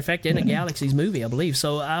 Matter of fact, in a Galaxy's movie, I believe.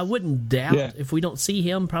 So I wouldn't doubt if we don't see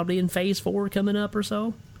him probably in Phase 4 coming up or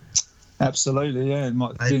so. Absolutely, yeah. It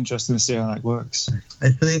might be interesting to see how that works. I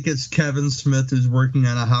think it's Kevin Smith who's working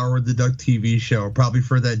on a Howard the Duck TV show, probably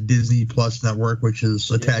for that Disney Plus network, which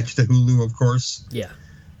is attached to Hulu, of course. Yeah.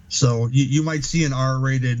 So you might see an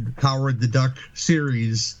R-rated Howard the Duck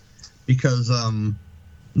series because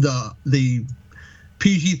the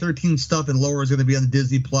PG-13 stuff and lower is going to be on the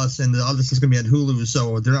Disney Plus, and the other stuff is going to be on Hulu.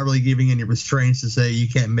 So they're not really giving any restraints to say you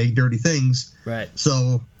can't make dirty things. Right.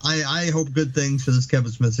 So I hope good things for this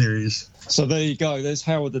Kevin Smith series. So there you go. There's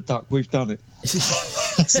Howard the Duck. We've done it.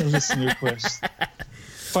 That's a listener request.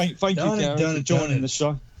 Thank you, Gary, for joining the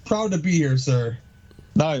show. Proud to be here, sir.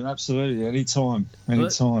 No, absolutely. Anytime.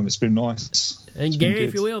 It's been nice. And Gary,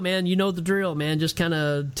 if you will, man, you know the drill, man. Just kind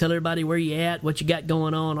of tell everybody where you at, what you got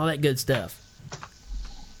going on, all that good stuff.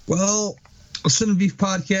 Well, a Sin and Beef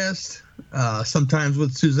podcast, sometimes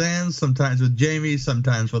with Suzanne, sometimes with Jamie,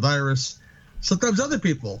 sometimes with Iris, sometimes other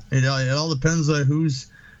people. It all depends on who's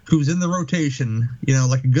in the rotation. You know,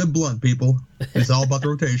 like a good blunt, people. It's all about the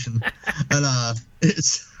rotation. And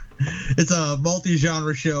it's a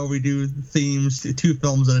multi-genre show. We do themes, 2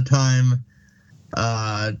 films at a time.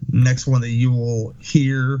 Next one that you will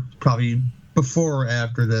hear probably before or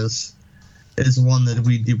after this is one that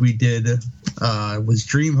we did was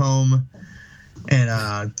Dream Home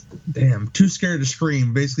and Too Scared to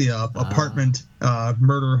Scream, basically apartment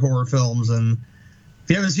murder horror films. And if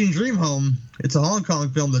you haven't seen Dream Home, it's a Hong Kong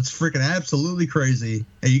film that's freaking absolutely crazy,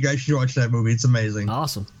 and you guys should watch that movie. It's amazing.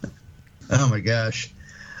 Awesome. Oh my gosh.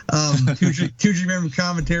 Two Dream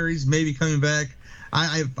commentaries maybe coming back.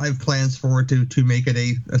 I have plans for it to make it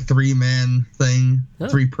a 3-man thing,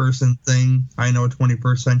 3-person thing. I know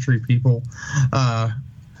 21st century people.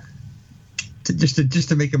 Just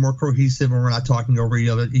to make it more cohesive, and we're not talking over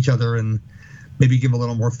each other, and maybe give a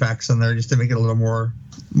little more facts in there, just to make it a little more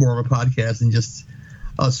of a podcast than just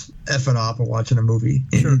us effing off and watching a movie.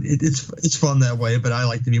 Sure. It's fun that way, but I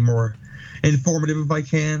like to be more informative if I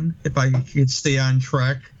can stay on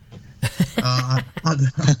track. On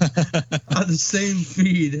the same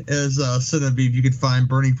feed as Sin and Beef, you can find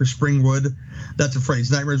Burning for Springwood. That's a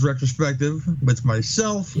Freddy's Nightmares retrospective with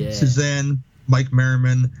myself, Suzanne, Mike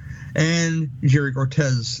Merriman, and Jerry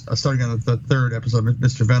Cortez, starting on the 3rd episode with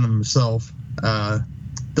Mr. Venom himself.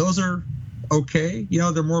 Those are okay. You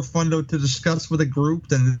know, they're more fun to discuss with a group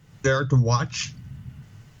than they are to watch,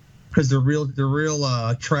 because they're real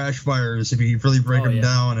trash fires if you really break them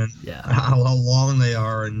down, and how long they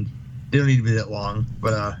are, and they don't need to be that long.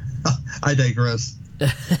 But I digress.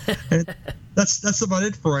 That's about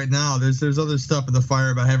it for right now. There's other stuff in the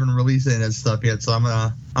fire, but I haven't released any of that stuff yet, so I'm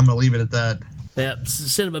gonna leave it at that. Yeah,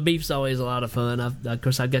 Cinema Beef's always a lot of fun. Of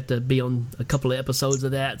course, I got to be on a couple of episodes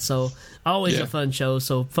of that, so always a fun show.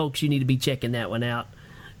 So, folks, you need to be checking that one out.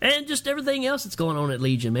 And just everything else that's going on at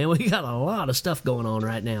Legion, man. We got a lot of stuff going on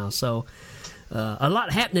right now, so a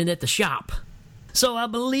lot happening at the shop. So I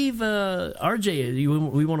believe, RJ,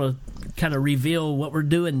 we want to kind of reveal what we're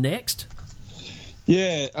doing next?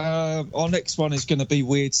 Yeah, our next one is going to be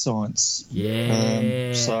Weird Science.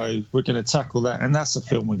 Yeah. So we're going to tackle that, and that's a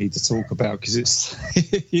film we need to talk about, because it's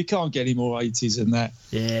you can't get any more 80s than that.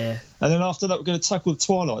 Yeah. And then after that, we're going to tackle the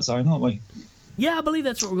Twilight Zone, aren't we? Yeah, I believe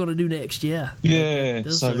that's what we're going to do next, yeah. Yeah,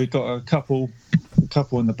 so we've got a couple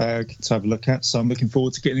couple in the bag to have a look at. So I'm looking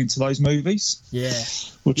forward to getting into those movies. Yeah.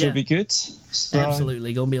 Which will be good. So,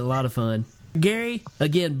 absolutely. Going to be a lot of fun. Gary,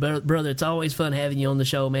 again, brother, it's always fun having you on the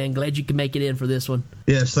show, man. Glad you can make it in for this one.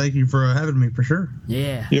 Yes, thank you for having me, for sure.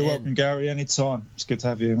 Yeah. You're welcome, Gary, anytime. It's good to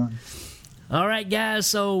have you, man. All right, guys,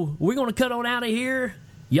 so we're going to cut on out of here.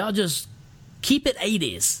 Y'all just keep it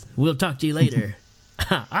 80s. We'll talk to you later.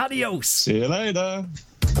 Adios. See you later.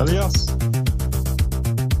 Adios.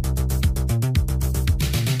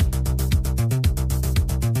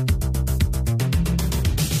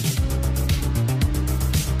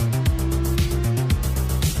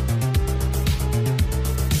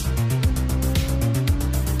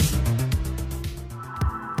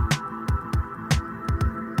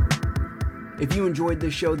 If you enjoyed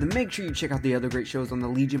this show, then make sure you check out the other great shows on the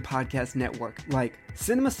Legion Podcast Network, like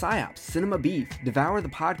Cinema Psyops, Cinema Beef, Devour the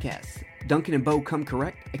Podcast, Duncan and Bo Come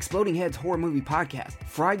Correct, Exploding Heads Horror Movie Podcast,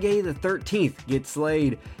 Friday the 13th, Get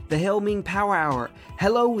Slayed, The Helming Power Hour,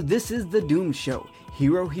 Hello, This is the Doom Show,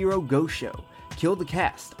 Hero Hero Go Show, Kill the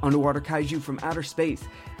Cast, Underwater Kaiju from Outer Space,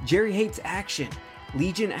 Jerry Hates Action,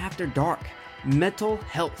 Legion After Dark, Mental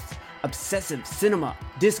Health, Obsessive Cinema,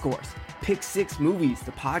 Discourse, Pick Six Movies,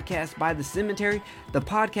 the podcast by The Cemetery, the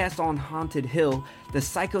podcast on Haunted Hill, the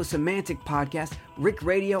Psychosemantic Podcast, Rick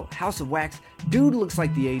Radio, House of Wax, Dude Looks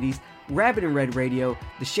Like the 80s, Rabbit and Red Radio,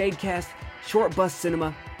 the Shadecast, Short Bus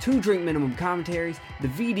Cinema, 2 Drink Minimum Commentaries, the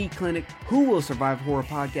VD Clinic, Who Will Survive Horror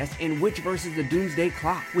Podcast, and Witch vs. the Doomsday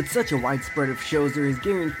Clock. With such a wide spread of shows, there is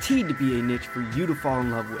guaranteed to be a niche for you to fall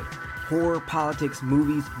in love with. Horror, politics,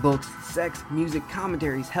 movies, books, sex, music,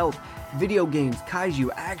 commentaries, health, video games, kaiju,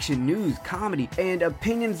 action, news, comedy, and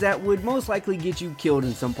opinions that would most likely get you killed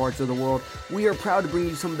in some parts of the world. We are proud to bring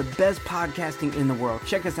you some of the best podcasting in the world.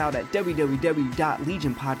 Check us out at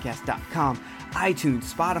www.legionpodcast.com,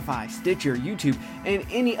 iTunes, Spotify, Stitcher, YouTube, and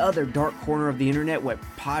any other dark corner of the internet where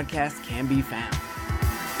podcasts can be found.